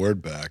was no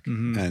word back.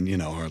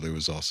 And, Harley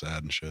was all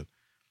sad and shit.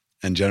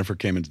 And Jennifer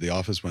came into the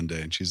office one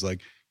day and she's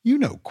like, "You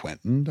know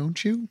Quentin,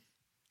 don't you?"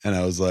 And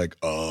I was like,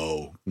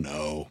 "Oh,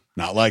 no,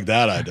 not like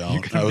that. I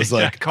don't." I was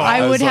like,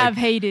 I would have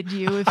hated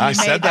you if you I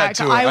said that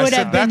to her. I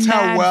said, that's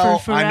how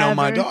well I know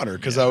my daughter.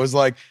 Because I was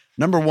like,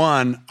 number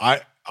one,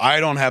 I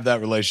don't have that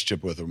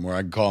relationship with him where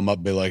I can call him up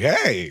and be like,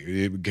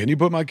 "Hey, can you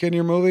put my kid in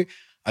your movie?"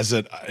 I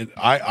said,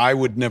 I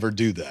would never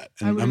do that.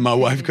 And my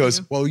wife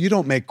goes, "Well, you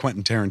don't make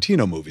Quentin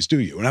Tarantino movies, do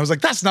you?" And I was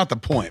like, "That's not the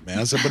point, man."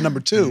 I said, "But number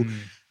two,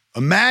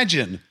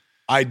 imagine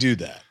I do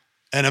that.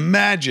 And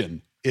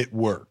imagine it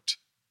worked.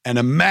 And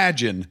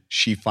imagine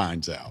she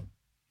finds out.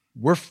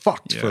 We're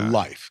fucked for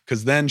life,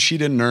 because then she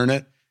didn't earn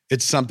it.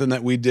 It's something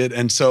that we did.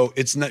 And so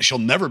she'll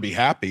never be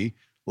happy.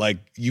 Like,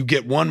 you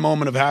get one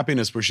moment of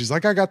happiness where she's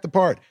like, "I got the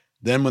part."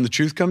 Then when the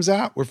truth comes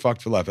out, we're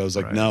fucked for life. I was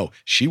like, no,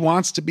 she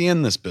wants to be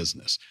in this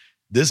business.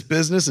 This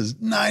business is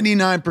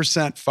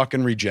 99%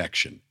 fucking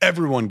rejection.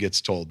 Everyone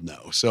gets told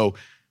no. So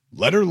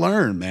let her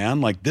learn,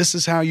 man. Like, this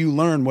is how you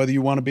learn whether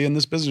you want to be in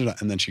this business or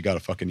not. And then she got a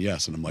fucking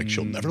yes. And I'm like,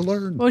 she'll never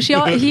learn. Well,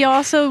 he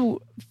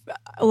also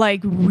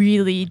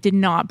really did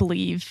not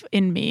believe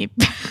in me.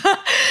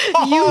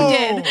 You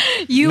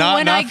did.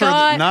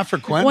 Not for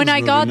Quentin's when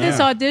I got this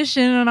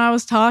audition and I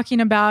was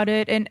talking about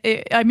it, and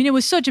it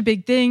was such a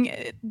big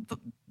thing.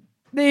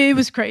 It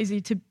was crazy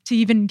to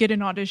even get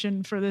an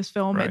audition for this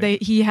film.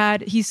 Right.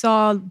 He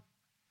saw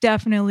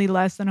definitely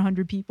less than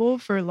 100 people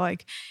for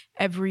like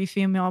every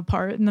female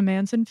part in the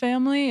Manson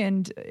family,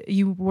 and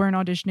you weren't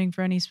auditioning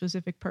for any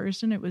specific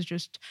person. It was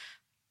just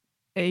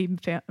a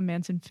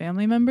Manson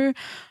family member.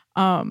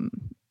 And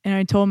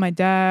I told my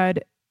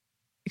dad,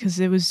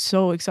 because it was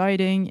so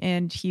exciting,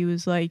 and he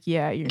was like,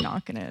 "Yeah, you're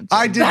not gonna."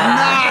 I did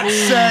not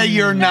say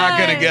you're not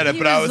gonna get it,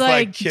 but I was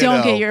like, "Kiddo,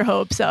 don't get your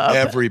hopes up."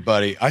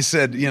 Everybody, I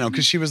said,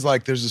 because she was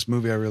like, "There's this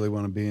movie I really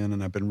want to be in,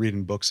 and I've been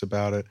reading books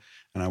about it,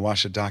 and I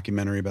watched a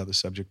documentary about the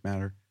subject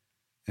matter."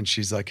 And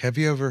she's like, "Have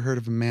you ever heard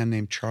of a man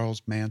named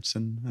Charles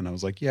Manson?" And I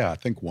was like, "Yeah, I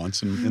think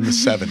once in the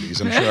 70s.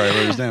 I'm sure I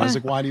heard his name." I was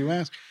like, "Why do you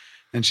ask?"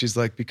 And she's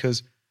like,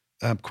 "Because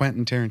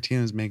Quentin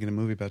Tarantino is making a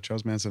movie about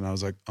Charles Manson." And I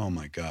was like, "Oh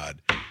my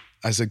God."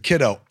 I said,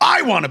 "Kiddo,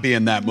 I want to be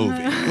in that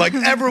movie." Like,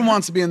 everyone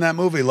wants to be in that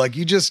movie. Like,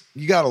 you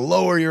got to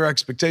lower your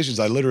expectations.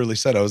 I literally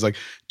said, I was like,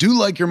 do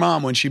like your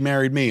mom when she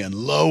married me and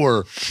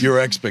lower your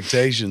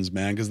expectations,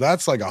 man. Because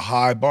that's like a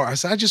high bar. I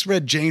said, I just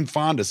read Jane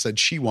Fonda said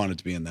she wanted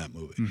to be in that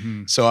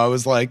movie. So I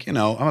was like, I'm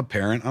a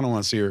parent. I don't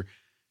want to see her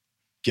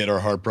get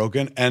her heart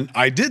broken. And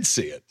I did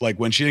see it. Like,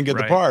 when she didn't get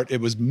the part,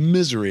 it was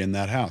misery in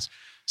that house.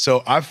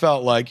 So I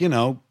felt like,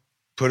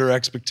 put her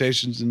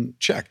expectations in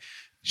check.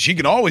 She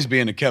can always be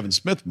in a Kevin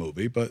Smith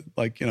movie, but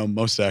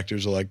most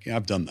actors are like, "Yeah,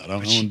 I've done that. I don't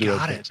want to do it." But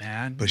she got it,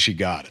 man. But she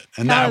got it.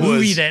 And that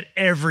movie that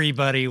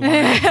everybody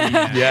wanted to be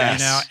in.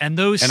 Yes. And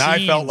those scenes.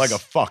 I felt like a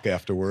fuck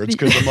afterwards,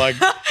 because I'm like,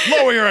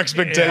 lower your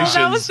expectations.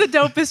 Well, that was the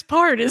dopest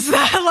part, is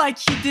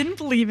that he didn't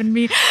believe in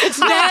me. It's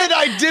not that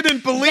I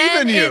didn't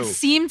believe in you. It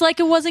seemed like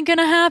it wasn't going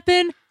to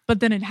happen, but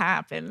then it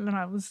happened. And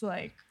I was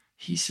like,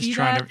 He's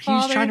trying to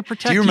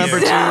protect you. Do you remember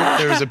too?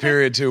 There was a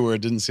period too where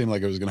it didn't seem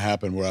like it was going to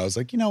happen. Where I was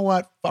like, you know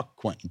what? Fuck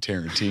Quentin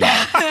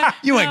Tarantino.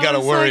 You ain't got to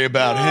worry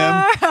about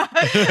him.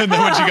 And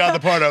then when she got the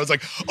part, I was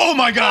like, oh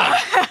my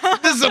God,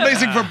 this is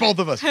amazing for both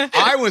of us.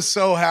 I was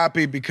so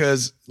happy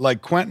because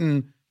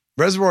Quentin,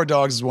 Reservoir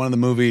Dogs is one of the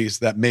movies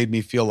that made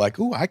me feel like,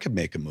 ooh, I could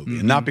make a movie,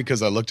 and not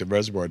because I looked at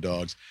Reservoir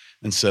Dogs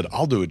and said,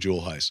 I'll do a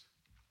jewel heist.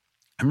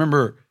 I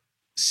remember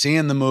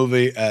seeing the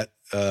movie at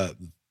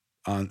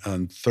on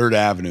 3rd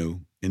Avenue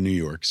in New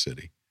York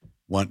City.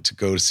 Went to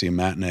go to see a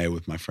matinee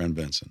with my friend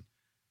Vincent.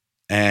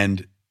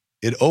 And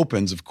it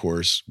opens, of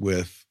course,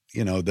 with,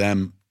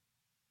 them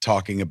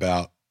talking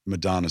about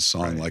Madonna's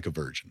song, Like a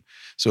Virgin.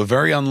 So a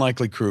very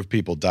unlikely crew of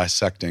people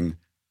dissecting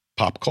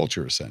pop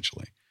culture,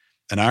 essentially.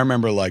 And I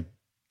remember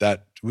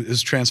that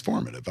was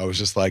transformative. I was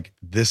just like,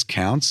 this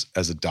counts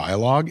as a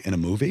dialogue in a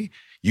movie?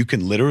 You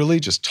can literally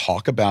just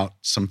talk about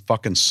some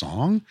fucking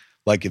song?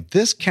 Like, if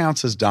this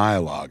counts as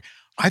dialogue,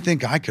 I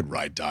think I could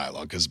write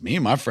dialogue, because me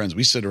and my friends,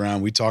 we sit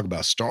around, we talk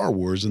about Star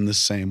Wars in the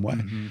same way.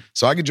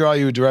 So I could draw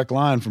you a direct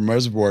line from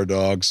Reservoir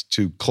Dogs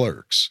to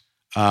Clerks.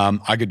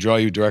 I could draw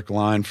you a direct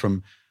line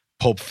from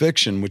Pulp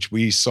Fiction, which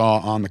we saw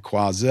on the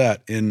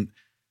Croisette in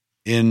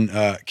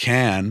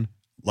Cannes,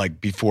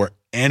 before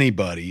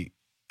anybody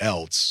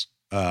else.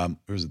 Or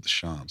is it the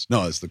Shams?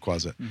 No, it's the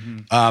Croisette.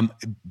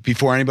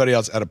 Before anybody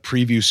else at a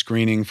preview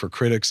screening for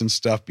critics and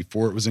stuff,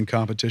 before it was in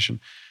competition.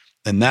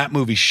 And that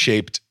movie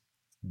shaped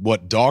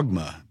what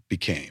Dogma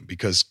became,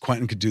 because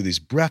Quentin could do these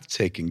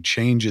breathtaking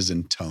changes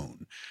in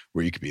tone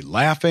where you could be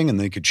laughing and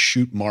then he could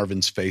shoot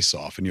Marvin's face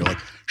off and you're like,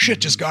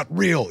 shit just got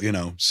real,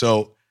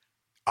 So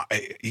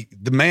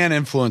the man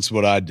influenced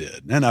what I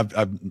did. And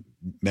I've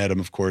met him,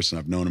 of course, and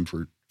I've known him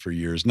for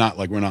years. Not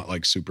like, we're not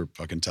like super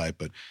fucking tight,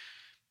 but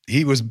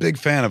he was a big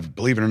fan of,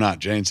 believe it or not,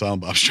 Jay and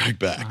Silent Bob Strike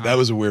Back. That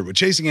was a weird one.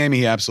 Chasing Amy,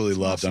 he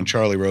absolutely loved. Awesome. On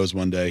Charlie Rose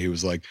one day, he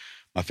was like,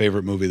 my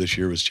favorite movie this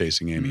year was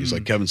Chasing Amy. He's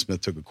like, Kevin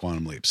Smith took a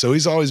quantum leap. So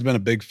he's always been a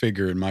big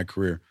figure in my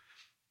career.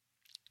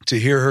 To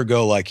hear her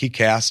go like, he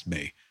cast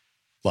me,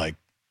 like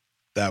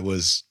that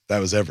was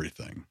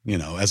everything. You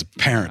know, as a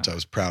parent, I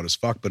was proud as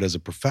fuck, but as a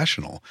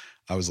professional,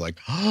 I was like,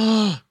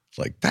 oh,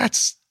 like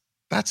that's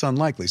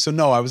unlikely. So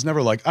no, I was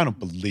never like, I don't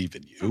believe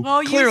in you.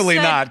 Well, Clearly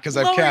you not, because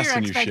I've cast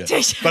in you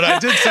shit. But I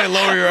did say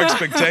lower your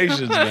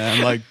expectations,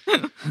 man. Like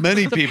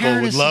many people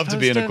would love to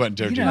be in a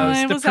Quentin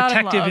Tarantino. It's the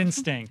protective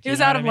instinct. It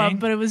was out of love,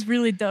 but it was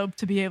really dope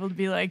to be able to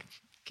be like,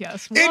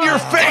 guess what? In your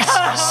face,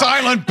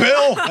 Silent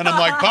Bill. And I'm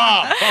like,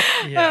 Bob.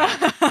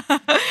 Yeah.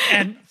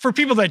 And for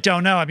people that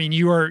don't know, I mean,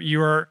 you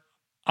were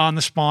on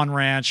the Spawn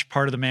Ranch,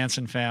 part of the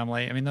Manson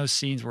family. I mean, those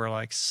scenes were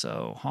like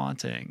so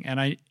haunting.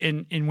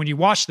 And when you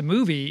watch the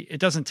movie, it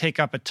doesn't take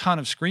up a ton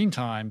of screen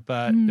time,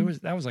 but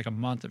that was like a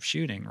month of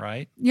shooting,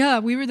 right? Yeah,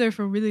 we were there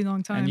for a really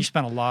long time. And you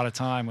spent a lot of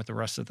time with the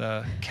rest of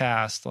the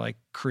cast, like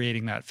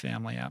creating that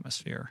family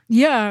atmosphere.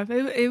 Yeah,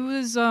 it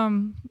was.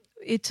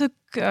 It took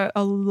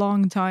a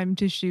long time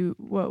to shoot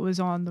what was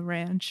on the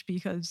ranch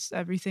because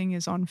everything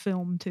is on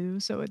film too.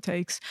 So it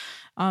takes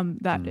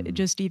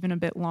just even a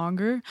bit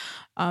longer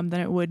than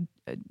it would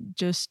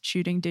just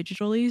shooting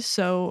digitally.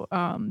 So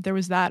there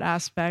was that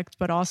aspect,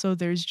 but also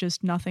there's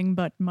just nothing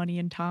but money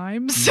and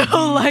time. So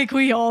like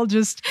we all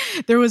just,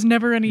 there was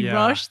never any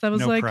rush. That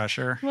was no like,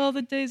 pressure. Well,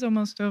 the day's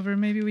almost over.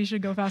 Maybe we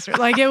should go faster.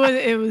 Like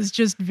it was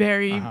just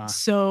very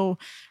so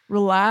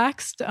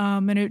relaxed.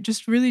 And it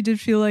just really did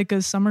feel like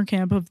a summer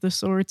camp of the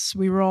sorts.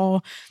 We were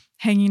all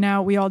hanging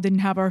out. We all didn't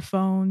have our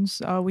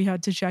phones. We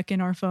had to check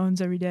in our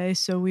phones every day.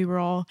 So we were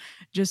all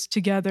just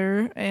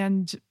together.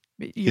 And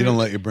he don't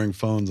let you bring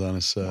phones on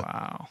his set.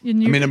 Wow. I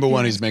mean, number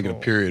one, he's making a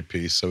period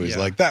piece. So he's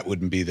like, that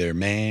wouldn't be there,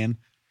 man.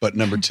 But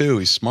number two,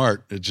 he's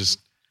smart. It just,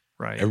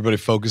 everybody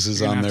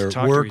focuses on their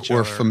work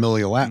or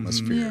familial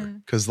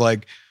atmosphere. Because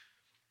like,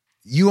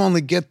 you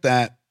only get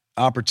that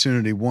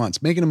opportunity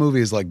once. Making a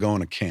movie is like going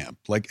to camp.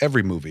 Like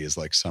every movie is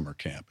like summer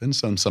camp, and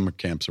some summer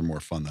camps are more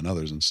fun than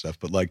others and stuff,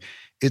 but like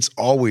it's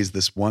always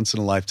this once in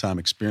a lifetime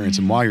experience.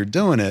 And while you're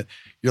doing it,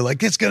 you're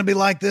like, it's going to be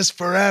like this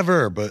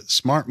forever. But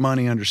smart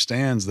money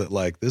understands that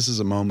like this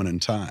is a moment in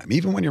time.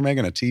 Even when you're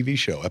making a TV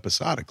show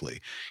episodically,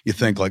 you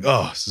think like,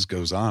 oh, this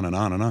goes on and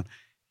on and on.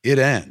 It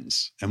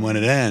ends. And when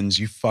it ends,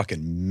 you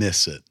fucking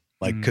miss it.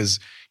 Like, because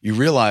you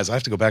realize I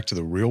have to go back to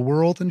the real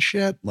world and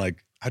shit.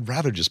 Like, I'd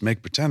rather just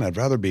make pretend. I'd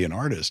rather be an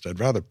artist. I'd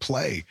rather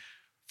play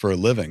for a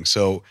living.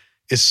 So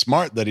it's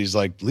smart that he's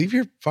like, leave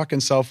your fucking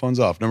cell phones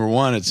off. Number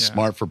one, it's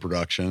smart for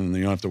production, and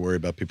you don't have to worry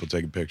about people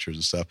taking pictures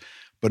and stuff.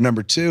 But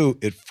number two,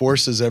 it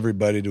forces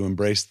everybody to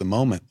embrace the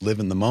moment, live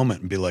in the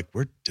moment, and be like,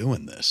 we're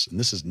doing this, and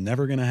this is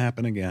never going to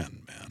happen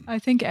again, man. I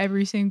think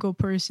every single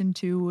person,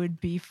 too, would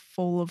be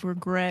full of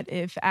regret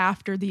if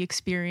after the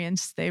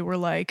experience they were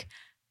like,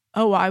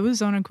 oh, I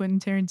was on a Quentin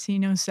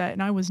Tarantino set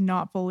and I was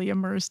not fully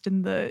immersed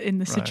in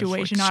the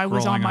situation. Like I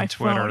was on my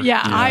Twitter. phone.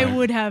 Yeah, I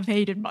would have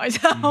hated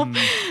myself.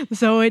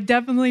 So it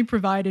definitely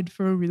provided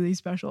for a really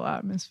special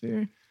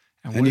atmosphere.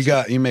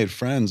 And you made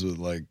friends with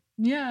like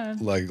a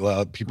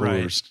lot of people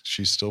who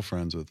she's still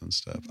friends with and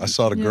stuff. I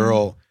saw the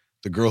girl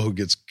who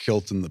gets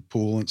killed in the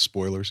pool, and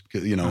spoilers,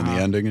 you know, in the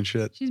ending and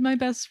shit. She's my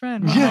best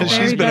friend. Yeah,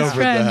 she's been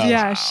over at the house.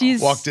 Yeah,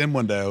 she's walked in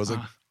one day. I was like,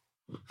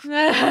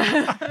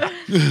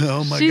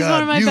 oh my she's God,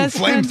 one of my best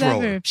friends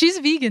flamethrower. ever. She's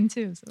vegan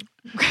too. So.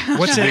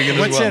 What's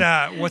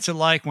it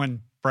like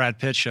when Brad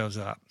Pitt shows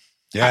up?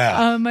 Yeah.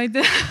 I mean,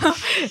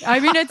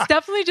 it's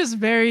definitely just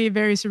very,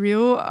 very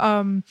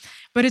surreal.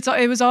 But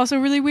it was also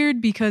really weird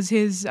because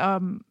his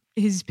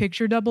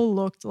picture double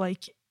looked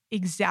like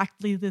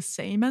exactly the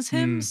same as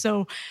him.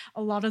 So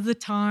a lot of the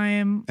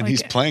time, and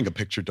he's playing a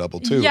picture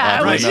double too.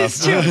 Yeah, which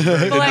is true.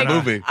 But like, the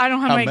movie. I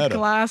don't have my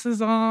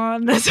glasses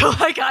on, so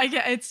like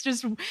it's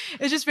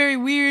just very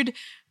weird.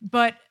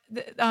 But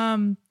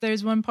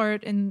there's one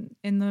part in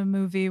the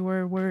movie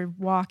where we're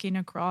walking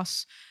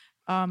across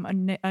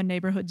a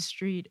neighborhood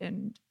street,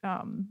 and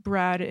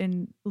Brad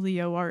and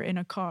Leo are in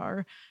a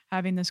car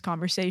having this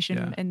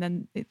conversation, and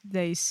then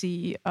they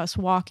see us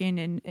walking,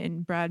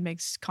 and Brad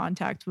makes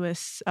contact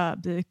with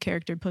the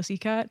character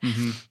Pussycat.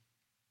 And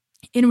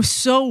it was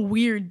so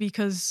weird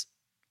because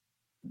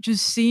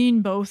just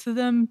seeing both of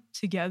them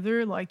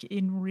together, like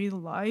in real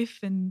life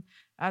and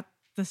at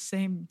the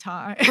same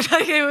time,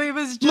 like it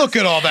was just, look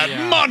at all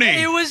that money.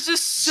 It was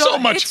just so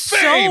much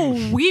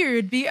fame. So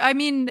weird. I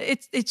mean,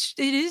 it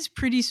is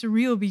pretty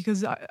surreal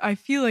because I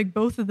feel like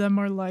both of them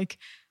are like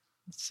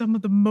some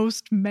of the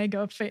most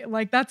mega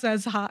like that's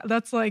as high.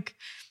 That's like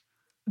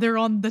they're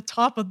on the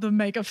top of the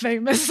mega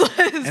famous list.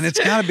 And it's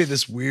got to be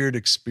this weird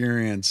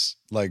experience,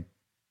 like.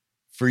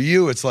 For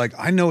you, it's like,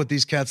 I know what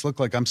these cats look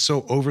like. I'm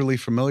so overly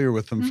familiar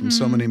with them from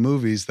so many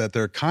movies that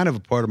they're kind of a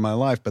part of my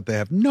life, but they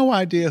have no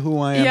idea who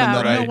I am and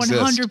that I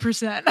exist.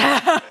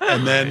 100%.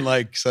 And then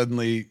like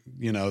suddenly,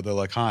 you know, they're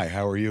like, hi,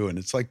 how are you? And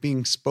it's like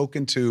being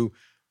spoken to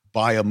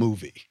by a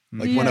movie.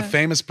 Like when a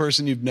famous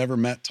person you've never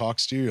met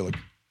talks to you, you're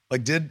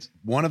like, did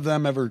one of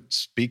them ever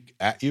speak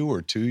at you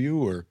or to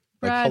you or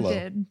like, Brad hello?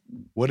 did.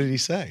 What did he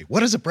say? What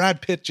does a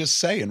Brad Pitt just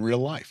say in real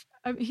life?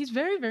 He's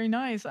very, very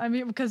nice. I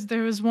mean, because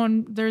there's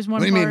one.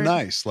 What do you mean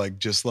nice? Like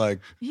just like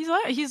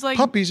he's like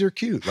puppies are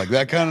cute, like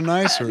that kind of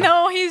nice. Or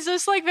no, he's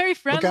just like very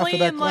friendly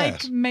and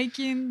glass. like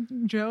making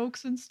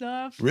jokes and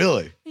stuff.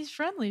 Really? He's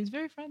friendly. He's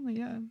very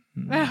friendly.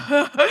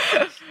 Yeah.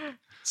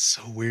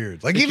 So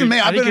weird. Like even me,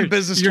 I've been in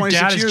business 26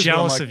 years. Your dad is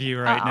jealous of you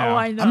right now.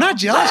 I know. I'm not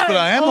jealous, but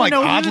I am oddly he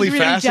was really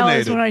fascinated.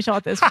 Jealous when I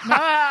shot this.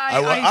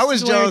 I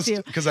was jealous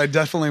because I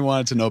definitely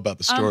wanted to know about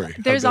the story.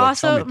 There's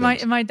also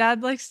my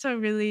dad likes to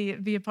really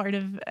be a part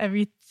of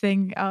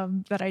everything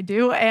that I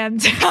do,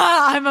 and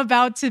I'm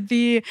about to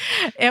be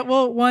at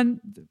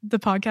the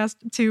podcast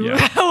 2,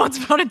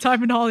 Once Upon a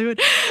Time in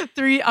Hollywood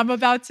 3. I'm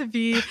about to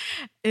be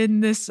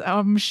in this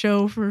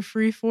show for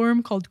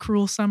Freeform called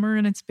Cruel Summer,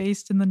 and it's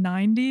based in the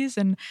 90s,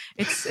 and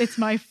it's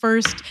my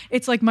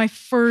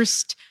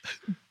first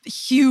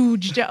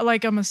huge,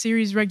 like I'm a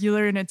series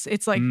regular, and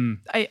it's like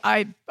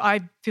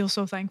I feel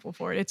so thankful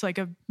for it. It's like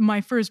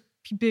my first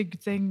big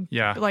thing,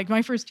 like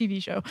my first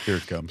TV show. Here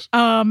it comes.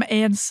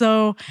 And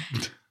so,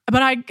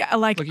 but I've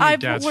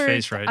dad's worked.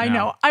 face right I now.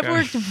 know I've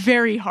worked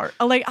very hard.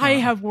 Like I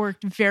have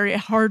worked very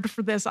hard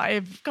for this. I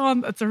have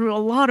gone through a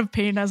lot of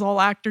pain, as all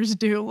actors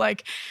do.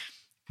 Like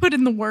put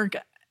in the work.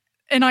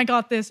 And I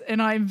got this,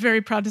 and I'm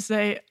very proud to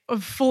say,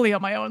 fully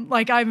on my own.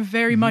 Like, I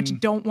very much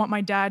don't want my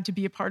dad to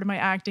be a part of my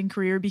acting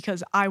career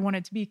because I want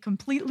it to be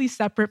completely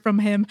separate from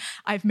him.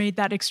 I've made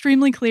that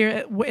extremely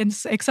clear,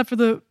 except for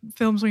the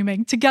films we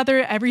make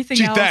together.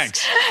 Everything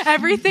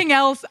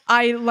else,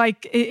 I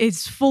like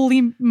is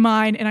fully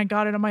mine, and I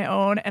got it on my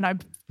own, and I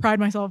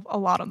pride myself a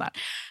lot on that.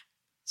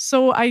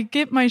 So I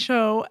get my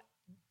show,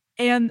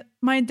 and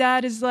my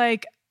dad is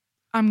like,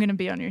 I'm going to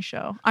be on your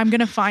show. I'm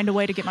going to find a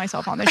way to get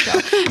myself on this show.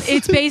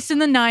 It's based in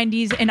the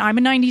 90s, and I'm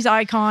a 90s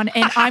icon,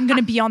 and I'm going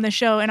to be on the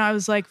show. And I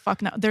was like,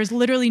 fuck no. There's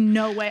literally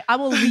no way. I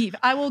will leave.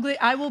 I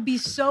will be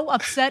so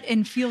upset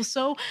and feel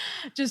so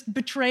just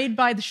betrayed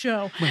by the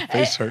show. My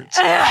face hurts.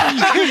 And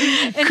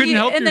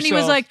then he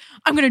was like,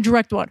 I'm going to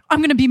direct one. I'm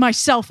going to be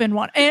myself in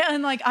one.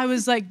 And like, I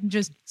was like,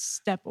 just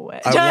step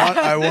away.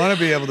 I want to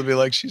be able to be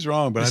like, she's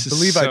wrong, but I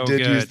believe I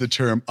did use the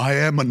term, I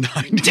am a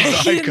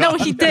 90s icon. No,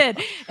 he did.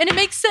 And it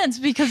makes sense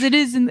because it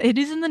is in the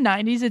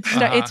 90s.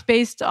 It's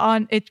based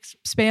on, it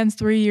spans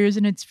 3 years,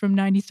 and it's from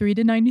 93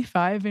 to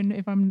 95. And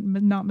if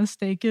I'm not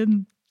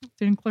mistaken,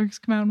 didn't Clerks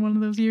come out in one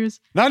of those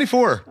years?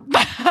 94. For people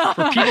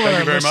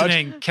that are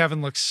listening,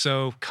 Kevin looks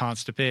so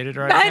constipated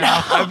right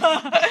now.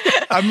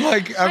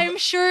 I'm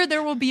sure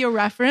there will be a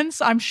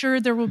reference. I'm sure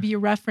there will be a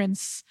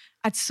reference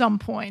at some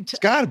point. It's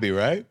got to be,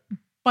 right?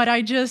 But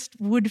I just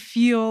would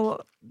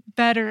feel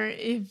better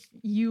if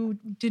you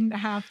didn't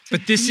have to.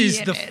 But this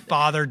is the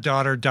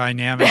father-daughter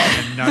dynamic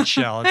in a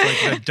nutshell.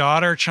 It's like the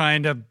daughter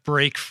trying to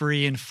break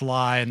free and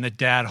fly, and the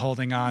dad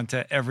holding on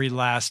to every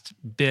last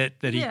bit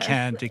that he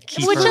can to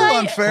keep her. It's a little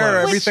unfair.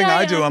 Everything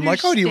I do, I'm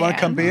like, oh, do you want to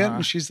come be in?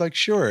 And she's like,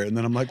 sure. And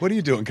then I'm like, what are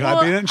you doing? Can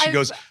I be in? And she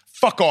goes,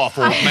 fuck off,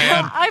 old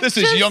man. This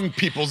is young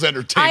people's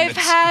entertainment.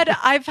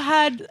 I've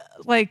had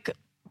like,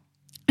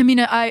 I mean,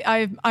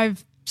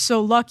 I've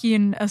so lucky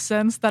in a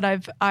sense that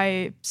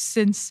I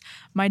since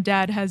my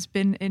dad has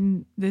been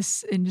in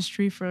this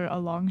industry for a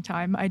long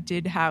time, I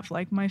did have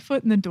like my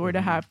foot in the door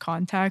to have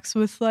contacts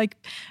with like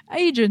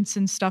agents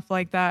and stuff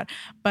like that.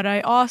 But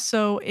I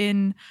also,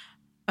 in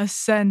a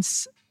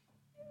sense,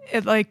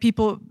 like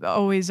people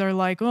always are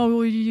like, oh,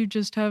 well, you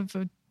just have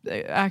a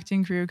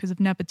acting career because of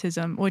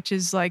nepotism, which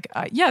is like,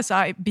 yes,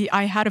 I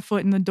had a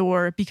foot in the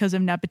door because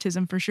of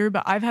nepotism for sure,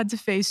 but I've had to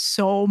face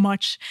so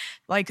much,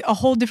 like a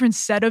whole different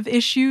set of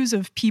issues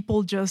of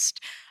people just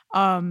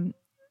having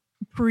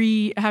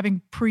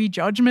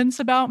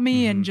prejudgments about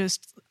me and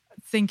just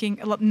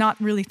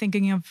not really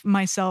thinking of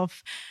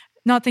myself,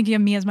 not thinking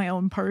of me as my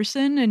own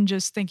person, and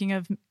just thinking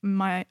of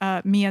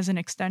me as an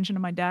extension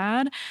of my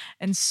dad.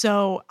 And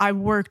so I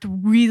worked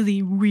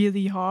really,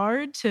 really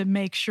hard to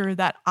make sure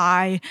that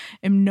I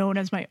am known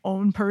as my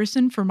own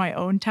person for my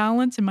own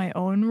talents in my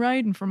own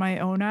right and for my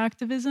own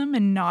activism,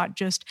 and not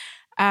just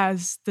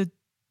as the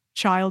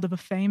child of a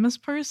famous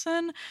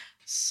person.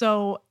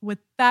 So with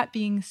that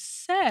being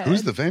said...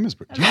 Who's the famous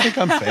person? Do you think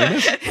I'm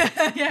famous?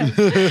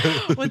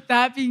 Yes. With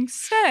that being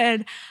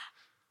said,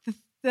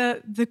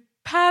 the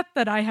path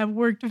that I have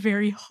worked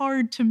very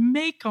hard to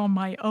make on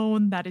my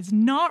own that is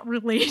not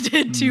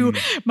related to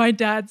my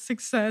dad's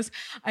success.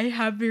 I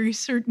have very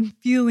certain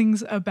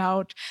feelings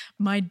about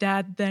my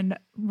dad then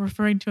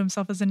referring to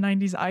himself as a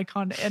 90s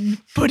icon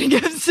and putting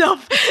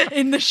himself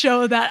in the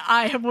show that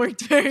I have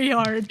worked very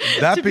hard.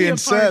 That being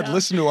said,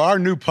 listen to our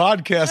new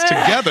podcast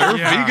together,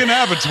 Vegan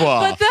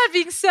Abattoir. But that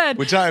being said,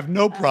 which I have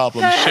no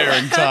problem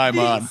sharing time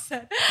on.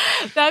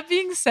 That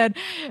being said,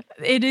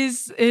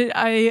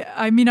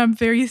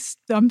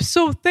 I'm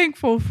so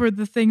thankful for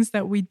the things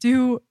that we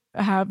do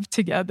have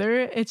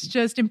together. It's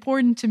just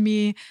important to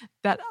me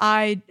that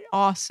I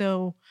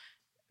also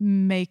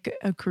make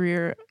a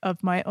career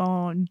of my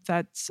own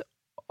that's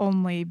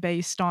only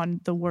based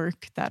on the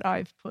work that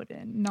I've put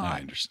in. Not, I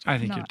understand. I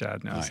think your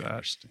dad knows I that.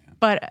 understand.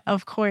 but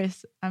of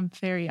course, I'm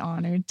very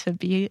honored to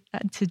be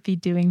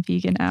doing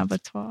vegan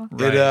Abattoir.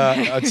 Right.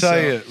 I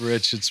tell you,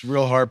 Rich, it's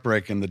real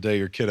heartbreaking the day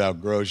your kid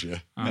outgrows you.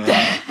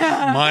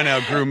 Mine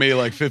outgrew me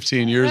like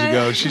 15 years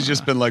ago. She's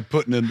just been like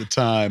putting in the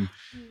time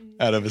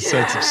out of a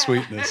sense of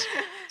sweetness.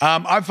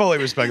 I fully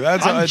respect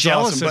that. I'm it's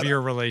jealous awesome, of but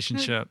your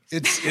relationship.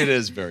 it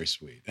is very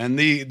sweet. And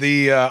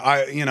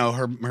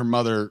her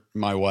mother,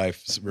 my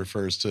wife,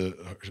 refers to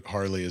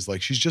Harley as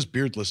like she's just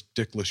beardless,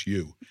 dickless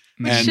you,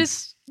 and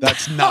just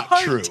that's not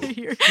hard true. to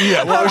hear.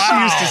 Yeah, well,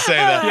 she used to say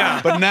that.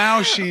 Yeah. But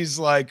now she's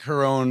like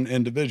her own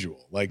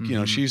individual. Like,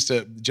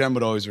 Jen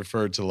would always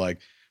refer to like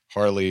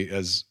Harley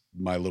as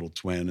my little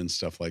twin and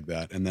stuff like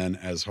that. And then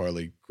as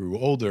Harley grew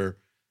older,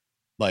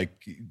 like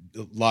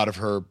a lot of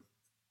her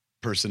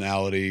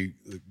personality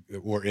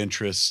or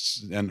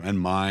interests and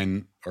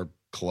mine are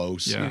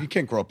close. Yeah. You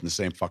can't grow up in the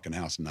same fucking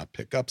house and not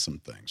pick up some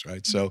things,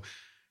 right? So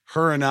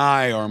her and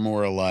I are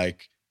more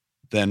alike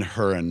than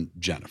her and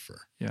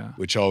Jennifer. Yeah.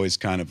 Which always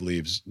kind of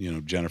leaves,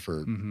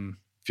 Jennifer Mm-hmm.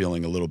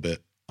 feeling a little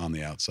bit on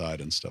the outside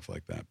and stuff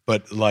like that.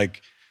 But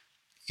like,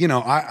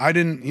 I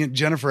didn't,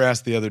 Jennifer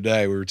asked the other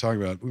day, we were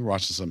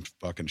watching some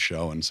fucking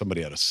show and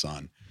somebody had a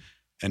son.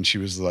 And she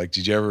was like,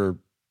 did you ever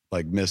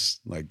like miss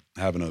like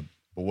having a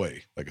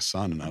boy, like a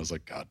son? And I was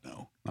like, God,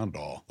 no, not at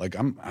all. Like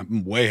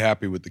I'm way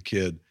happy with the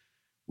kid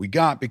we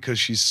got because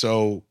she's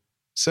so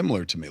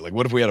similar to me. Like,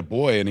 what if we had a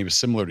boy and he was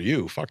similar to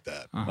you? Fuck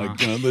that. Like,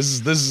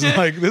 this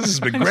has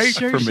been great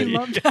sure for she me.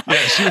 loved that. Yeah,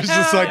 she was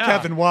just like,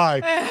 Kevin,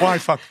 why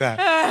fuck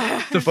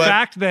that? The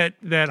fact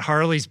that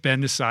Harley's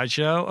been to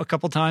Sideshow a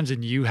couple times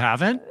and you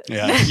haven't,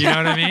 Yeah, you know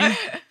what I mean?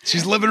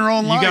 she's living her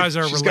own life. You guys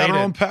are She's got her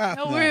related. own path.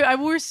 No,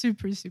 now. we're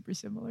super, super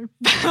similar.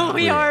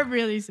 We are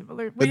really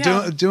similar.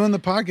 But doing the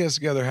podcast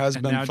together has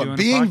And been now fun. doing a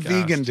Being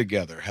podcast. vegan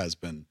together has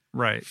been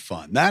Right.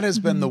 fun. That has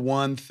been the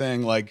one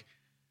thing, like,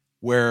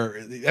 where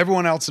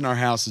everyone else in our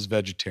house is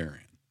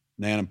vegetarian.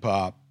 Nan and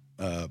Pop,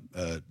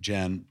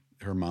 Jen,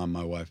 her mom,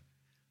 my wife.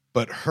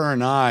 But her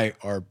and I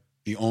are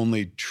the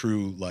only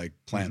true, like,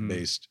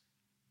 plant-based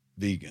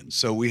vegans.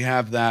 So we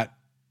have that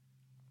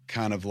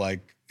kind of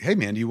like, hey,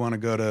 man, you want to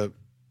go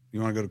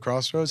to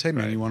Crossroads? Hey,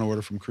 man, Right. you want to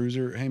order from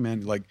Cruiser? Hey,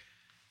 man, like,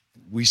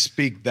 we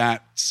speak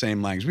that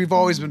same language. We've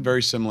always been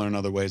very similar in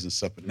other ways and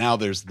stuff, but now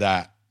there's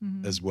that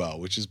as well,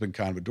 which has been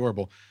kind of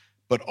adorable,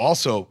 but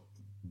also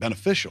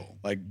beneficial.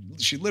 Like,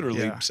 she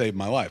literally saved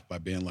my life by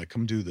being like,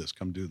 come do this.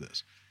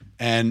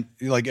 And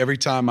like every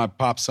time I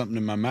pop something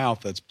in my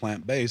mouth that's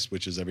plant-based,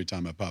 which is every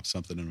time I pop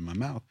something into my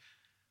mouth,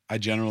 I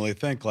generally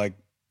think like,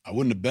 I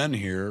wouldn't have been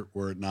here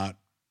were it not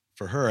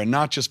for her. And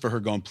not just for her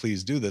going,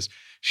 please do this.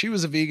 She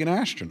was a vegan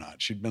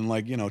astronaut. She'd been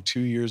like, 2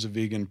 years of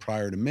vegan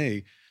prior to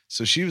me.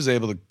 So she was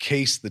able to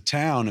case the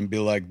town and be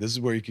like, this is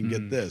where you can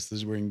get this. This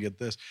is where you can get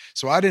this.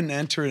 So I didn't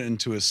enter it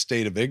into a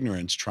state of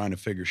ignorance trying to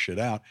figure shit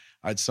out.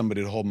 I had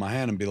somebody to hold my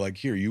hand and be like,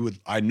 here,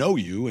 I know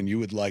you and you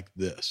would like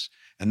this.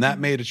 And that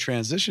made a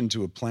transition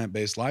to a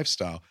plant-based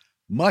lifestyle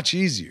much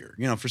easier.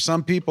 For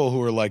some people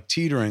who are like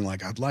teetering,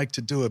 like, I'd like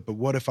to do it, but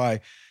what if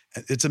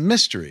it's a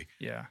mystery.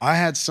 Yeah. I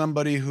had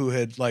somebody who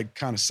had like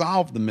kind of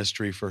solved the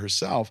mystery for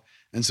herself.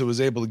 And so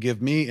was able to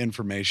give me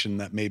information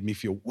that made me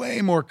feel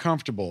way more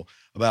comfortable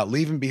about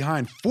leaving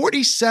behind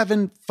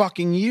 47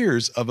 fucking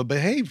years of a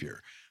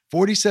behavior,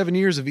 47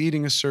 years of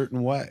eating a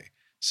certain way.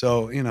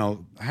 So,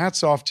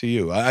 hats off to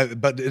you.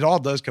 But it all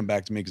does come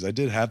back to me because I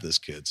did have this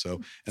kid.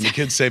 And the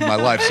kid saved my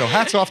life. So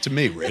hats off to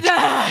me, Rich.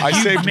 I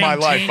saved my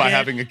life by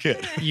having a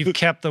kid. You've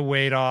kept the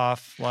weight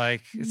off.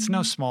 Like, it's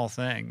no small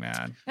thing,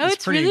 man. No,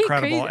 it's pretty really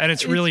incredible. crazy. And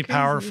it's It's really crazy.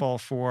 powerful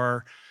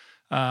for,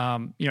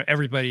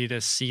 everybody to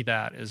see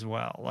that as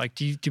well. Like,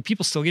 do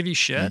people still give you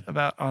shit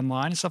about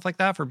online and stuff like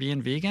that for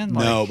being vegan?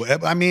 Like, No,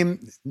 but I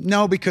mean,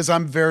 no, because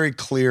I'm very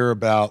clear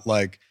about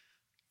like,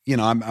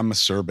 I'm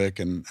acerbic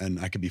and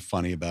I could be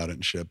funny about it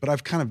and shit, but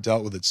I've kind of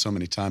dealt with it so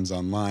many times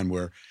online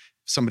where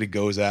somebody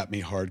goes at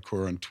me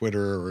hardcore on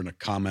Twitter or in a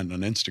comment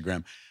on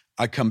Instagram,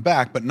 I come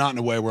back, but not in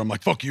a way where I'm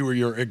like, fuck you or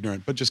you're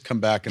ignorant, but just come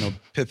back in a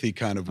pithy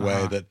kind of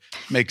way that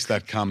makes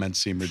that comment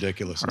seem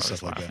ridiculous and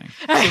stuff like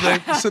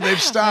that. So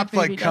they've stopped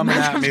like coming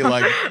at me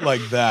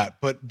like that.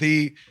 But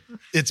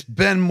it's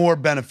been more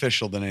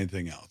beneficial than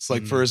anything else.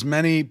 Like for as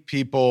many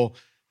people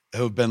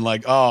who've been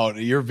like, oh,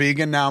 you're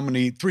vegan, now I'm gonna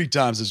eat 3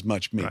 times as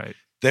much meat. Right.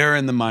 They're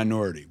in the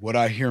minority. What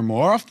I hear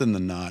more often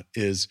than not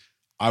is,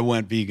 I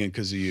went vegan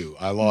because of you.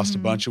 I lost a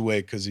bunch of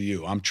weight because of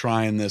you. I'm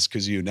trying this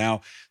because of you.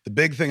 Now, the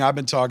big thing I've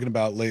been talking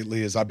about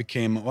lately is I've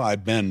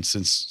been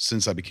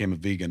since I became a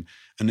vegan,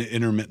 an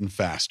intermittent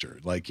faster.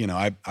 Like,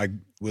 I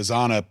was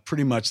on a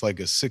pretty much like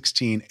a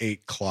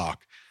 16/8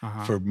 clock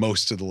for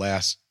most of the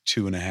last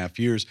 2.5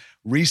 years.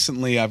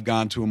 Recently, I've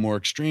gone to a more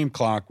extreme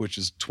clock, which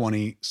is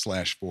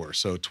 20/4.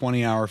 So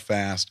 20-hour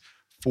fast,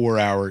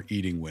 4-hour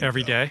eating window.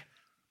 every day.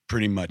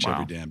 Pretty much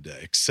every damn day,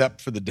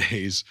 except for the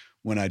days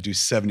when I do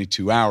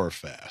 72-hour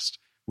fast,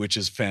 which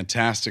is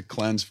fantastic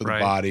cleanse for the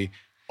body.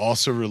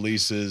 Also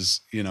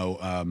releases,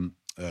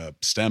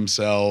 stem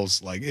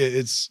cells. Like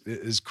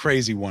it's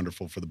crazy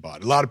wonderful for the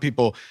body. A lot of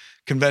people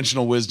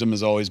conventional wisdom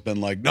has always been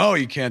like, no,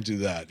 you can't do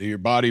that. Your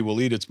body will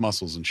eat its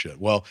muscles and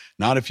shit. Well,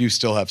 not if you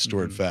still have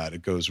stored fat.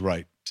 It goes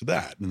right to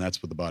that. And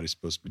that's what the body's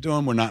supposed to be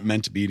doing. We're not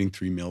meant to be eating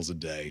 3 meals a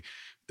day.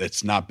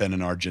 That's not been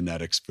in our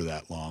genetics for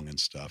that long and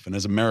stuff. And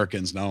as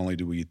Americans, not only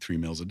do we eat 3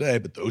 meals a day,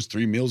 but those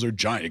 3 meals are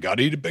giant. You got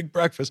to eat a big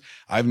breakfast.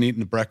 I haven't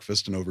eaten a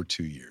breakfast in over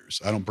 2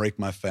 years. I don't break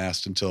my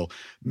fast until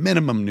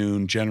minimum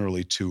noon,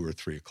 generally 2 or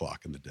 3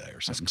 o'clock in the day or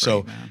something. That's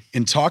great, man.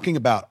 In talking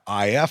about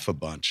IF a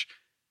bunch,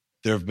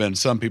 there have been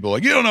some people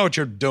like, you don't know what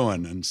you're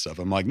doing and stuff.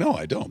 I'm like, no,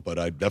 I don't. But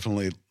I've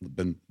definitely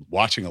been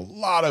watching a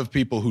lot of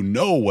people who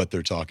know what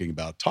they're talking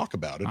about talk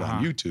about it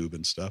on YouTube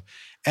and stuff.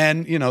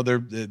 And, you know,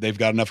 they've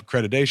got enough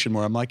accreditation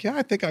where I'm like, yeah,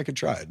 I think I could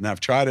try it. And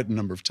I've tried it a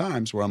number of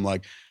times where I'm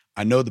like,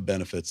 I know the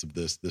benefits of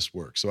this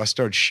work. So I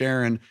started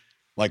sharing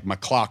like my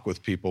clock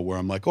with people where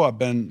I'm like, oh,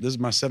 this is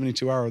my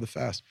 72 hour of the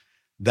fast.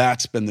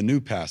 That's been the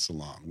new pass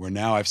along where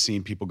now I've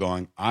seen people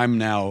going, I'm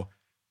now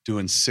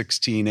doing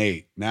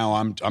 16-8. Now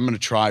I'm going to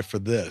try for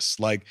this.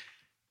 Like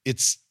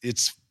it's,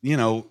 you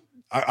know,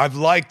 I've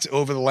liked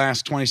over the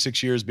last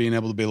 26 years being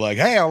able to be like,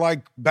 hey, I like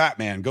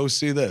Batman. Go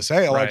see this.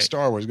 Hey, I like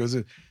Star Wars. Go see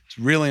this. It's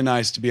really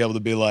nice to be able to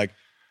be like,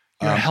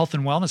 you're a health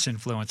and wellness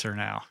influencer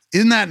now.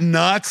 Isn't that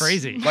nuts?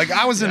 Crazy. Like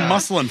I was in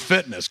muscle and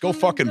fitness. Go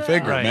fucking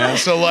figure, man.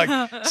 So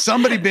like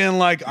somebody being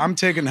like, I'm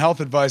taking health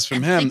advice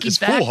from him. It's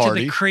cool,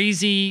 Hardy. To the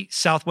crazy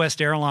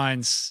Southwest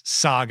Airlines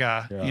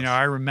saga. Yes. You know,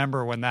 I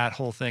remember when that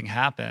whole thing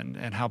happened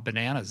and how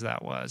bananas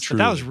that was. Truly.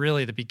 But that was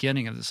really the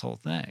beginning of this whole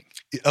thing.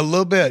 A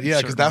little bit, yeah,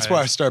 because Certain that's why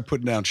I ways. started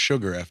putting down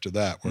sugar after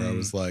that, where I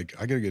was like,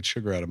 I got to get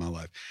sugar out of my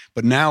life.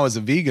 But now as a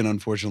vegan,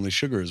 unfortunately,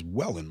 sugar is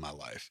well in my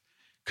life.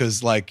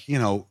 Because like, you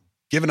know,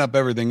 giving up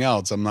everything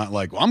else, I'm not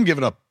like, well, I'm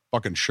giving up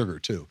fucking sugar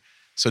too.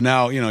 So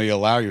now, you know, you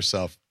allow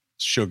yourself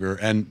sugar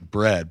and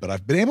bread, but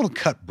I've been able to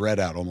cut bread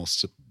out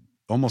almost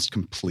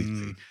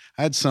completely.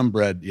 I had some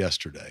bread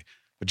yesterday,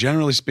 but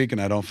generally speaking,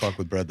 I don't fuck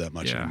with bread that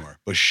much anymore.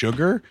 But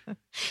sugar,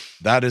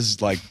 that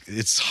is like,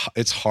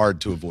 it's hard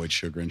to avoid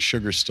sugar, and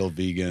sugar's still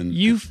vegan.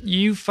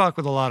 You fuck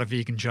with a lot of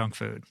vegan junk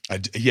food.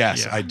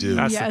 Yes, I do.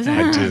 That's Yes. the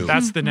thing. I do.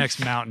 That's the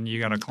next mountain you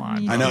got to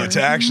climb. I know,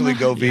 to actually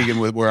go vegan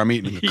with where I'm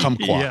eating a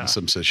kumquat and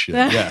some such shit.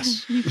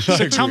 Yes.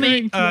 So tell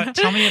me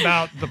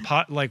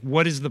about like,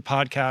 what is the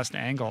podcast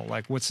angle?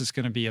 Like, what's this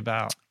going to be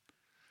about?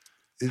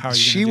 How are you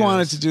She gonna do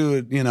wanted this? to do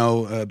it, you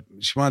know,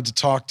 she wanted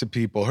to talk to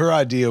people. Her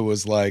idea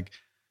was like,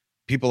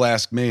 people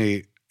ask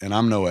me, and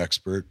I'm no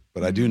expert,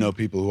 but I do know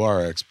people who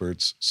are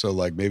experts. So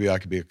like maybe I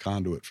could be a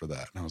conduit for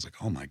that. And I was like,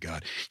 oh my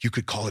God, you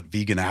could call it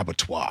vegan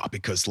abattoir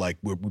because like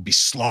we'd be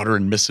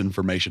slaughtering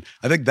misinformation.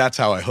 I think that's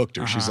how I hooked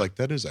her. She's like,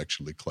 that is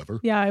actually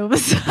clever. Yeah, I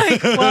was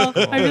like, well,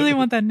 I really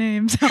want that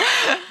name. So.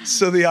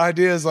 So the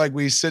idea is like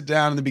we sit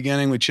down in the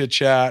beginning, we chit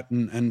chat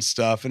and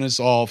stuff. And it's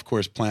all, of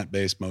course,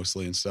 plant-based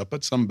mostly and stuff,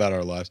 but some about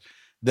our lives.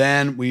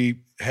 Then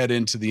we head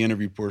into the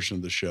interview portion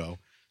of the show.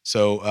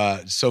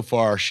 So, so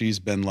far she's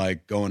been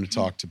like going to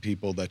talk to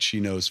people that she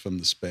knows from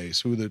the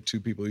space. Who are the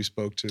 2 people you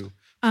spoke to for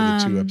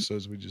the 2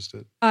 episodes we just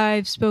did?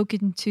 I've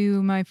spoken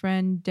to my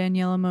friend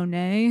Daniela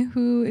Monet,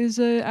 who is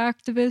an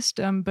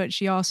activist, but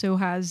she also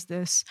has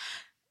this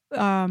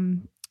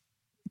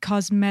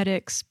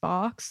cosmetics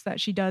box that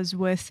she does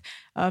with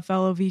a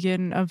fellow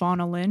vegan,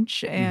 Ivana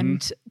Lynch,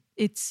 and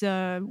it's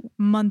a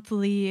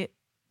monthly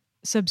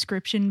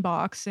subscription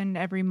box, and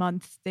every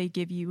month they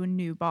give you a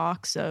new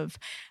box of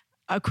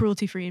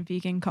cruelty-free and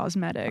vegan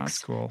cosmetics. That's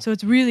cool. So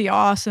it's really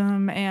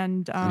awesome.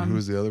 And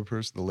who's the other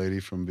person? The lady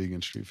from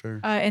Vegan Street Fair?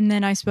 and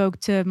then I spoke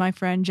to my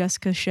friend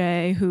Jessica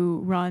Shea,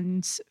 who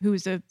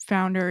is the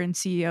founder and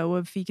CEO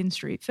of Vegan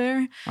Street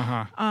Fair,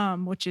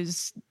 which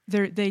is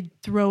they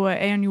throw an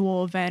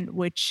annual event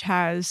which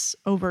has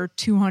over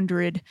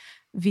 200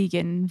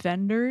 vegan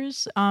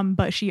vendors.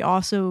 But she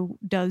also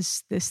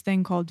does this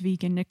thing called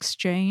Vegan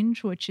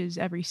Exchange, which is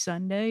every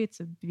Sunday. It's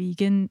a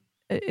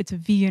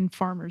vegan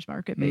farmers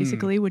market,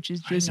 basically, which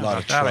is just A lot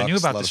of that. I knew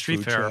trucks, a about lot the of street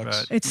food fair,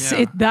 trucks.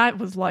 but that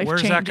was life Where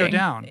does changing. that go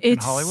down? In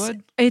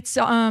Hollywood? It's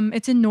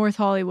in North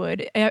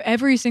Hollywood.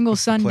 Every single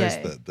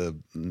Sunday. The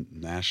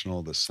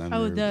national, the center.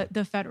 Oh,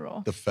 the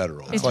federal. The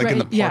federal. It's It's like in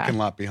right- the parking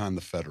lot behind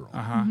the federal.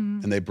 Mm-hmm.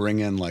 And they bring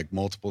in like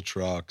multiple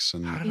trucks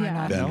and How did I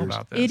not know vendors.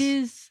 about this? It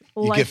is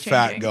You life get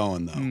fat changing.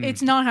 going though.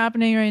 It's not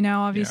happening right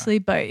now, obviously,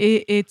 but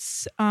it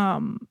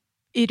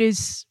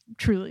is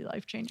truly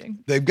life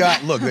changing. They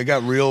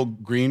got real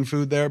green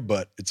food there,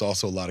 but it's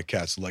also a lot of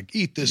cats like,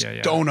 eat this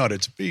donut,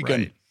 it's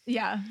vegan. Right.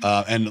 Yeah.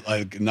 And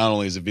like not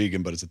only is it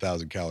vegan, but it's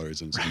 1,000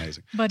 calories and it's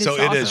amazing. But so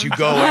it's it is. awesome. You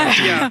go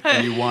empty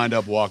and you wind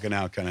up walking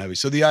out kind of heavy.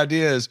 So the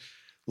idea is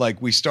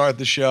like we start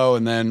the show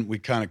and then we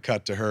kind of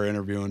cut to her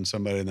interviewing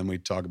somebody and then we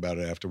talk about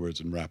it afterwards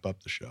and wrap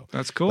up the show.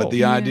 That's cool. But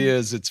the idea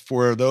is it's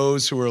for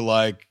those who are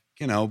like,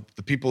 you know,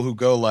 the people who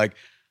go like,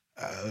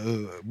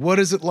 what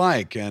is it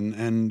like?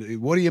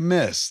 And what do you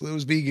miss?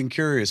 Those vegan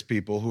curious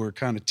people who are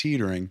kind of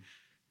teetering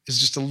is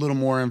just a little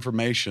more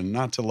information,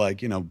 not to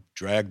like, you know,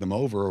 drag them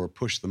over or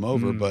push them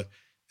over, but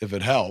if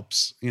it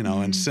helps, you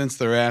know, and since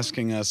they're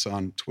asking us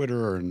on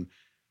Twitter and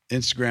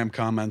Instagram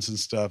comments and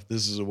stuff,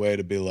 this is a way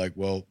to be like,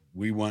 well,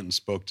 we went and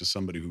spoke to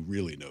somebody who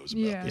really knows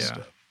about this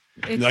stuff.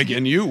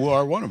 And you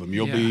are one of them.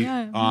 You'll be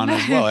on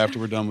as well after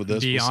we're done with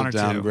this. We'll sit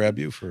down and grab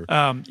you for.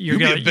 You'll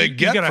be a big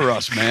get for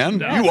us, man.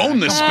 You own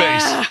this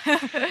space.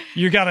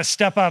 You got to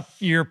step up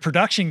your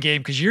production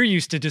game because you're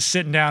used to just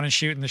sitting down and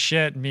shooting the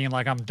shit and being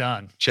like, I'm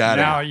done.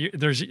 Chatting. Now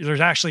there's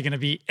actually going to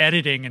be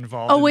editing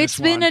involved. Oh, it's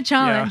been a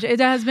challenge. It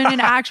has been an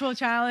actual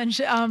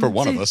challenge. For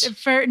one of us.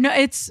 For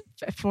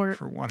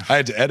one. I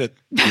had to edit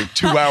your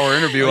 2-hour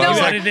interview. I was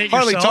like,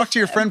 Harley, talk to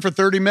your friend for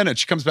 30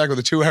 minutes. She comes back with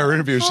a 2-hour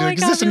interview. She's like,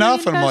 is this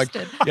enough? And I'm like,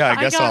 yeah,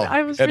 I guess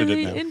I was edit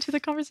really it now. into the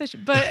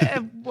conversation.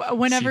 But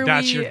whenever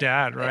that's your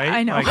dad, right?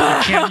 I know.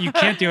 Like, you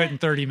can't do it in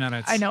 30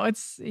 minutes. I know.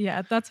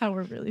 That's how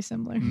we're really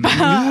similar.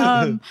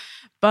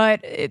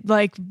 But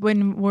like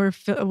when we're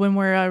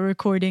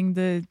recording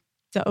the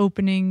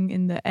opening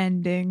and the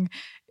ending,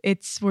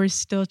 we're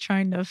still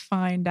trying to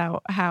find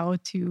out how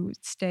to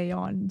stay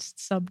on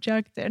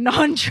subject and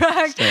on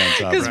track,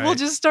 because we'll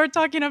just start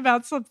talking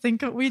about something.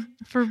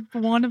 For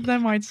one of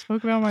them, I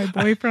spoke about my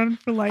boyfriend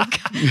for like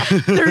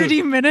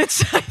 30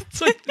 minutes.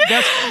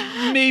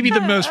 That's maybe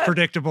the most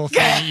predictable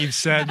thing you've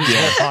said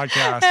this whole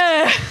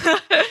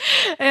podcast.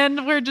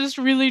 And we're just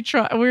really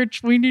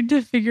we need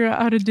to figure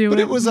out how to do it. But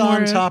it was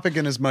on topic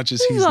in as much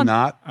as he's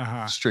not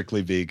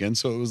strictly vegan.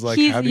 So it was like,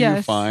 how do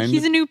you find?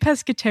 He's a new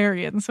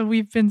pescatarian. So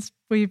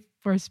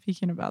we're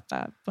speaking about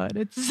that, but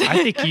it's. I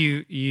think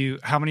you.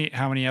 How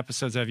many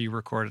episodes have you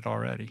recorded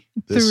already?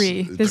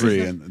 3.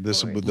 Three, and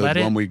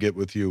the one we get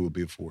with you will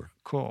be 4.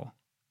 Cool.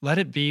 Let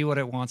it be what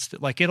it wants to.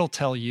 Like, it'll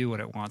tell you what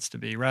it wants to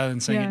be, rather than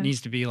saying it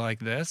needs to be like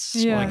this.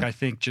 Yeah. Like, I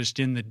think just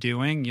in the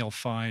doing, you'll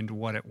find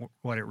what it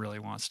really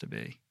wants to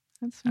be,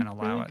 That's and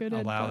allow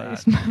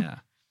advice.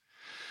 that.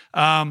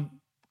 Yeah.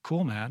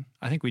 Cool, man.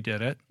 I think we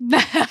did it.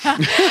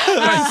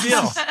 I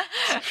feel.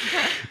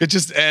 It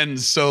just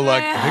ends so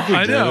like, I think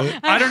we did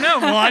it. I don't know.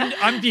 Well,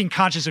 I'm being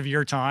conscious of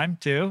your time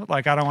too.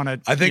 Like, I don't want to.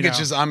 I think it's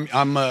just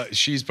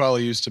she's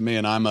probably used to me,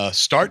 and I'm a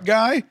start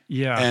guy.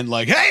 Yeah. And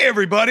like, hey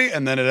everybody,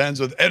 and then it ends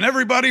with, and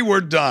everybody,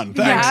 we're done.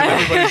 Thanks. And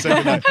everybody say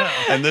goodnight.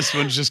 And this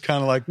one's just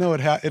kind of like, no,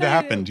 it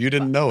happened. You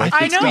didn't know it.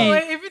 I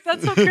know.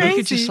 That's so crazy. You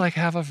could just like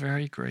have a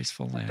very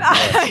graceful land.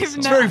 It's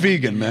very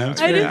vegan, man.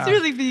 It is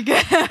really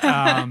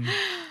vegan.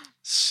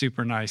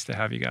 Super nice to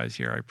have you guys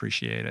here. I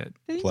appreciate it.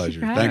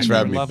 Pleasure. Thanks for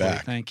having me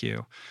back. Thank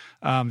you.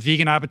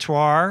 Vegan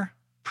Abattoir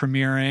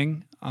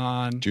premiering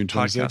on June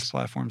 26th. Podcast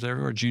platforms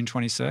everywhere. June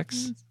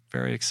 26th.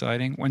 Very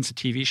exciting. When's the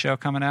TV show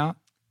coming out?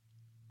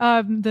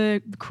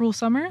 The Cruel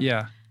Summer?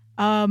 Yeah.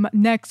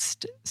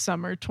 Next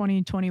summer,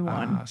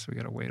 2021. So we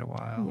got to wait a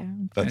while. Yeah.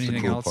 That's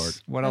Anything the cool else? part.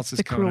 What else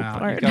is coming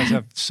out? You guys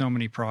have so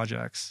many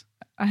projects.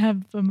 I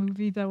have a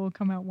movie that will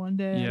come out one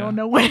day. Yeah. I don't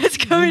know when it's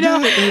coming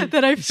out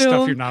that I filmed.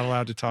 Stuff you're not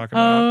allowed to talk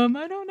about.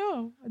 I don't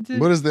know.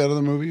 What is the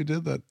other movie you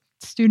did? That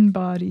Student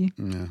Body.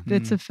 Yeah.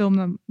 It's a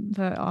film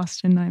that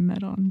Austin and I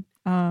met on.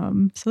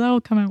 So that will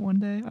come out one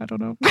day. I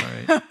don't know.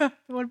 Right.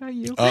 What about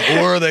you?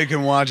 Or they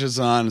can watch us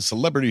on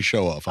Celebrity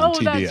Show Off on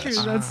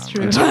TBS. That's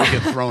true. Until we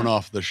get thrown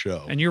off the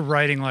show. And you're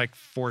writing like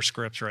 4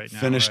 scripts right now.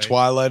 Finished right?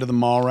 Twilight of the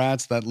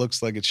Mallrats. That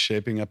looks like it's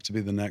shaping up to be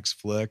the next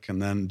flick. And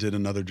then did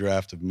another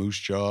draft of Moose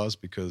Jaws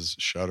because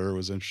Shudder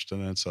was interested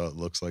in it. So it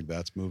looks like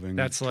that's moving.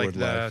 That's like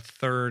the life.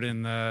 Third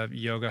in the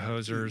Yoga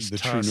Hosers the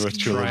True North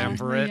trilogy.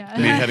 Triumvirate. Yeah.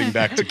 Me heading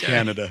back to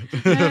Canada.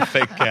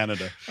 Fake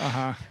Canada.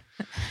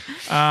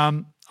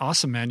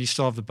 Awesome, man. You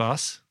still have the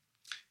bus?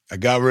 I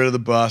got rid of the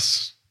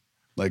bus,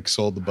 like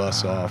sold the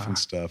bus off and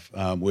stuff,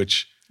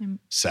 which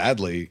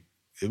sadly,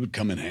 it would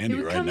come in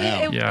handy right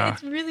now.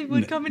 It really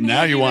would come in handy.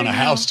 Now you want a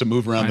house to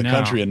move around the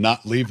country and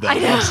not leave that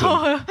house in.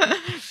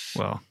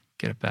 Well,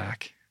 get it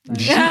back.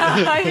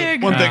 Yeah, I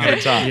agree. One thing at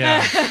a time.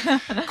 Yeah.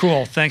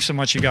 Cool. Thanks so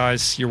much, you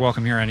guys. You're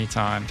welcome here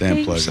anytime.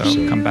 Damn pleasure.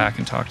 So come back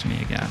and talk to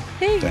me again.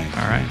 Thanks.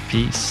 All right.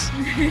 Peace.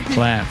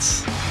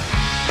 Plants.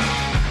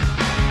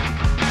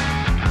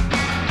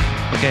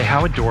 Okay,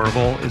 how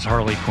adorable is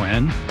Harley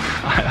Quinn?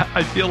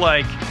 I feel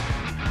like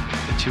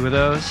the two of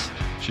those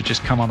should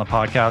just come on the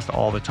podcast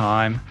all the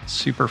time.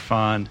 Super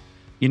fun.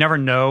 You never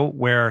know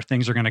where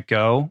things are going to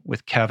go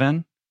with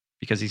Kevin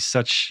because he's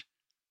such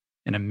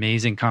an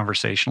amazing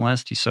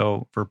conversationalist. He's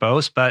so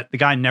verbose, but the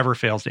guy never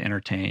fails to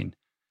entertain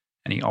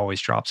and he always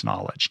drops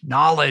knowledge.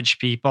 Knowledge,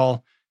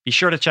 people. Be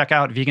sure to check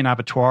out Vegan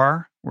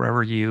Abattoir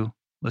wherever you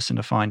listen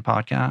to fine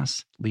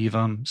podcasts. Leave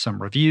them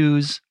some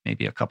reviews,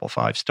 maybe a couple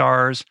 5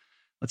 stars.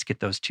 Let's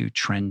get those 2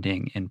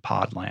 trending in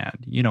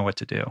Podland. You know what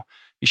to do.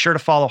 Be sure to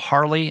follow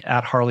Harley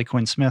at Harley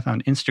Quinn Smith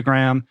on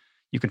Instagram.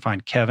 You can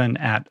find Kevin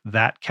at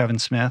That Kevin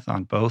Smith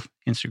on both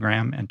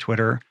Instagram and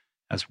Twitter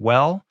as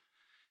well.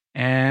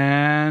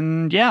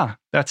 And yeah,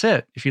 that's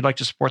it. If you'd like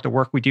to support the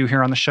work we do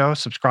here on the show,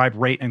 subscribe,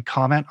 rate, and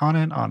comment on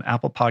it on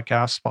Apple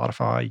Podcasts,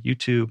 Spotify,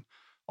 YouTube,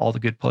 all the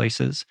good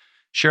places.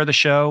 Share the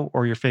show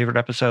or your favorite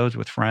episodes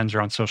with friends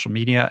or on social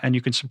media. And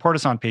you can support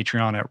us on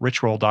Patreon at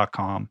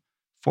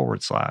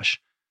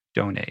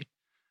richroll.com/donate.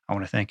 I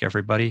want to thank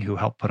everybody who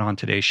helped put on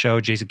today's show.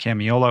 Jason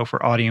Camiolo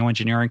for audio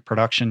engineering,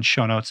 production,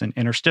 show notes, and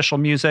interstitial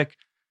music.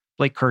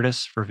 Blake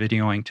Curtis for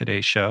videoing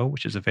today's show,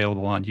 which is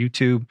available on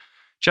YouTube.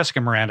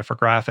 Jessica Miranda for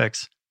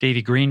graphics.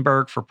 Davey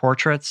Greenberg for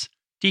portraits.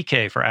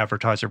 DK for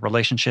advertiser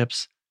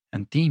relationships,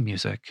 and theme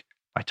music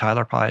by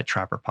Tyler Pyatt,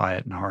 Trapper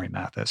Pyatt, and Hari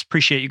Mathis.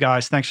 Appreciate you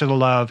guys. Thanks for the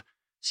love.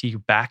 See you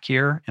back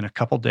here in a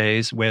couple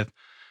days with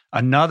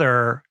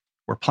another,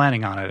 we're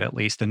planning on it at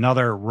least,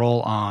 another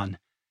roll-on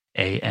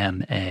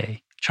AMA.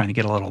 Trying to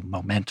get a little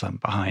momentum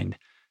behind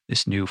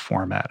this new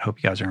format.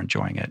 Hope you guys are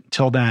enjoying it.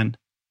 Until then,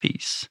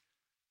 peace,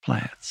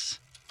 plants,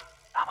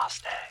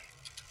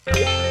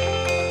 namaste.